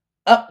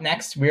 Up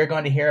next, we are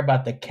going to hear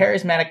about the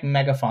charismatic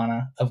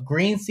megafauna of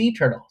green sea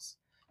turtles.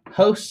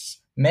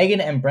 Hosts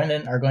Megan and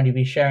Brendan are going to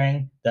be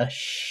sharing the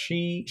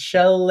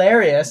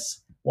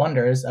hilarious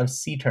wonders of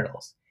sea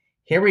turtles.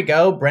 Here we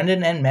go,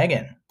 Brendan and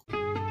Megan.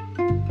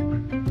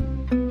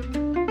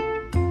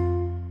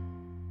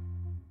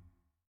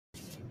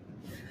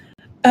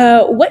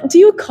 What do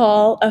you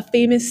call a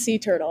famous sea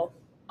turtle?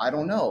 I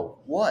don't know.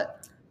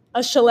 What?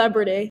 A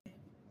celebrity.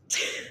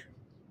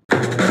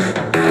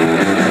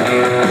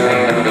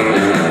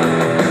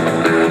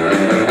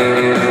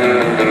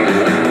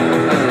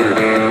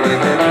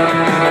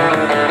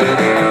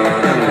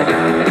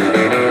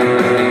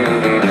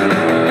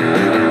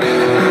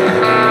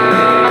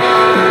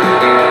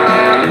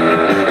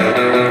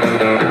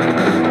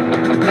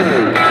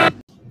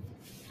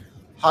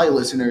 Hi,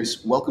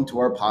 listeners. Welcome to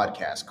our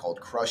podcast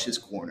called Crush's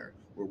Corner,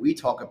 where we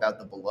talk about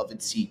the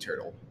beloved sea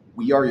turtle.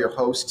 We are your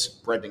hosts,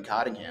 Brendan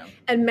Cottingham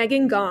and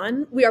Megan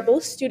Gahn. We are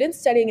both students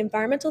studying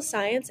environmental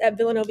science at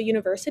Villanova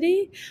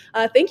University.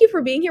 Thank you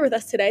for being here with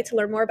us today to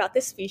learn more about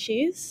this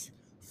species.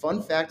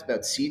 Fun fact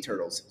about sea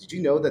turtles. Did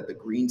you know that the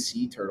green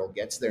sea turtle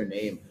gets their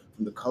name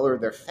from the color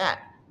of their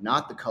fat,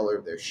 not the color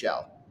of their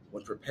shell?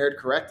 When prepared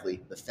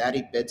correctly, the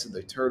fatty bits of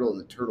the turtle in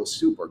the turtle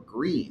soup are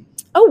green.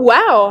 Oh,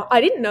 wow. I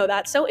didn't know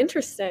that. So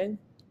interesting.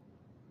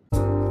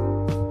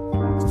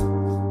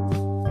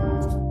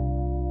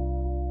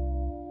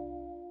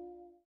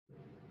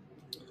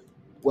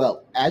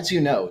 Well, as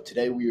you know,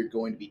 today we are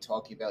going to be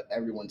talking about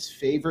everyone's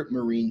favorite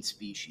marine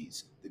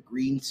species, the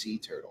green sea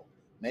turtle.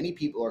 Many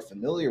people are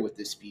familiar with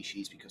this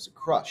species because of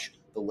Crush,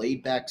 the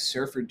laid-back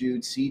surfer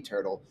dude sea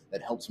turtle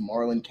that helps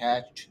marlin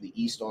catch the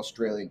East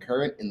Australian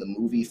current in the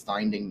movie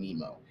Finding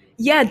Nemo.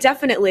 Yeah,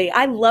 definitely.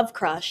 I love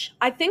Crush.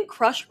 I think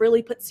Crush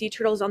really put sea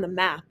turtles on the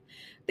map.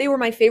 They were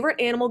my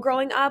favorite animal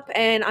growing up,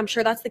 and I'm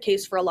sure that's the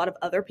case for a lot of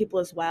other people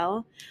as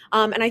well.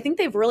 And I think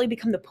they've really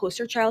become the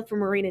poster child for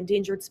marine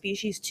endangered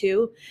species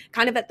too,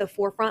 kind of at the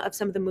forefront of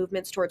some of the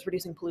movements towards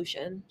reducing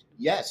pollution.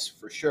 Yes,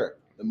 for sure.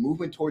 The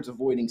movement towards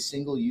avoiding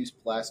single-use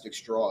plastic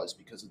straws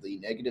because of the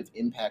negative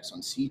impacts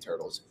on sea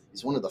turtles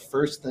is one of the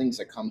first things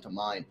that come to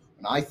mind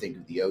when I think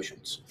of the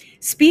oceans.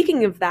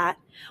 Speaking of that,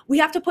 we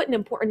have to put an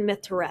important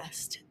myth to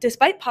rest.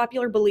 Despite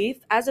popular belief,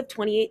 as of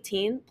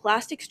 2018,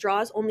 plastic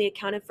straws only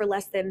accounted for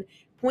less than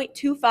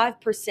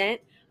 0.25%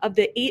 of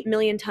the 8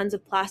 million tons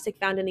of plastic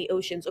found in the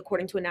oceans,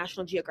 according to a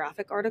National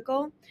Geographic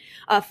article.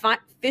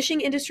 Fishing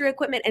industry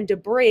equipment and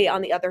debris,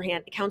 on the other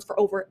hand, accounts for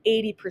over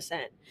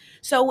 80%.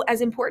 So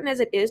as important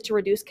as it is to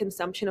reduce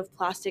consumption of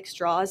plastic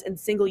straws and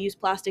single-use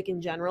plastic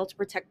in general to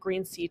protect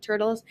green sea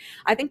turtles,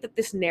 I think that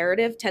this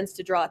narrative tends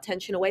to draw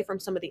attention away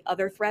from some of the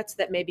other threats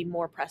that may be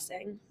more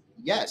pressing.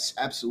 Yes,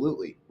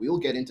 absolutely. We will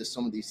get into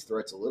some of these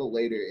threats a little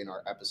later in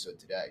our episode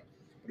today.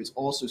 But it's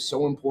also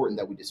so important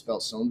that we dispel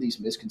some of these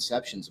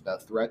misconceptions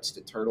about threats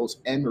to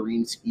turtles and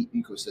marine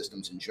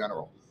ecosystems in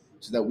general,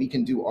 so that we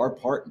can do our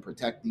part and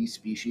protect these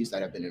species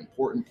that have been an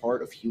important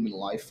part of human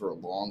life for a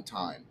long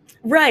time.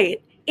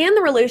 Right. And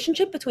the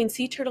relationship between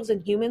sea turtles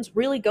and humans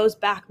really goes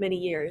back many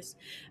years.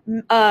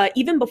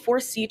 Even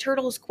before sea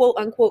turtles, quote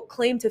unquote,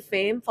 claimed to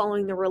fame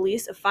following the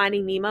release of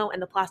Finding Nemo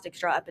and the plastic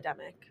straw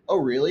epidemic. Oh,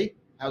 really?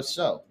 How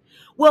so?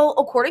 Well,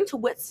 according to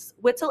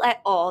Witzel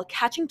et al.,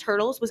 catching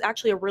turtles was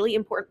actually a really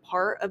important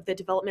part of the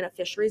development of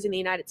fisheries in the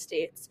United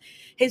States.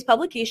 His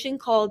publication,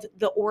 called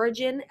The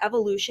Origin,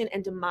 Evolution,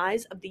 and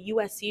Demise of the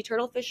U.S. Sea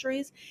Turtle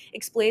Fisheries,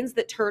 explains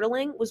that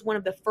turtling was one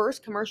of the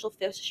first commercial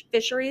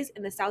fisheries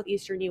in the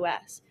southeastern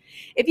U.S.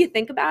 If you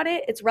think about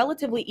it, it's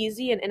relatively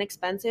easy and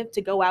inexpensive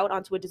to go out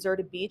onto a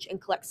deserted beach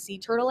and collect sea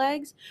turtle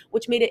eggs,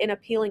 which made it an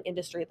appealing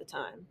industry at the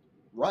time.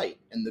 Right,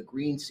 and the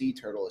green sea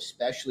turtle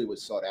especially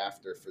was sought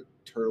after for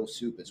turtle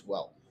soup as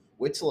well.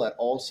 Witzel et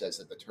al. Says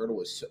that the turtle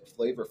was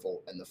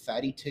flavorful and the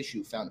fatty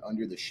tissue found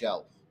under the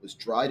shell was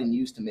dried and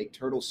used to make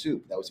turtle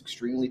soup that was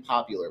extremely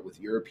popular with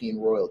European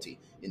royalty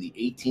in the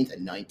 18th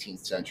and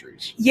 19th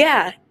centuries.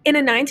 Yeah, in a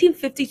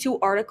 1952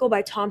 article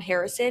by Tom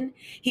Harrison,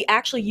 he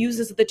actually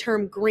uses the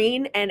term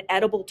green and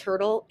edible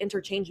turtle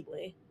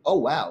interchangeably. Oh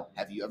wow,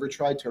 have you ever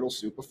tried turtle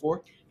soup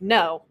before?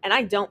 No, and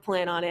I don't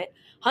plan on it.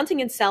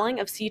 Hunting and selling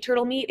of sea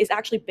turtle meat is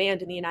actually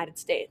banned in the United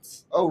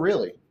States. Oh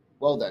really?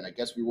 Well then, I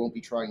guess we won't be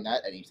trying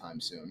that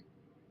anytime soon.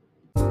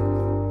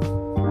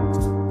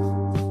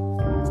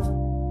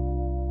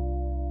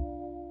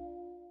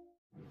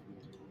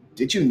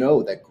 Did you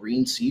know that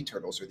green sea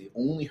turtles are the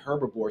only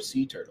herbivore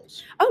sea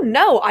turtles? Oh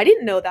no, I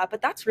didn't know that, but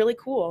that's really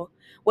cool.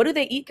 What do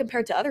they eat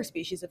compared to other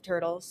species of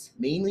turtles?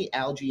 Mainly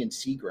algae and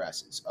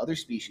seagrasses. Other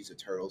species of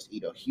turtles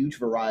eat a huge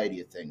variety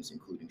of things,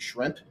 including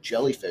shrimp,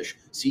 jellyfish,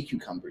 sea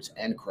cucumbers,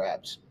 and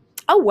crabs.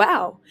 Oh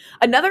wow.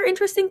 Another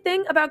interesting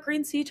thing about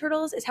green sea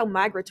turtles is how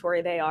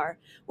migratory they are,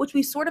 which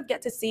we sort of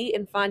get to see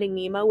in Finding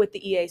Nemo with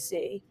the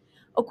EAC.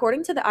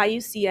 According to the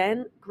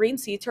IUCN, green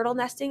sea turtle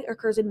nesting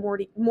occurs in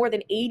more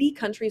than 80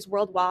 countries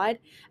worldwide,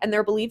 and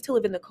they're believed to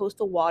live in the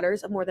coastal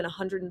waters of more than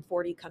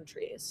 140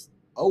 countries.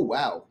 Oh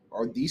wow.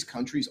 Are these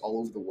countries all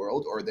over the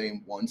world, or are they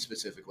in one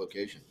specific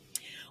location?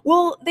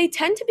 Well, they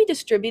tend to be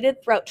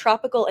distributed throughout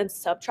tropical and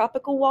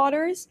subtropical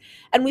waters,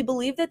 and we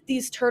believe that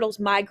these turtles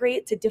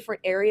migrate to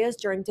different areas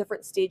during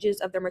different stages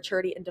of their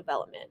maturity and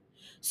development.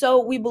 So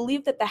we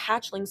believe that the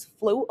hatchlings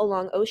float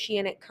along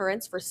oceanic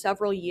currents for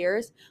several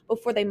years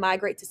before they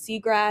migrate to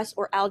seagrass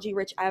or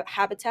algae-rich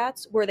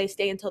habitats where they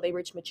stay until they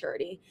reach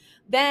maturity.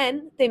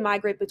 Then they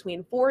migrate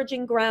between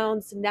foraging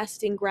grounds,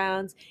 nesting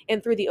grounds,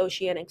 and through the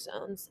oceanic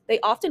zones. They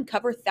often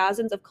cover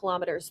thousands of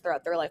kilometers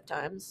throughout their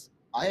lifetimes.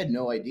 I had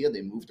no idea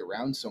they moved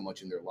around so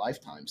much in their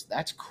lifetimes.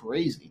 That's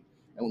crazy.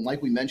 And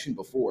like we mentioned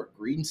before,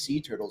 green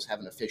sea turtles have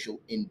an official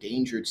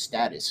endangered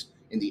status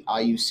in the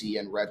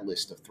IUCN Red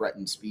List of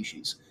Threatened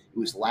Species. It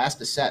was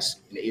last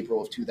assessed in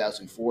April of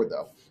 2004,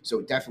 though, so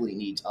it definitely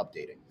needs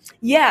updating.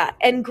 Yeah,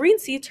 and green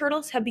sea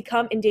turtles have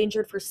become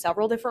endangered for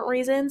several different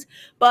reasons,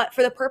 but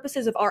for the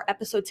purposes of our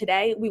episode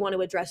today, we want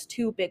to address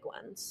two big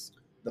ones.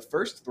 The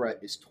first threat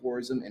is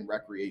tourism and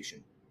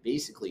recreation.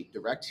 Basically,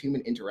 direct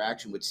human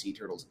interaction with sea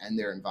turtles and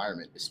their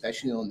environment,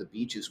 especially on the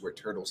beaches where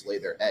turtles lay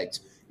their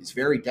eggs, is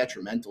very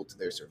detrimental to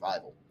their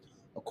survival.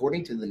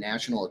 According to the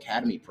National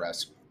Academy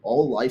Press,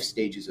 all life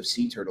stages of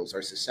sea turtles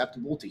are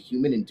susceptible to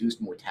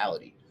human-induced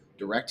mortality.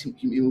 Direct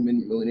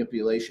human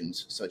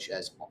manipulations, such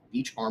as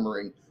beach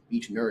armoring,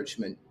 beach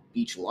nourishment,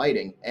 beach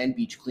lighting, and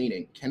beach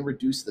cleaning, can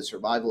reduce the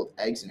survival of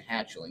eggs and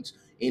hatchlings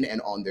in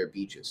and on their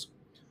beaches.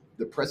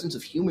 The presence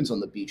of humans on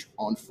the beach,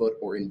 on foot,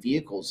 or in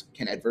vehicles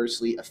can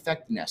adversely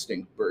affect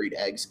nesting, buried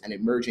eggs, and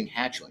emerging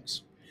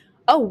hatchlings.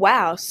 Oh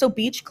wow, so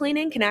beach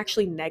cleaning can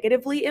actually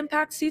negatively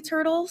impact sea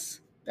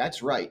turtles?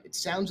 That's right. It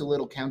sounds a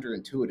little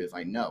counterintuitive,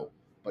 I know,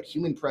 but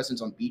human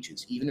presence on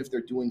beaches, even if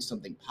they're doing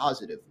something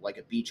positive, like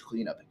a beach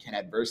cleanup, can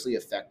adversely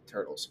affect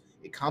turtles.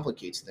 It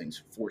complicates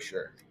things, for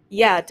sure.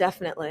 Yeah,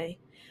 definitely.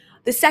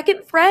 The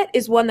second threat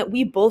is one that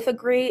we both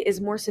agree is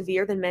more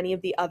severe than many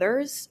of the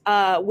others,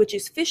 which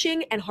is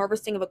fishing and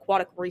harvesting of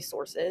aquatic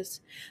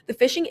resources. The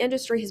fishing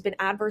industry has been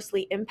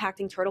adversely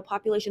impacting turtle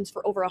populations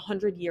for over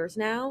 100 years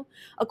now.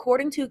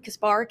 According to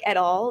Kasparek et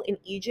al. In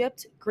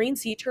Egypt, green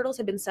sea turtles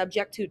have been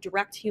subject to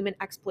direct human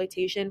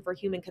exploitation for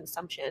human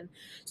consumption.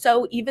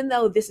 So even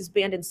though this is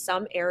banned in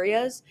some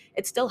areas,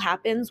 it still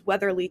happens,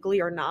 whether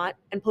legally or not,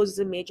 and poses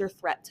a major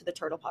threat to the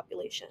turtle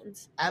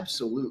populations.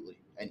 Absolutely.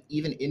 And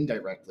even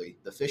indirectly,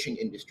 the fishing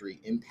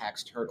industry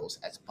impacts turtles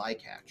as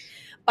bycatch.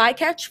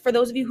 Bycatch, for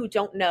those of you who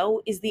don't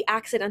know, is the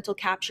accidental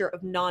capture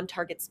of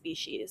non-target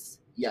species.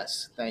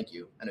 Yes, thank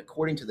you. And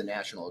according to the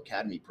National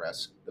Academy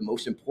Press, the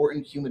most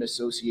important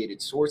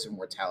human-associated source of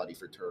mortality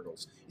for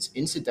turtles is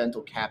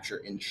incidental capture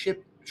in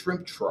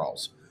shrimp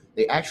trawls.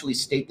 They actually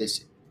state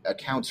this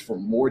accounts for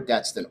more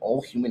deaths than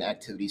all human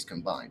activities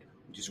combined,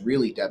 which is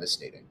really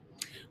devastating.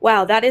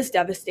 Wow, that is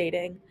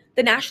devastating.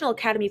 The National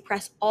Academy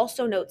Press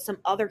also notes some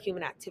other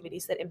human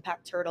activities that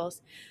impact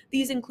turtles.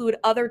 These include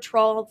other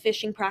trawl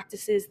fishing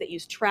practices that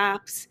use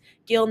traps,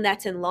 gill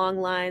nets and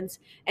long lines,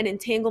 and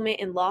entanglement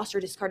in lost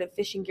or discarded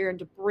fishing gear and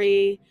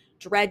debris,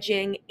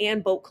 dredging,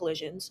 and boat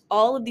collisions.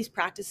 All of these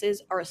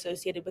practices are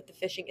associated with the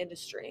fishing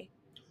industry.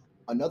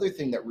 Another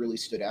thing that really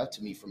stood out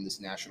to me from this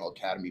National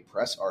Academy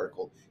Press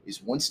article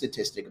is one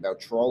statistic about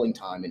trawling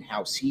time and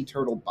how sea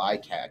turtle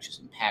bycatch is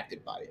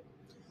impacted by it.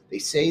 They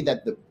say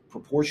that the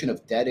proportion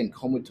of dead and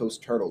comatose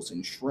turtles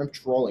in shrimp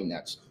trawling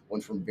nets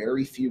went from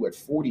very few at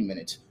 40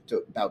 minutes to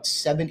about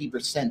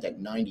 70%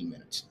 at 90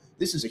 minutes.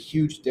 This is a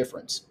huge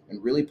difference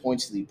and really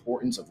points to the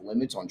importance of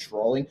limits on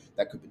trawling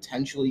that could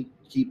potentially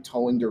keep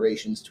towing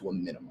durations to a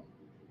minimum.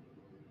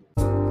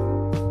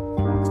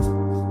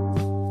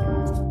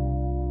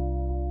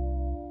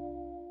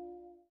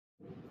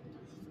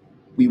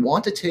 We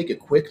want to take a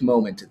quick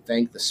moment to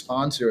thank the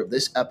sponsor of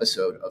this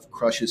episode of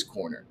Crush's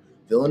Corner,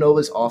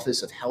 Villanova's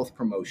Office of Health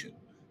Promotion.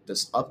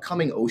 Does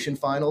upcoming Ocean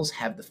Finals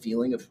have the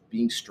feeling of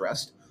being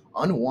stressed?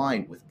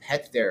 Unwind with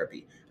Pet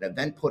Therapy, an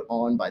event put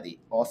on by the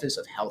Office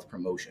of Health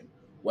Promotion.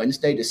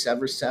 Wednesday,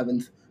 December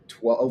 7th,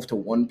 12 to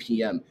 1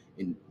 p.m.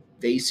 in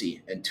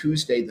Vasey, and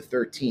Tuesday the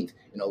 13th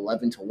in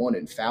 11 to 1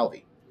 in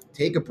Falvey.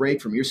 Take a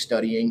break from your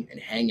studying and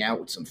hang out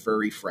with some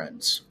furry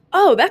friends.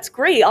 Oh, that's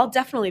great. I'll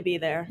definitely be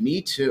there.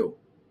 Me too.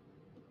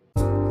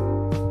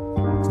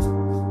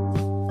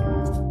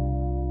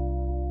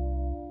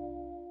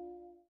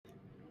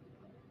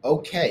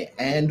 Okay,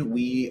 and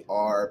we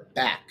are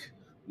back.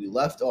 We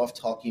left off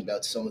talking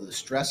about some of the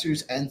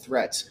stressors and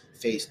threats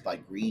faced by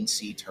green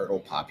sea turtle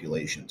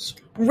populations.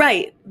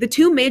 Right. The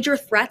two major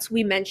threats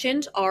we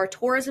mentioned are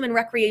tourism and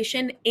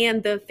recreation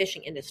and the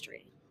fishing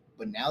industry.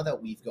 But now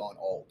that we've gone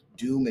all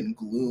doom and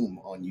gloom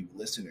on you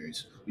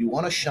listeners, we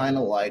want to shine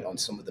a light on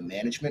some of the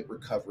management,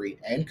 recovery,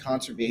 and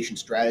conservation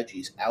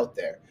strategies out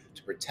there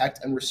to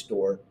protect and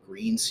restore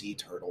green sea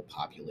turtle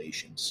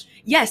populations.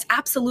 Yes,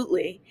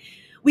 absolutely.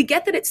 We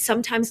get that it's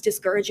sometimes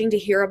discouraging to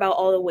hear about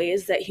all the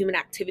ways that human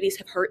activities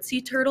have hurt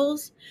sea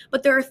turtles,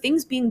 but there are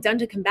things being done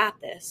to combat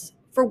this.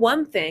 For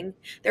one thing,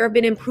 there have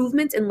been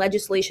improvements in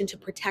legislation to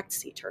protect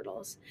sea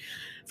turtles.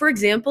 For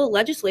example,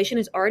 legislation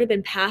has already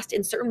been passed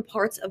in certain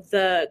parts of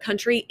the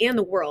country and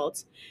the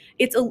world.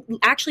 It's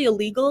actually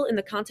illegal in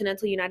the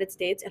continental United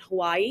States and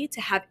Hawaii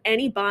to have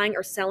any buying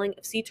or selling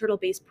of sea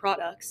turtle-based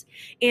products,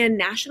 and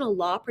national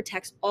law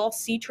protects all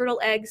sea turtle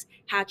eggs,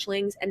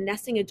 hatchlings, and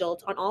nesting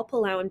adults on all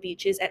Palauan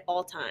beaches at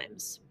all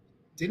times.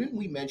 Didn't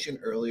we mention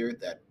earlier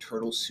that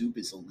turtle soup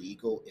is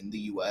illegal in the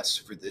U.S.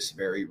 for this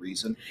very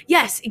reason?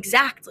 Yes,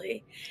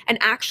 exactly. And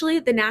actually,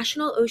 the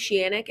National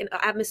Oceanic and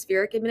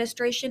Atmospheric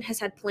Administration has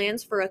had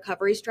plans for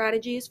recovery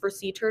strategies for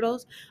sea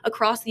turtles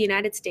across the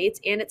United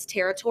States and its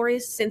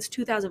territories since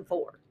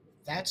 2004.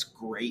 That's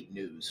great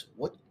news.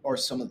 What are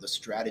some of the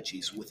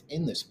strategies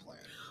within this plan?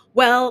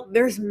 Well,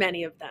 there's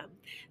many of them.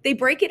 They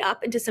break it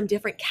up into some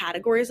different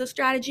categories of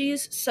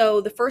strategies.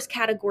 So the first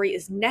category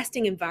is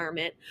nesting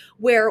environment,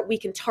 where we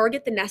can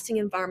target the nesting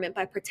environment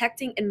by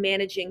protecting and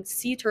managing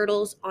sea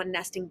turtles on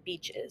nesting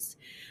beaches.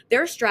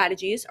 Their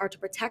strategies are to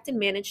protect and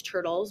manage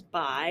turtles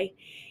by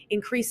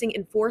increasing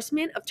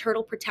enforcement of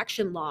turtle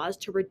protection laws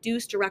to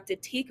reduce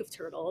directed take of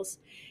turtles,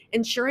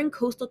 ensuring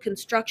coastal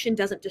construction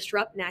doesn't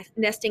disrupt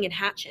nesting and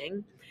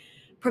hatching,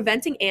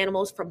 preventing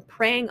animals from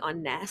preying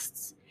on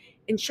nests,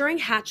 ensuring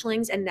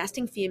hatchlings and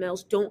nesting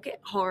females don't get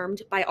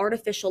harmed by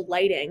artificial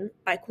lighting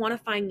by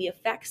quantifying the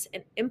effects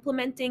and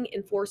implementing,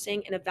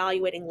 enforcing, and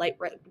evaluating light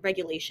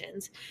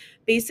regulations.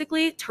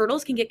 Basically,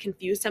 turtles can get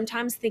confused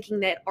sometimes thinking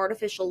that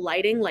artificial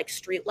lighting like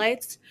street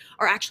lights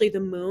are actually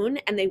the moon,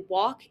 and they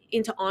walk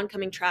into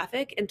oncoming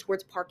traffic and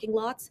towards parking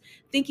lots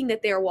thinking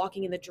that they are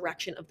walking in the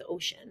direction of the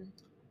ocean.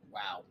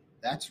 Wow,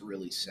 that's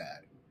really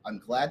sad. I'm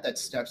glad that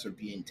steps are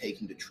being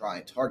taken to try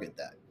and target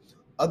that.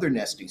 Other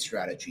nesting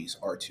strategies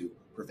are to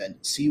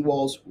prevent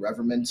seawalls,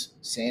 reverments,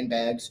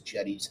 sandbags,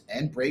 jetties,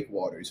 and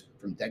breakwaters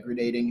from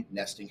degrading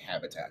nesting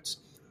habitats.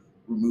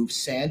 Remove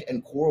sand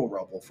and coral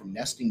rubble from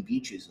nesting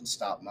beaches and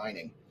stop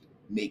mining.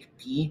 Make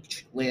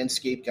beach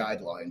landscape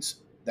guidelines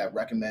that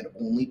recommend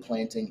only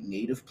planting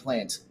native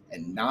plants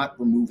and not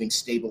removing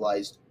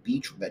stabilized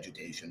beach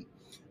vegetation,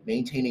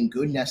 maintaining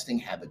good nesting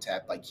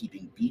habitat by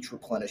keeping beach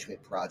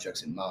replenishment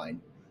projects in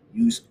mind,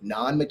 use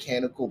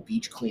non-mechanical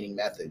beach cleaning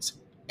methods,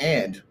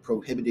 and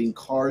prohibiting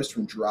cars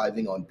from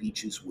driving on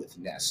beaches with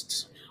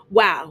nests.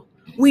 Wow.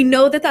 We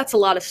know that that's a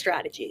lot of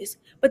strategies,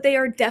 but they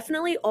are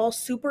definitely all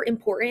super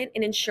important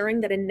in ensuring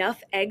that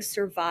enough eggs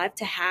survive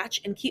to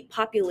hatch and keep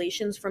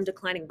populations from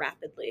declining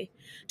rapidly.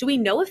 Do we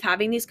know if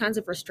having these kinds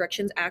of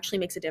restrictions actually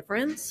makes a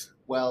difference?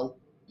 Well,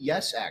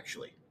 yes,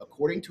 actually.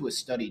 According to a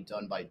study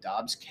done by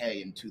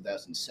Dobbs-Kay in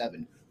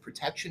 2007,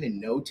 protection in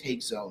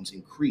no-take zones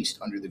increased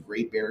under the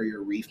Great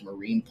Barrier Reef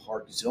Marine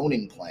Park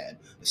zoning plan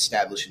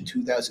established in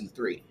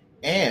 2003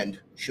 and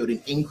showed an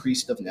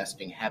increase of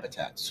nesting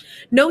habitats.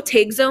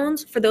 No-take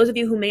zones, for those of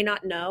you who may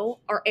not know,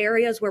 are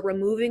areas where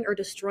removing or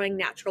destroying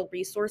natural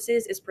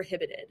resources is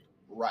prohibited.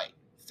 Right,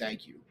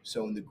 thank you.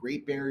 So in the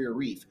Great Barrier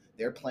Reef,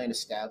 their plan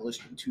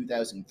established in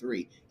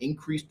 2003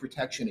 increased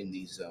protection in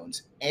these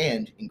zones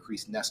and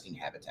increased nesting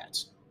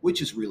habitats,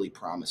 which is really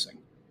promising.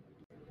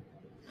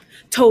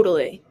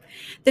 Totally.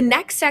 The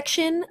next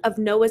section of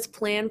NOAA's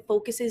plan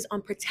focuses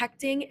on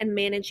protecting and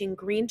managing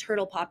green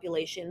turtle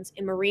populations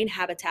in marine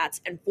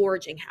habitats and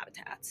foraging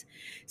habitats.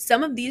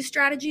 Some of these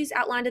strategies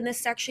outlined in this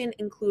section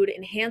include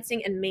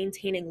enhancing and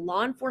maintaining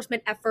law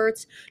enforcement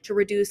efforts to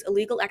reduce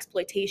illegal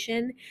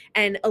exploitation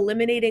and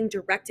eliminating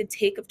directed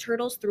take of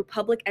turtles through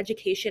public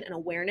education and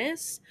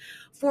awareness,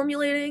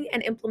 formulating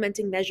and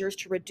implementing measures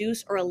to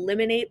reduce or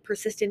eliminate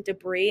persistent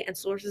debris and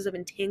sources of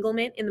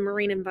entanglement in the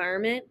marine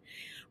environment,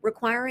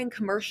 requiring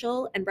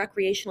commercial and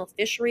recreational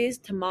fisheries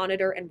to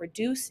monitor and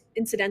reduce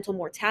incidental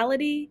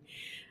mortality,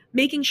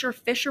 making sure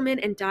fishermen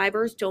and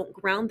divers don't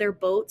ground their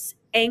boats,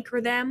 anchor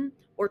them,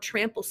 or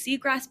trample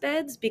seagrass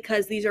beds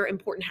because these are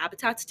important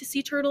habitats to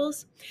sea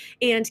turtles,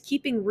 and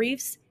keeping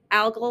reefs,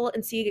 algal,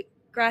 and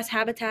seagrass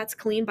habitats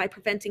clean by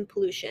preventing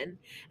pollution.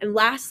 And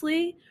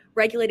lastly,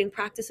 regulating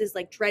practices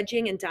like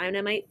dredging and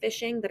dynamite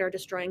fishing that are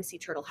destroying sea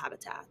turtle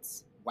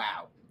habitats.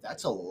 Wow.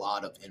 That's a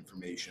lot of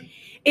information.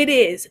 It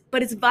is,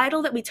 but it's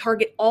vital that we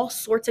target all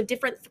sorts of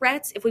different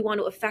threats if we want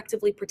to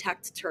effectively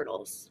protect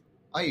turtles.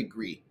 I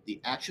agree.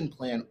 The action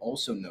plan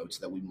also notes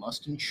that we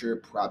must ensure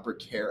proper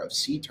care of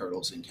sea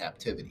turtles in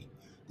captivity.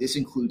 This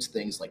includes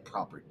things like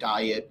proper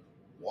diet,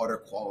 water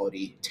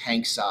quality,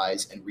 tank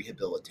size, and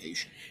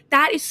rehabilitation.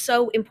 That is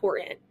so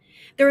important.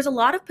 There is a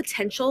lot of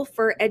potential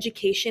for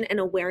education and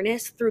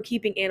awareness through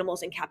keeping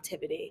animals in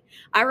captivity.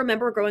 I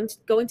remember going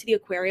to the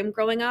aquarium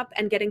growing up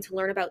and getting to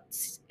learn about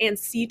and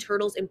see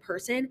turtles in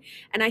person,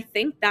 and I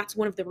think that's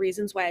one of the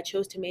reasons why I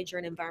chose to major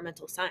in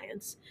environmental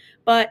science.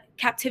 But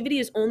captivity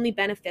is only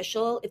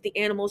beneficial if the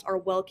animals are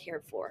well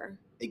cared for.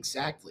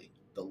 Exactly.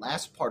 The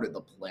last part of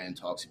the plan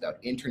talks about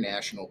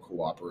international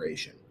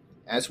cooperation.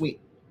 As we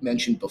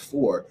mentioned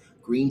before,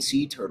 green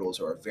sea turtles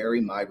are a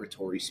very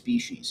migratory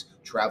species,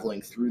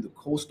 traveling through the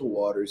coastal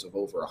waters of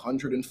over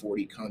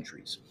 140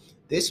 countries.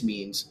 This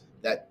means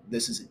that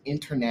this is an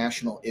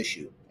international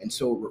issue, and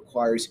so it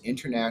requires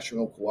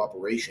international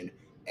cooperation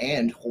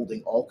and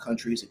holding all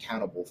countries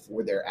accountable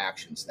for their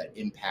actions that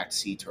impact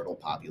sea turtle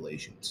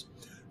populations.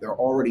 There are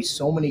already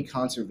so many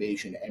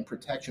conservation and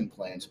protection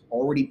plans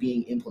already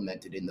being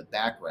implemented in the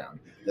background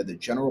that the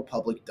general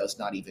public does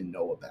not even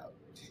know about.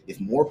 If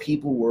more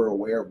people were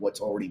aware of what's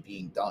already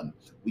being done,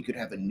 we could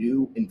have a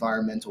new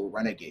environmental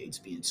renegades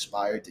be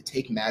inspired to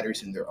take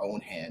matters in their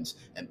own hands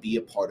and be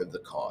a part of the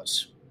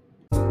cause.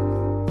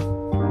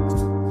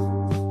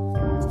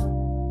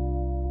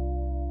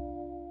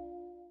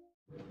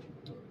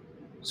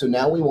 So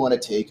now we want to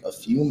take a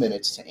few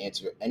minutes to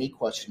answer any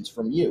questions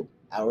from you,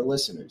 our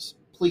listeners.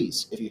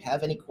 Please, if you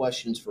have any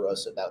questions for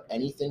us about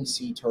anything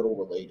sea turtle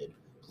related,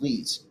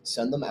 please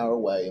send them our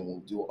way and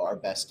we'll do our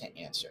best to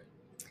answer.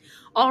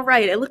 All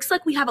right, it looks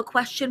like we have a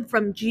question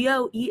from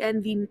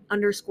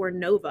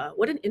GOENV_Nova.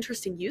 What an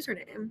interesting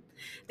username.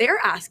 They're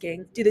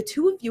asking, do the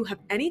two of you have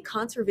any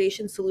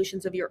conservation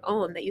solutions of your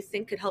own that you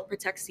think could help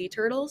protect sea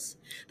turtles?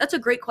 That's a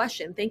great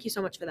question. Thank you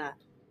so much for that.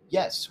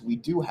 Yes, we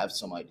do have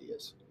some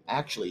ideas.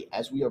 Actually,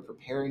 as we are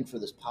preparing for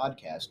this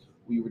podcast,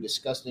 we were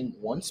discussing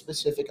one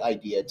specific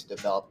idea to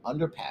develop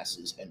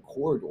underpasses and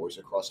corridors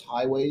across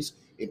highways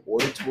in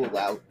order to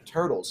allow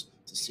turtles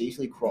to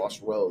safely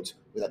cross roads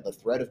without the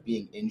threat of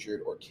being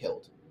injured or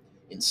killed.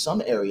 In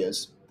some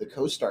areas, the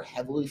coasts are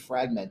heavily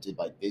fragmented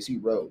by busy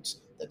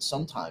roads that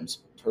sometimes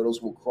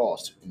turtles will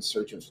cross in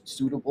search of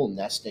suitable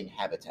nesting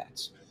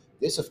habitats.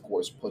 This, of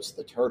course, puts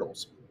the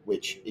turtles,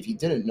 which, if you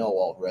didn't know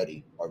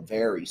already, are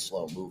very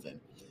slow moving,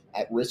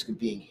 at risk of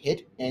being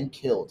hit and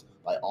killed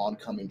by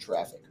oncoming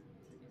traffic.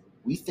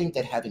 We think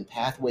that having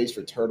pathways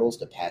for turtles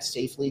to pass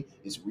safely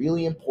is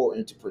really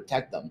important to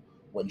protect them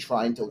when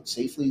trying to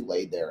safely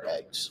lay their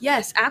eggs.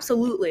 Yes,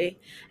 absolutely.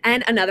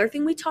 And another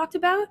thing we talked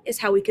about is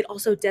how we could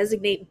also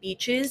designate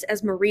beaches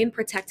as marine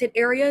protected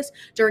areas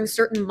during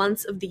certain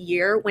months of the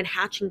year when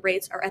hatching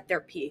rates are at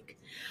their peak.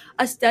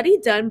 A study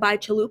done by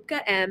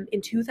Chalupka M.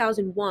 in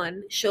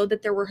 2001 showed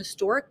that there were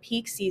historic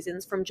peak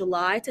seasons from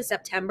July to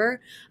September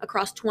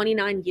across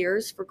 29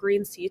 years for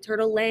green sea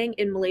turtle laying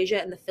in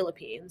Malaysia and the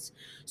Philippines.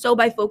 So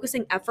by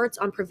focusing efforts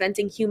on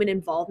preventing human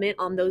involvement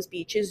on those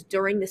beaches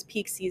during this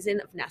peak season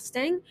of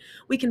nesting,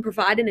 we can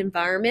provide an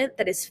environment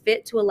that is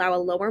fit to allow a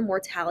lower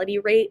mortality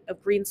rate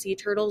of green sea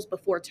turtles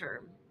before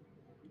term.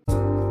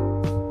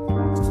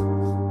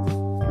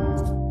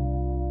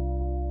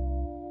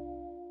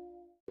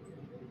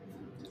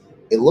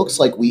 It looks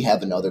like we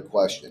have another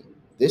question,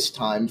 this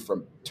time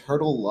from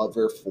Turtle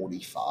Lover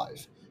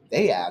 45.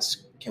 They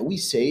ask, can we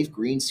save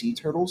green sea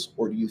turtles,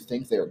 or do you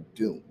think they're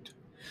doomed?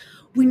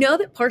 We know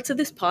that parts of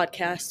this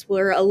podcast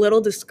were a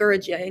little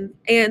discouraging,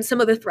 and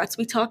some of the threats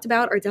we talked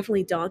about are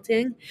definitely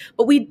daunting,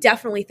 but we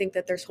definitely think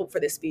that there's hope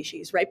for this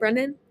species, right,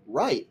 Brendan?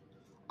 Right.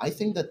 I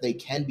think that they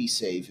can be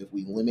saved if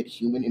we limit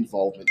human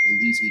involvement in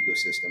these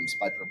ecosystems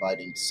by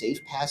providing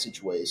safe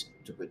passageways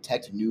to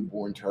protect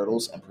newborn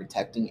turtles and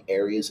protecting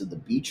areas of the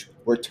beach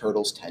where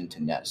turtles tend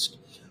to nest.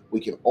 We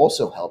can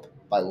also help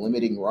by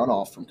limiting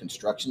runoff from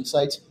construction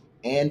sites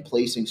and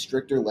placing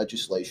stricter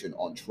legislation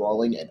on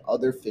trawling and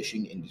other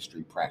fishing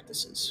industry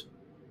practices.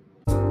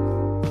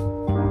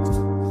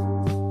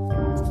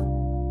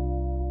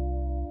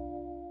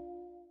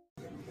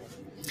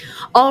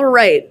 All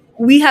right,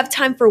 we have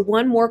time for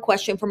one more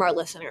question from our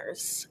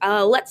listeners.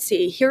 Let's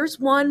see. Here's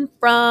one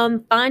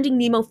from Finding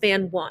Nemo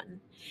Fan 1.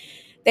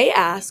 They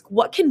ask,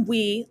 what can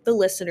we, the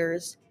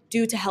listeners,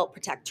 do to help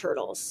protect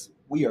turtles?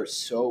 We are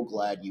so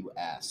glad you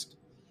asked.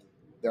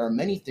 There are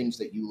many things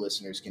that you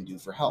listeners can do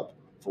for help.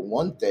 For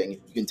one thing,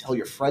 you can tell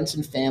your friends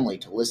and family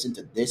to listen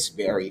to this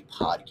very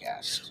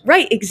podcast.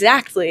 Right,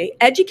 exactly.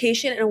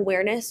 Education and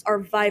awareness are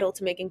vital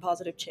to making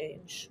positive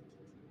change.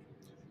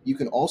 You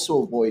can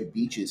also avoid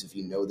beaches if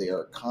you know they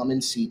are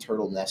common sea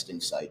turtle nesting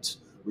sites.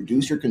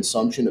 Reduce your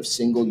consumption of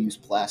single-use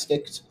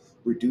plastics,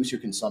 reduce your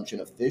consumption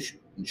of fish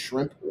and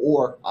shrimp,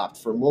 or opt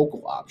for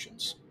local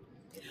options.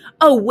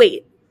 Oh,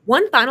 wait.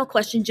 One final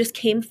question just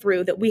came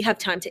through that we have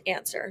time to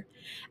answer.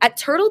 At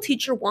Turtle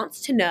Teacher wants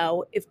to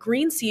know if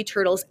green sea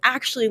turtles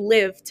actually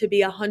live to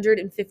be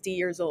 150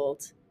 years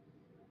old.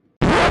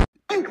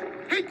 Oh,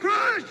 hey,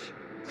 Crush!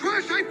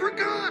 Crush, I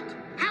forgot!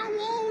 How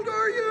old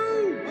are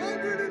you?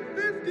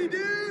 150,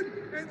 dude!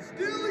 And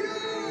still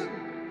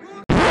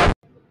young!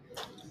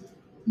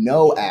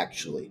 No,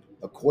 actually.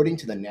 According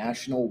to the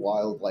National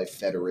Wildlife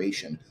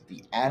Federation,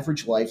 the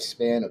average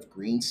lifespan of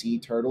green sea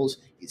turtles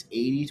is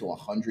 80 to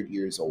 100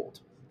 years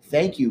old.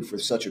 Thank you for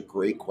such a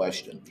great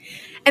question.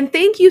 And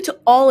thank you to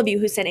all of you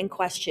who sent in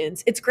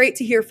questions. It's great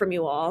to hear from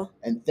you all.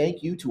 And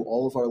thank you to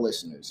all of our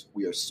listeners.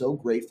 We are so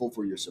grateful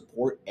for your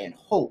support and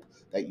hope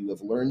that you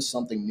have learned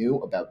something new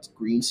about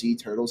green sea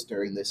turtles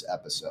during this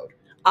episode.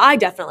 I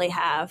definitely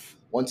have.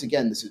 Once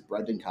again, this is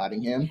Brendan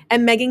Cottingham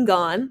and Megan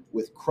Gahn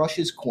with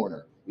Crush's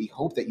Corner. We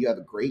hope that you have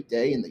a great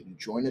day and that you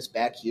join us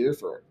back here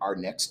for our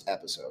next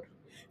episode.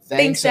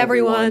 Thanks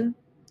everyone.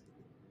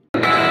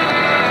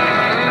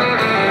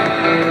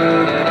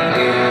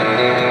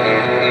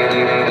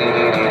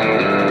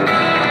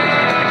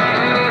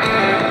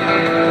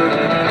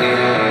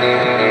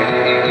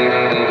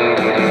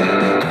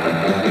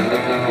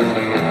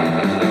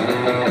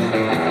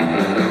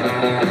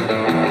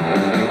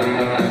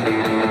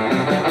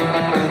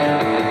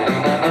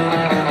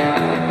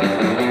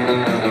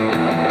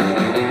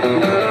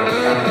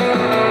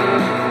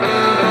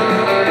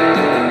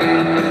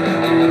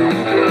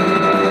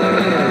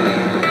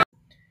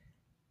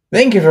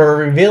 Thank you for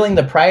revealing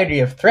the priority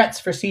of threats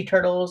for sea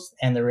turtles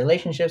and the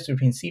relationships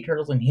between sea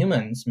turtles and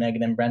humans,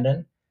 Megan and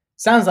Brendan.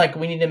 Sounds like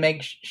we need to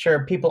make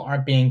sure people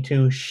aren't being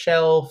too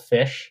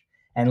shellfish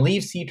and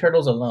leave sea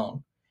turtles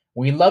alone.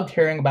 We loved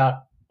hearing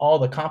about all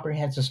the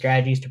comprehensive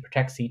strategies to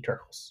protect sea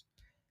turtles.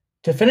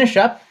 To finish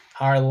up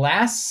our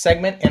last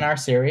segment in our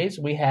series,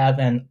 we have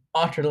an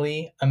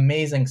utterly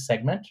amazing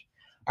segment.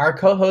 Our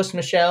co-hosts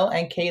Michelle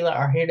and Kayla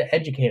are here to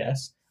educate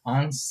us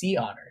on sea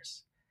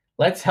otters.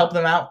 Let's help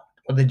them out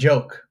with a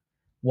joke.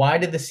 Why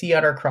did the sea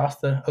otter cross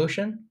the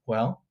ocean?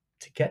 Well,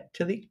 to get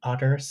to the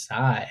other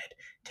side.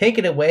 Take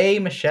it away,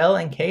 Michelle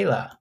and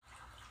Kayla.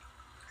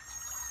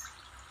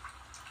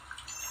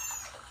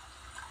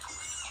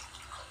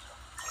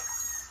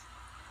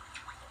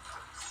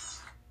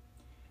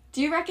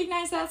 Do you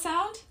recognize that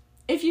sound?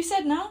 If you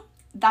said no,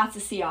 that's a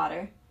sea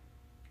otter.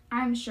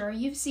 I'm sure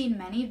you've seen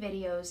many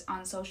videos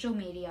on social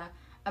media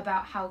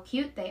about how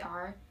cute they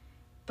are,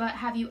 but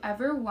have you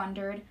ever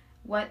wondered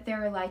what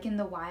they're like in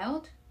the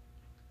wild?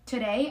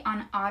 Today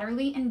on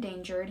Otterly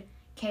Endangered,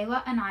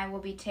 Kayla and I will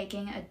be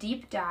taking a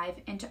deep dive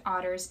into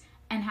otters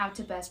and how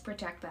to best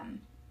protect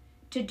them.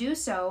 To do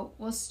so,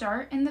 we'll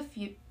start in the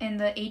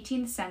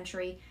 18th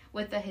century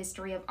with the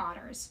history of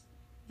otters.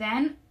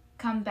 Then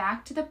come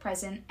back to the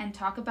present and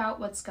talk about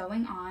what's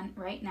going on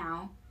right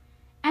now.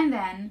 And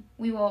then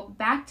we will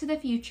back to the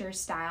future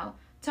style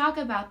talk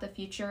about the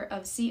future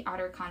of sea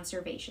otter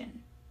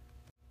conservation.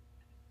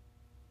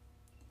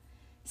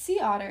 Sea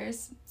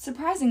otters,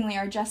 surprisingly,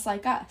 are just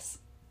like us.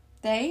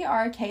 They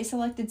are a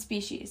K-selected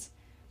species.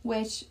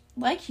 which,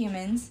 like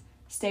humans,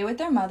 stay with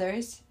their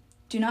mothers,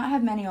 do not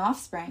have many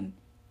offspring,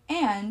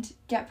 and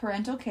get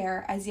parental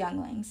care as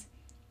younglings.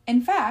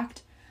 In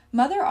fact,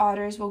 mother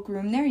otters will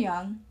groom their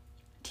young,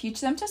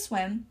 teach them to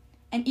swim,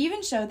 and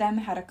even show them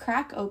how to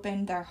crack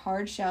open their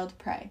hard-shelled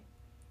prey.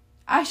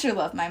 I sure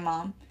love my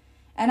mom,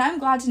 and I'm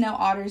glad to know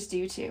otters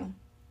do too.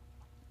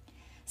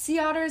 Sea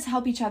otters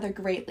help each other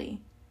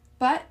greatly,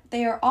 but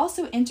they are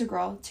also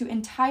integral to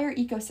entire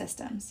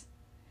ecosystems.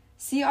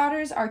 Sea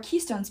otters are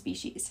keystone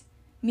species,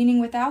 meaning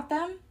without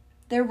them,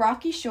 their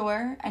rocky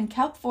shore and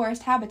kelp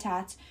forest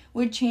habitats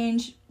would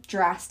change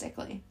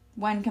drastically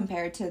when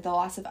compared to the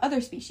loss of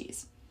other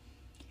species.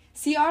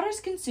 Sea otters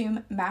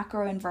consume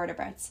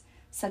macroinvertebrates,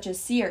 such as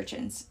sea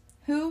urchins,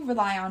 who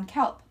rely on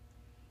kelp.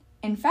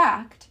 In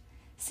fact,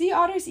 sea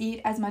otters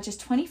eat as much as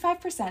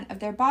 25% of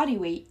their body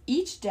weight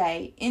each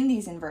day in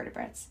these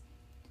invertebrates.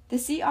 The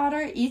sea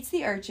otter eats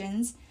the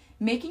urchins,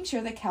 making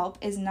sure the kelp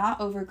is not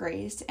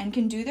overgrazed and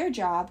can do their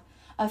job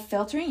of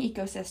filtering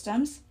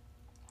ecosystems,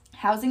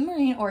 housing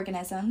marine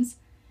organisms,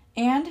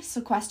 and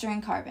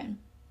sequestering carbon.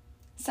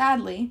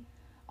 Sadly,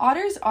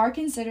 otters are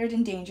considered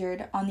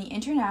endangered on the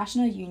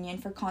International Union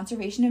for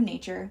Conservation of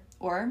Nature,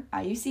 or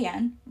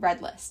IUCN,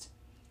 Red List,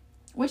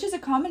 which is a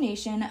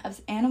combination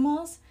of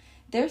animals,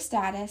 their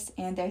status,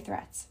 and their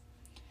threats.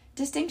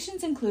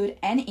 Distinctions include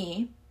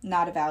NE,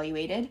 not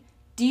evaluated,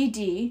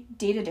 DD,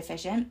 data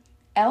deficient,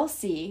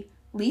 LC,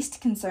 least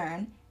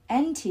concern,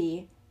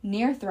 NT,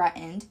 near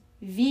threatened,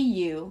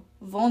 VU,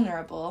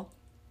 vulnerable,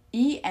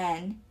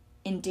 EN,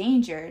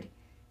 endangered,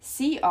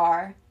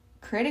 CR,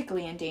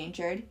 critically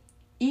endangered,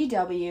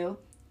 EW,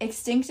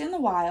 extinct in the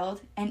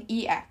wild, and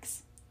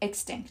EX,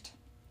 extinct.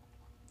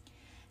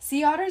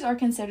 Sea otters are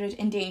considered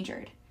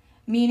endangered,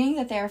 meaning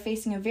that they are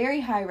facing a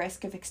very high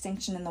risk of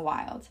extinction in the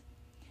wild.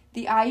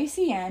 The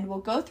IUCN will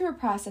go through a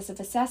process of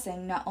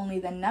assessing not only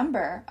the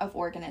number of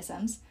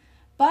organisms,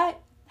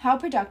 but how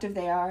productive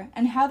they are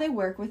and how they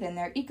work within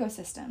their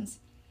ecosystems.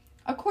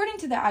 According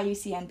to the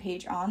IUCN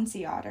page on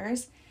sea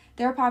otters,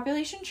 their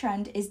population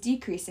trend is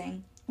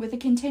decreasing with a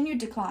continued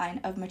decline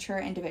of mature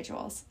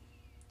individuals.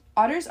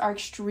 Otters are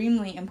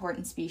extremely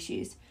important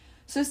species,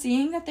 so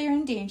seeing that they are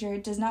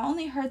endangered does not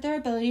only hurt their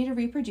ability to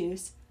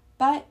reproduce,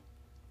 but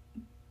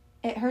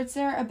it hurts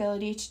their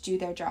ability to do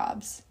their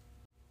jobs.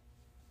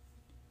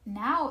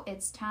 Now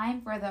it's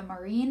time for the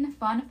marine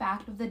fun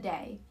fact of the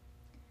day.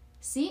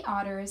 Sea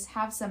otters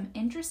have some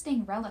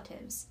interesting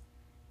relatives.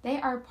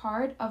 They are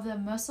part of the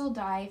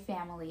Musseldae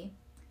family,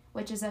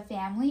 which is a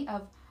family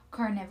of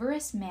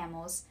carnivorous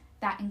mammals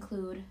that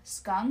include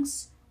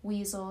skunks,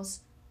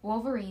 weasels,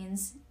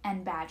 wolverines,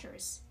 and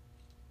badgers.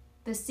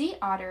 The sea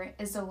otter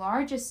is the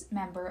largest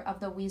member of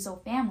the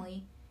weasel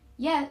family,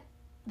 yet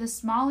the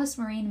smallest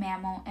marine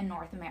mammal in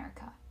North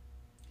America.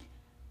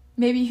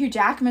 Maybe Hugh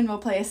Jackman will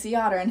play a sea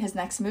otter in his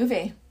next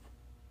movie.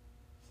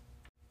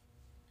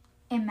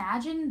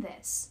 Imagine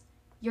this.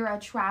 You're a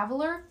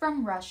traveler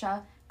from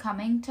Russia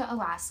coming to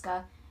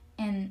Alaska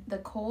in the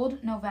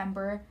cold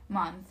November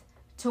month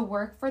to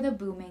work for the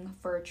booming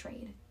fur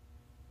trade.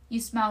 You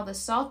smell the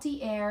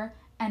salty air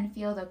and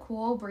feel the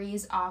cool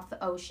breeze off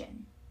the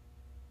ocean.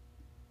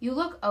 You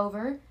look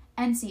over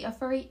and see a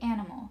furry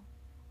animal,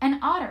 an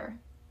otter.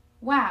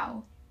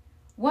 Wow,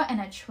 what an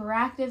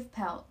attractive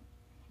pelt.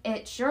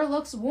 It sure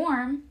looks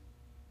warm.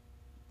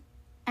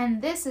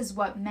 And this is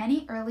what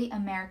many early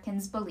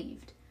Americans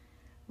believed,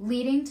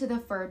 leading to the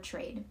fur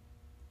trade.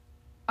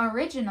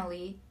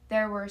 Originally,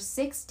 there were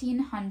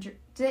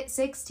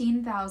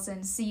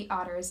 16,000 sea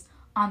otters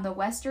on the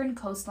western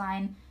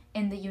coastline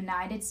in the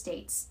United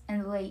States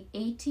in the late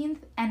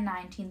 18th and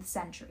 19th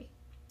century.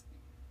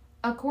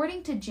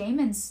 According to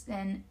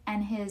Jamieson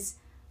and his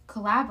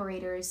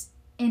collaborators,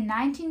 in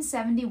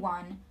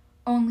 1971,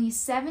 only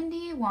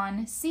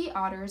 71 sea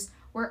otters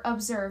were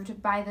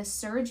observed by the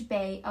Surge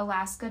Bay,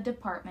 Alaska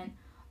Department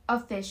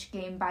of Fish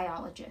Game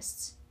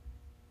Biologists.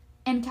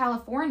 In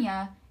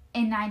California,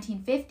 in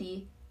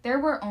 1950, there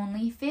were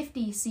only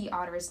 50 sea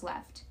otters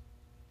left.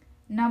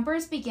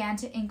 Numbers began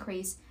to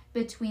increase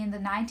between the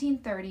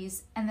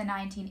 1930s and the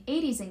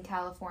 1980s in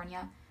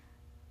California,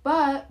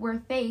 but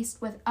were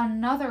faced with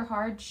another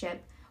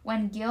hardship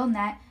when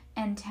gillnet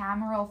and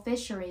tamaroll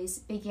fisheries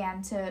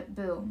began to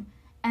boom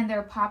and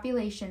their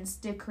populations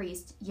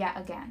decreased yet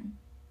again.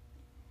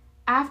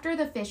 After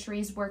the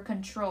fisheries were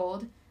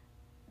controlled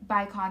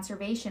by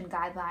conservation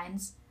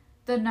guidelines,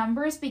 the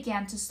numbers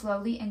began to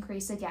slowly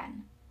increase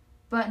again,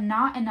 but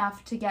not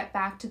enough to get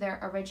back to their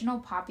original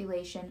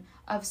population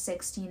of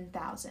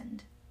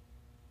 16,000.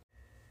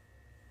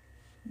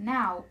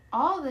 Now,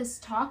 all this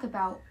talk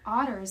about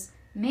otters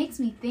makes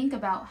me think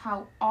about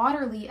how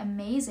utterly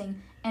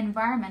amazing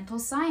environmental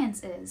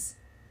science is.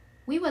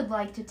 We would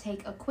like to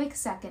take a quick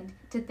second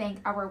to thank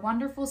our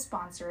wonderful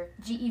sponsor,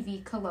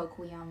 GEV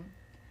Colloquium.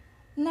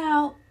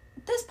 Now,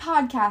 this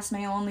podcast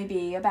may only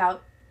be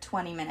about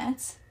 20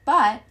 minutes,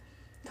 but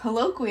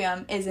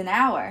Colloquium is an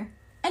hour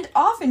and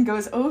often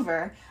goes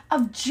over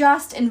of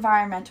just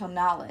environmental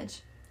knowledge.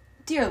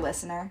 Dear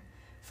listener,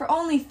 for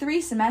only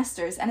 3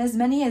 semesters and as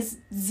many as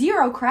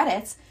 0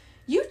 credits,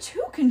 you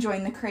too can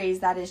join the craze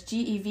that is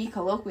GEV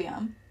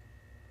Colloquium.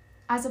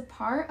 As a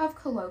part of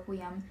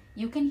Colloquium,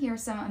 you can hear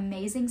some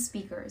amazing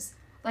speakers,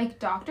 like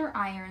Dr.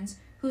 Irons,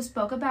 who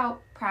spoke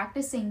about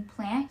practicing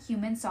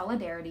plant-human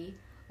solidarity,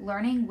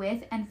 learning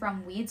with and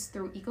from weeds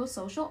through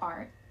eco-social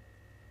art,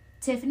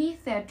 Tiffany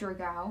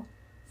Thedrigau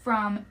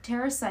from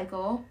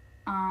TerraCycle,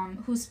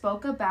 who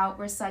spoke about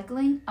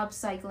recycling,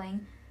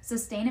 upcycling,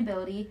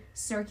 sustainability,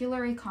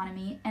 circular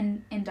economy,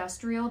 and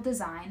industrial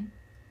design,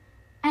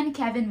 and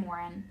Kevin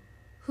Morin,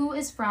 who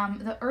is from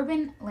the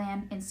Urban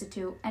Land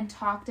Institute and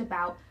talked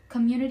about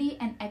community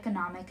and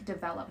economic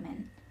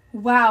development.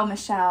 Wow,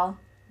 Michelle,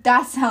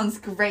 that sounds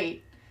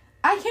great.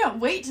 I can't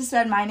wait to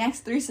spend my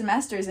next 3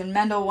 semesters in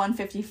Mendel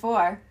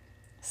 154.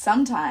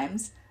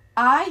 Sometimes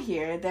I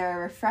hear there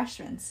are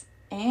refreshments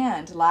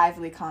and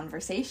lively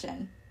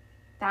conversation.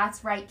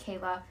 That's right,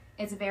 Kayla.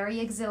 It's very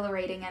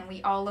exhilarating and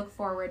we all look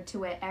forward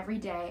to it every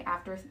day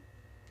after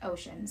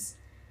Oceans.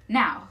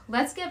 Now,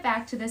 let's get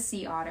back to the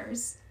sea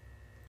otters.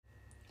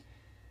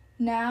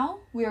 Now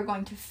we are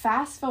going to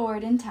fast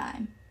forward in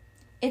time.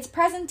 It's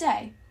present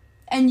day,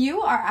 and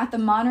you are at the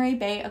Monterey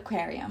Bay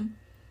Aquarium.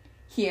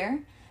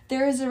 Here,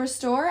 there is a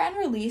restore and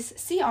release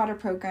sea otter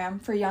program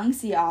for young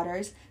sea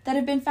otters that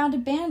have been found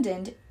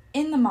abandoned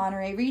in the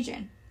Monterey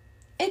region.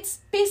 It's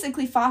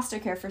basically foster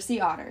care for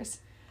sea otters.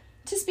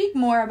 To speak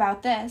more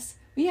about this,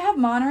 we have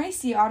Monterey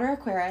Sea Otter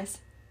Aquarist,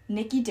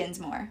 Nikki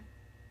Dinsmore.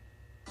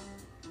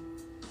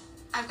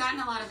 I've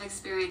gotten a lot of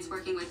experience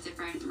working with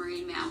different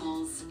marine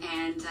mammals,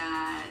 and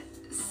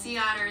sea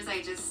otters,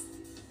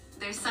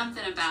 there's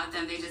something about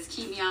them. They just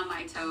keep me on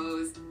my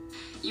toes.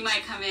 You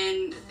might come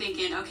in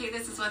thinking, okay,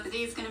 this is what the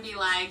day's gonna be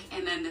like,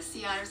 and then the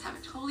sea otters have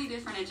a totally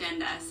different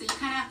agenda, so you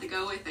kind of have to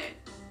go with it.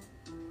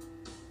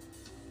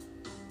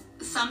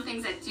 Some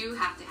things that do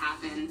have to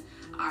happen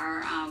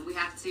are we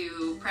have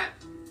to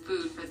prep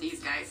food for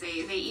these guys. They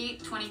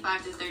eat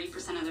 25 to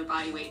 30% of their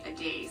body weight a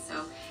day,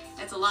 so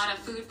it's a lot of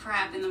food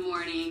prep in the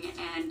morning,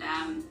 and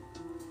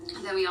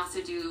then we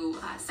also do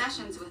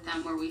sessions with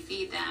them where we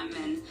feed them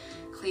and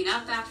clean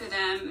up after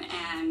them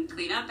and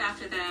clean up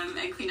after them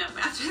and clean up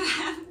after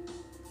them.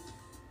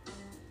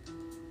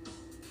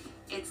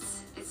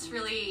 It's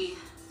really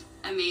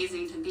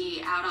amazing to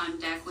be out on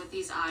deck with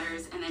these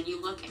otters, and then you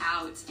look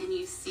out and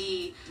you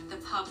see the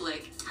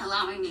public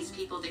allowing these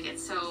people to get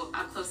so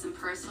up close and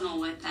personal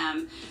with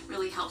them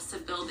really helps to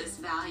build this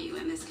value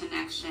and this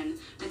connection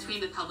between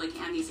the public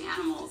and these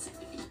animals.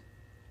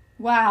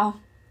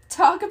 Wow,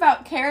 talk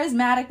about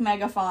charismatic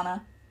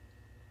megafauna.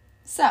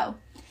 So,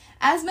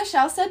 as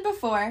Michelle said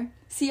before,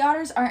 sea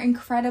otters are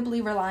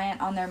incredibly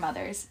reliant on their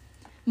mothers.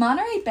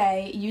 Monterey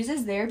Bay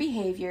uses their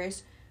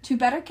behaviors to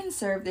better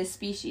conserve this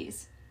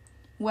species.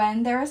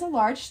 When there is a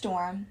large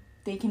storm,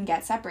 they can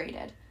get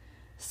separated.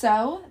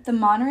 So, the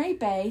Monterey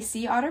Bay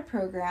Sea Otter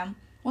Program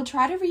will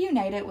try to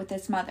reunite it with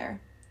its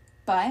mother.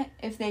 But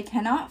if they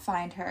cannot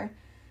find her,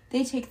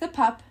 they take the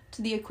pup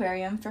to the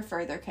aquarium for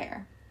further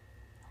care.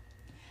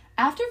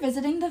 After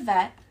visiting the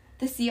vet,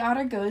 the sea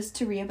otter goes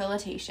to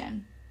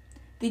rehabilitation.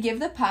 They give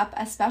the pup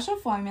a special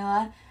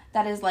formula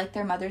that is like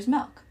their mother's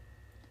milk.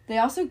 They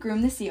also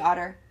groom the sea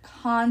otter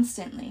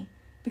constantly,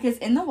 because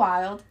in the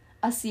wild,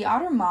 a sea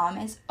otter mom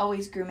is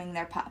always grooming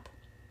their pup.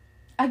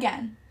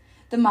 Again,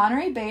 the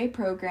Monterey Bay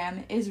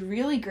program is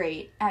really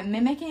great at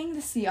mimicking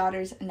the sea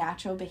otter's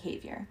natural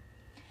behavior.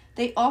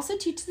 They also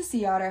teach the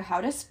sea otter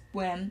how to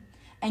swim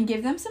and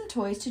give them some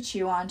toys to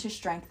chew on to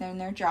strengthen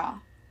their jaw.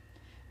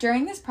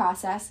 During this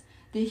process,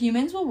 the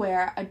humans will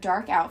wear a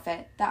dark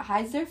outfit that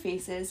hides their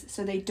faces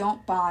so they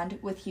don't bond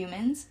with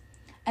humans,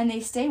 and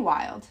they stay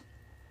wild.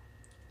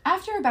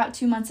 After about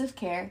 2 months of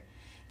care,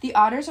 the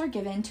otters are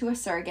given to a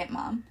surrogate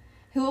mom,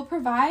 who will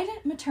provide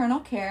maternal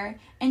care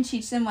and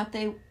teach them what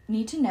they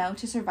need to know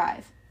to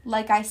survive.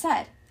 Like I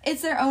said,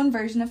 it's their own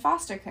version of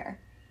foster care.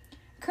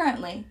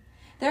 Currently,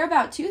 there are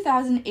about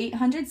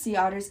 2,800 sea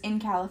otters in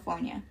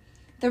California.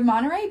 The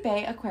Monterey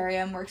Bay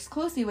Aquarium works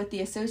closely with the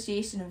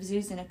Association of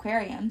Zoos and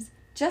Aquariums,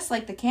 just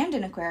like the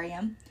Camden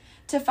Aquarium,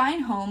 to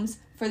find homes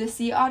for the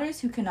sea otters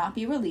who cannot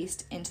be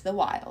released into the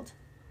wild.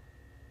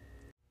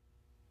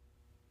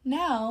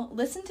 Now,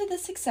 listen to the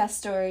success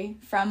story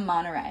from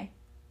Monterey.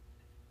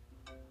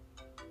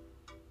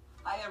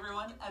 Hi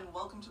everyone, and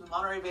welcome to the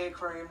Monterey Bay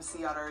Aquarium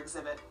Sea Otter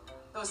exhibit.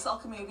 Though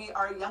Selka may be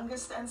our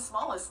youngest and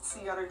smallest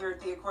sea otter here at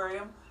the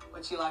aquarium,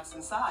 what she lacks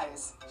in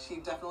size, she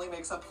definitely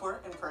makes up for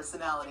it in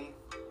personality.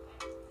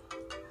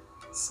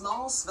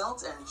 Small,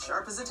 svelte, and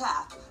sharp as a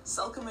tack,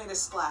 Selka made a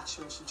splash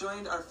when she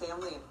joined our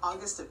family in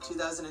August of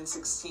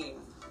 2016.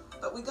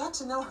 But we got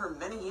to know her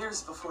many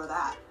years before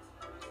that.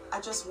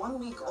 At just 1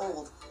 week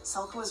old,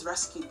 Selka was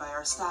rescued by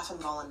our staff and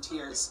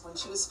volunteers when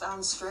she was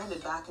found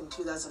stranded back in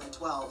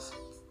 2012.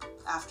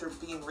 After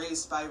being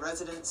raised by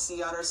resident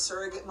sea otter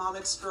surrogate mom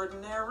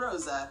extraordinaire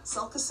Rosa,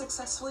 Selka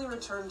successfully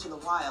returned to the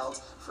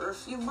wild for a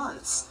few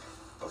months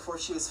before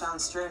she was found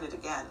stranded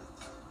again,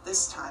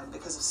 this time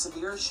because of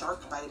severe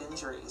shark bite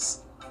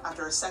injuries.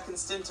 After a second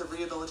stint of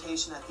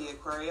rehabilitation at the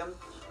aquarium,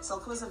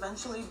 Selka was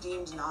eventually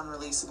deemed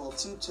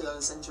non-releasable due to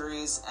those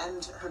injuries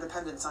and her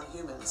dependence on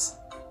humans.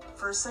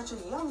 For such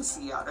a young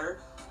sea otter,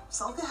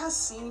 Salka has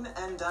seen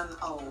and done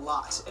a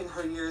lot in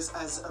her years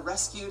as a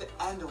rescued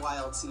and a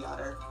wild sea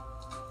otter.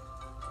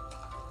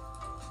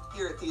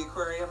 Here at the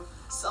aquarium,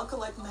 Salka,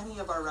 like many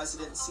of our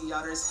resident sea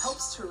otters,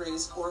 helps to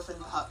raise orphan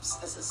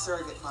pups as a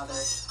surrogate mother,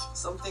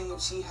 something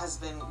she has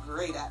been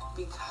great at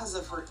because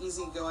of her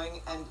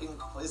easygoing and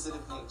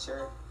inquisitive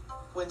nature.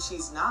 When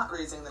she's not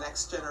raising the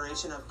next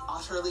generation of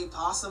otterly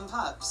possum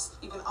pups,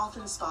 you can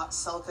often spot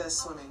Salka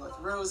swimming with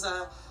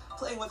Rosa,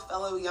 playing with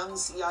fellow young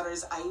sea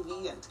otters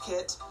Ivy and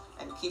Kit,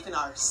 and keeping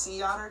our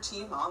sea otter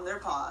team on their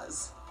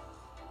paws.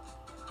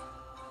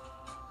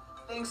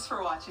 Thanks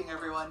for watching,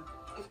 everyone.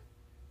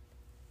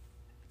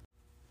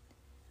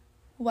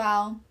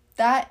 Wow,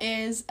 that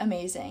is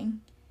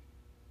amazing.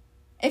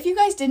 If you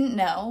guys didn't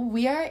know,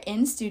 we are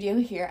in studio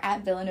here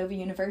at Villanova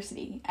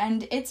University,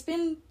 and it's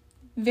been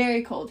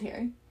very cold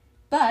here.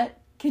 But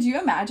could you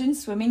imagine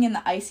swimming in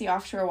the icy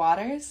offshore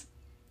waters?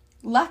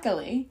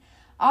 Luckily,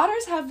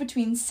 otters have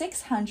between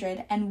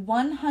 600 and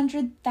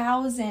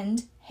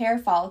 100,000 hair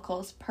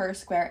follicles per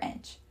square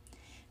inch.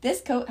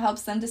 This coat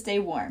helps them to stay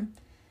warm,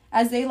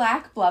 as they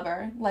lack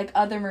blubber like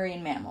other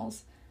marine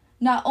mammals.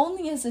 Not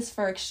only is this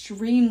fur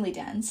extremely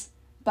dense,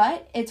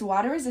 but it's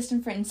water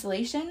resistant for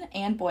insulation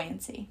and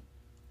buoyancy.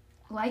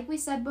 Like we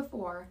said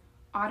before,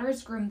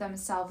 otters groom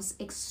themselves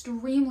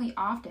extremely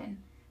often,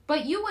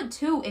 but you would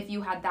too if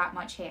you had that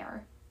much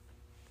hair.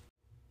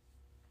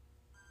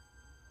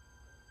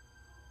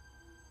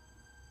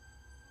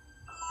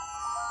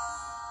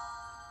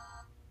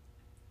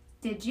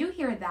 Did you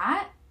hear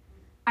that?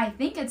 I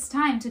think it's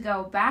time to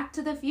go back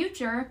to the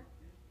future.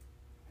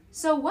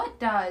 So what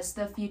does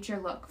the future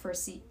look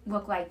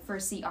like for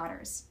sea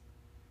otters?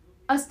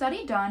 A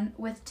study done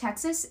with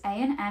Texas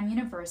A&M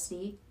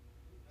University,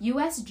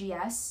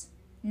 USGS,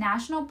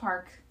 National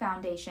Park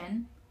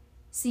Foundation,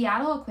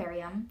 Seattle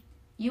Aquarium,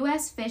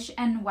 U.S. Fish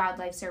and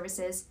Wildlife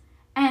Services,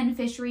 and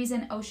Fisheries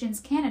and Oceans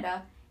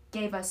Canada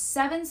gave us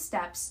 7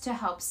 steps to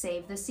help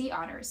save the sea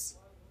otters.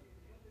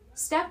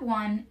 Step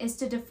 1 is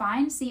to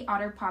define sea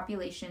otter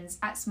populations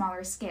at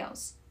smaller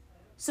scales,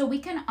 so we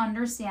can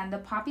understand the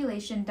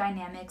population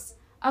dynamics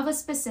of a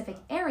specific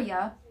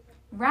area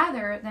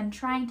rather than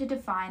trying to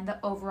define the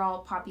overall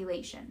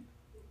population.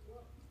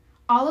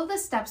 All of the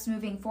steps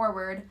moving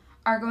forward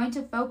are going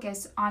to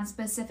focus on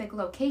specific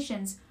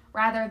locations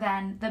rather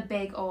than the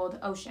big old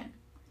ocean,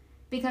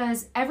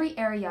 because every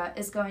area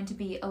is going to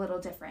be a little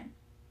different.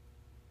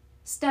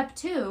 Step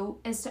 2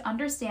 is to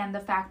understand the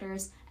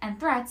factors and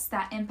threats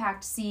that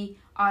impact sea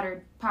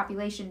otter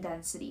population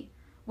density,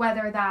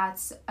 whether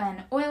that's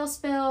an oil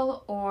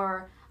spill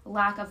or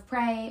lack of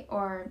prey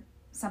or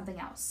something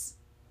else.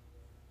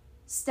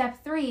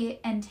 Step 3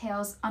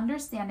 entails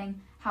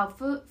understanding how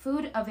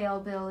food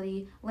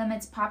availability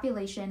limits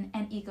population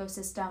and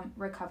ecosystem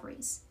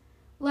recoveries.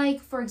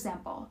 Like, for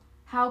example,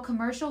 how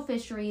commercial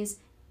fisheries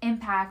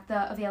impact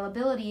the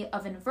availability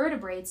of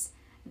invertebrates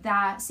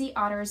that sea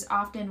otters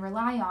often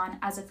rely on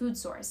as a food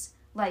source,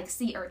 like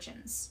sea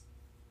urchins.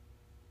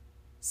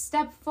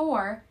 Step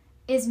 4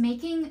 is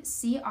making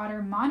sea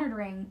otter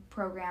monitoring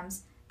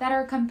programs that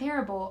are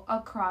comparable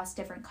across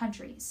different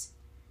countries.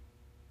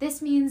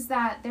 This means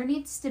that there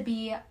needs to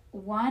be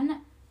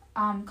one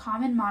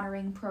common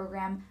monitoring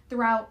program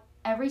throughout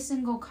every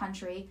single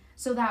country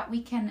so that we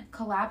can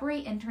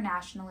collaborate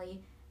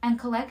internationally and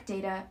collect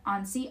data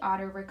on sea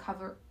otter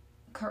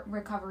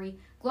recovery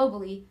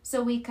globally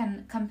so we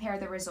can compare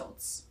the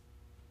results.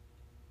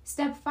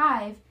 Step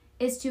 5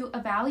 is to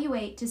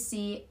evaluate to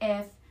see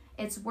if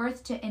it's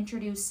worth to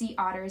introduce sea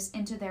otters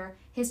into their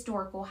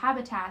historical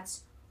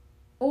habitats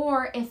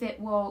or if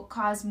it will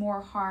cause more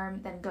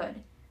harm than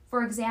good.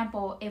 For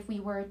example, if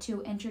we were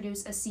to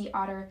introduce a sea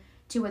otter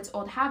to its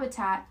old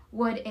habitat,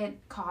 would it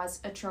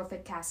cause a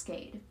trophic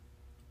cascade?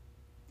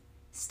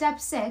 Step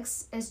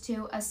 6 is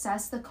to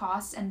assess the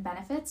costs and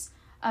benefits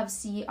of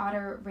sea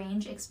otter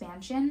range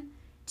expansion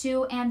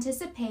to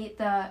anticipate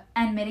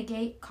and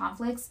mitigate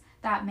conflicts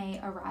that may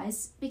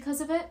arise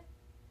because of it.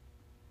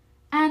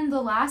 And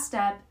the last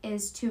step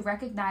is to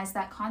recognize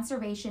that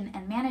conservation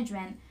and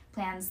management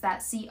plans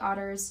that sea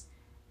otters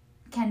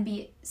can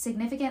be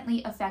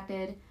significantly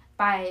affected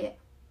by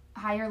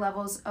higher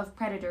levels of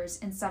predators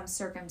in some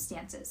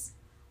circumstances.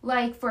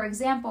 Like, for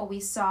example,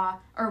 we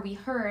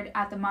heard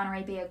at the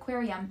Monterey Bay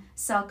Aquarium,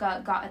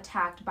 Salka got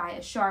attacked by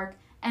a shark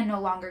and no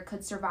longer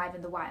could survive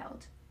in the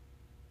wild.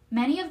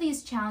 Many of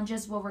these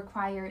challenges will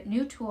require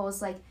new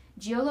tools like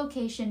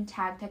geolocation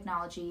tag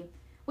technology,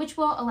 which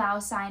will allow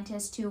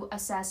scientists to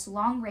assess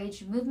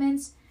long-range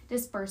movements,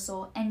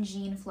 dispersal, and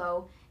gene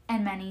flow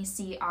in many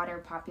sea otter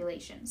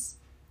populations.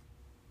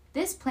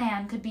 This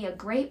plan could be a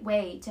great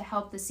way to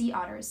help the sea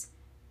otters,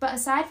 but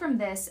aside from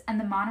this and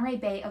the Monterey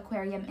Bay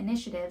Aquarium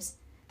initiatives,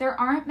 there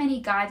aren't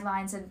many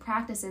guidelines and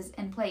practices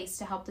in place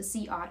to help the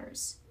sea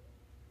otters.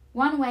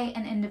 One way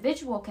an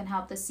individual can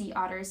help the sea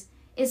otters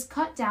is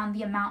cut down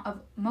the amount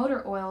of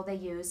motor oil they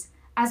use,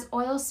 as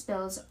oil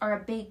spills are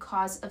a big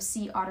cause of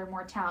sea otter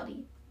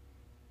mortality.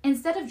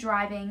 Instead of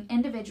driving,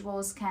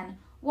 individuals can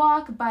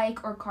walk,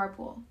 bike, or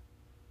carpool.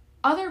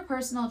 Other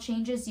personal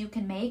changes you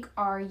can make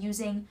are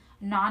using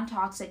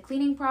non-toxic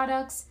cleaning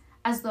products,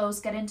 as those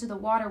get into the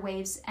water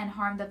waves and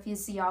harm the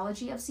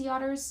physiology of sea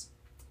otters.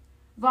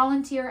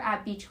 Volunteer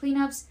at beach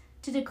cleanups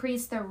to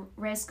decrease the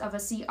risk of a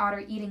sea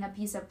otter eating a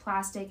piece of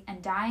plastic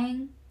and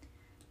dying.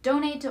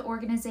 Donate to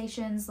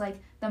organizations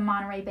like the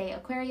Monterey Bay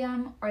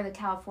Aquarium or the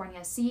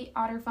California Sea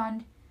Otter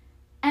Fund.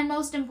 And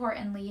most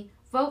importantly,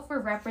 vote for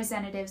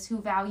representatives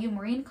who value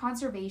marine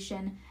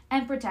conservation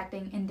and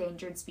protecting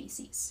endangered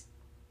species.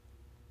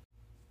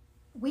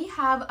 We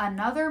have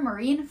another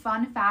marine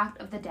fun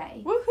fact of the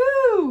day.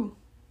 Woohoo!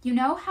 You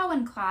know how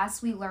in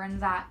class we learned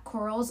that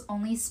corals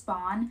only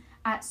spawn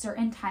at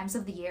certain times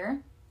of the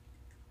year?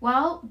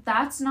 Well,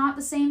 that's not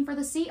the same for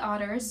the sea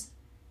otters.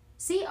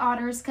 Sea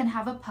otters can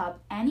have a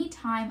pup any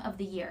time of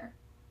the year.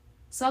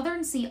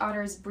 Southern sea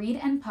otters breed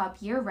and pup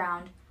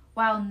year-round,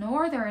 while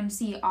northern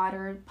sea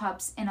otter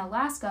pups in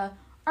Alaska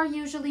are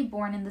usually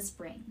born in the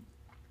spring.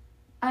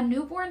 A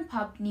newborn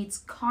pup needs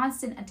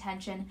constant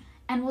attention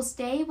and will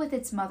stay with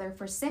its mother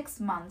for 6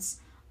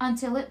 months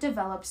until it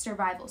develops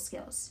survival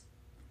skills.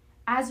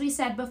 As we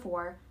said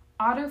before,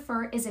 otter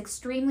fur is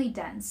extremely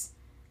dense,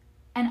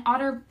 and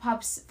otter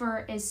pup's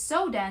fur is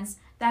so dense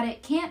that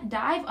it can't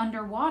dive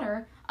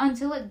underwater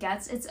until it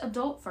gets its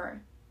adult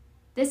fur.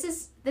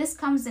 This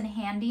comes in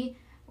handy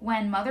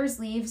when mothers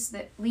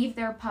leave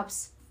their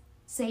pups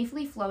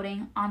safely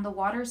floating on the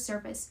water's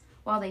surface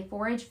while they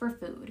forage for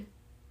food.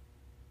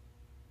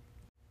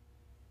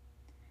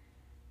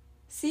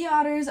 Sea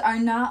otters are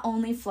not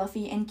only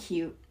fluffy and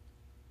cute,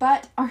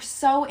 but are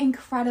so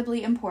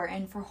incredibly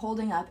important for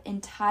holding up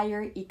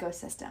entire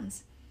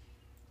ecosystems.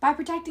 By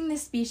protecting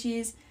this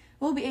species,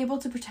 we'll be able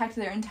to protect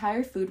their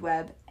entire food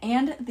web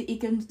and the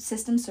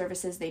ecosystem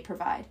services they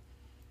provide.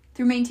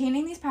 Through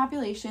maintaining these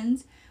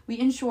populations, we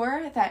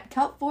ensure that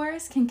kelp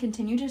forests can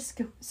continue to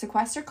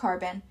sequester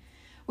carbon,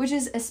 which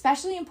is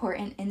especially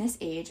important in this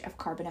age of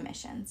carbon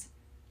emissions.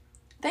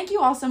 Thank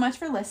you all so much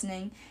for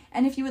listening,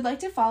 and if you would like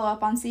to follow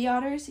up on sea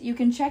otters, you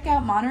can check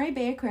out Monterey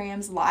Bay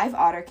Aquarium's live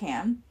otter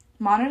cam,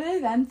 monitor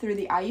them through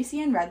the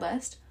IUCN Red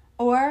List,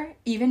 or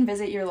even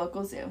visit your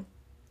local zoo.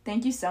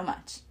 Thank you so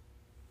much.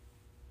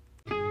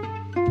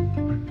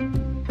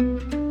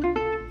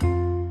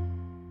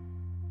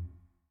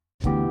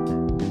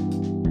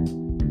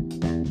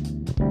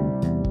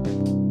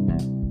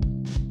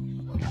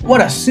 What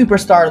a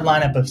superstar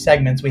lineup of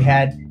segments we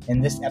had in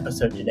this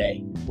episode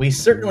today. We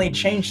certainly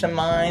changed some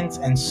minds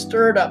and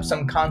stirred up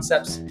some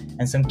concepts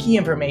and some key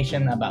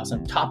information about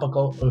some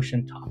topical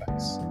ocean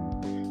topics.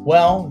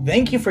 Well,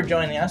 thank you for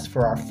joining us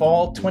for our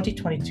fall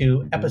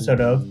 2022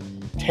 episode of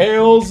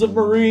Tales of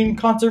Marine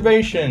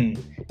Conservation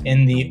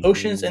in the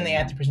Oceans in the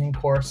Anthropocene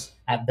course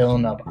at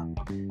Villanova.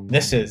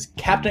 This is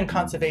Captain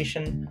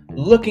Conservation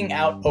looking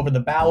out over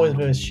the bow of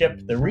his ship,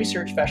 the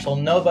research vessel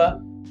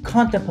Nova,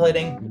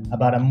 contemplating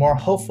about a more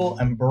hopeful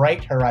and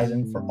bright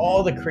horizon for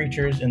all the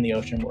creatures in the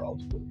ocean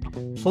world.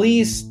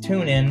 Please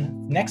tune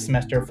in next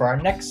semester for our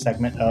next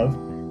segment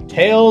of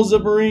Tales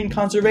of Marine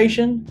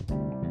Conservation.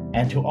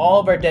 And to all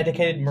of our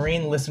dedicated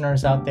marine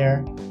listeners out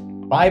there,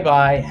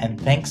 bye-bye and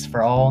thanks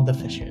for all the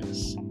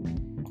fishes.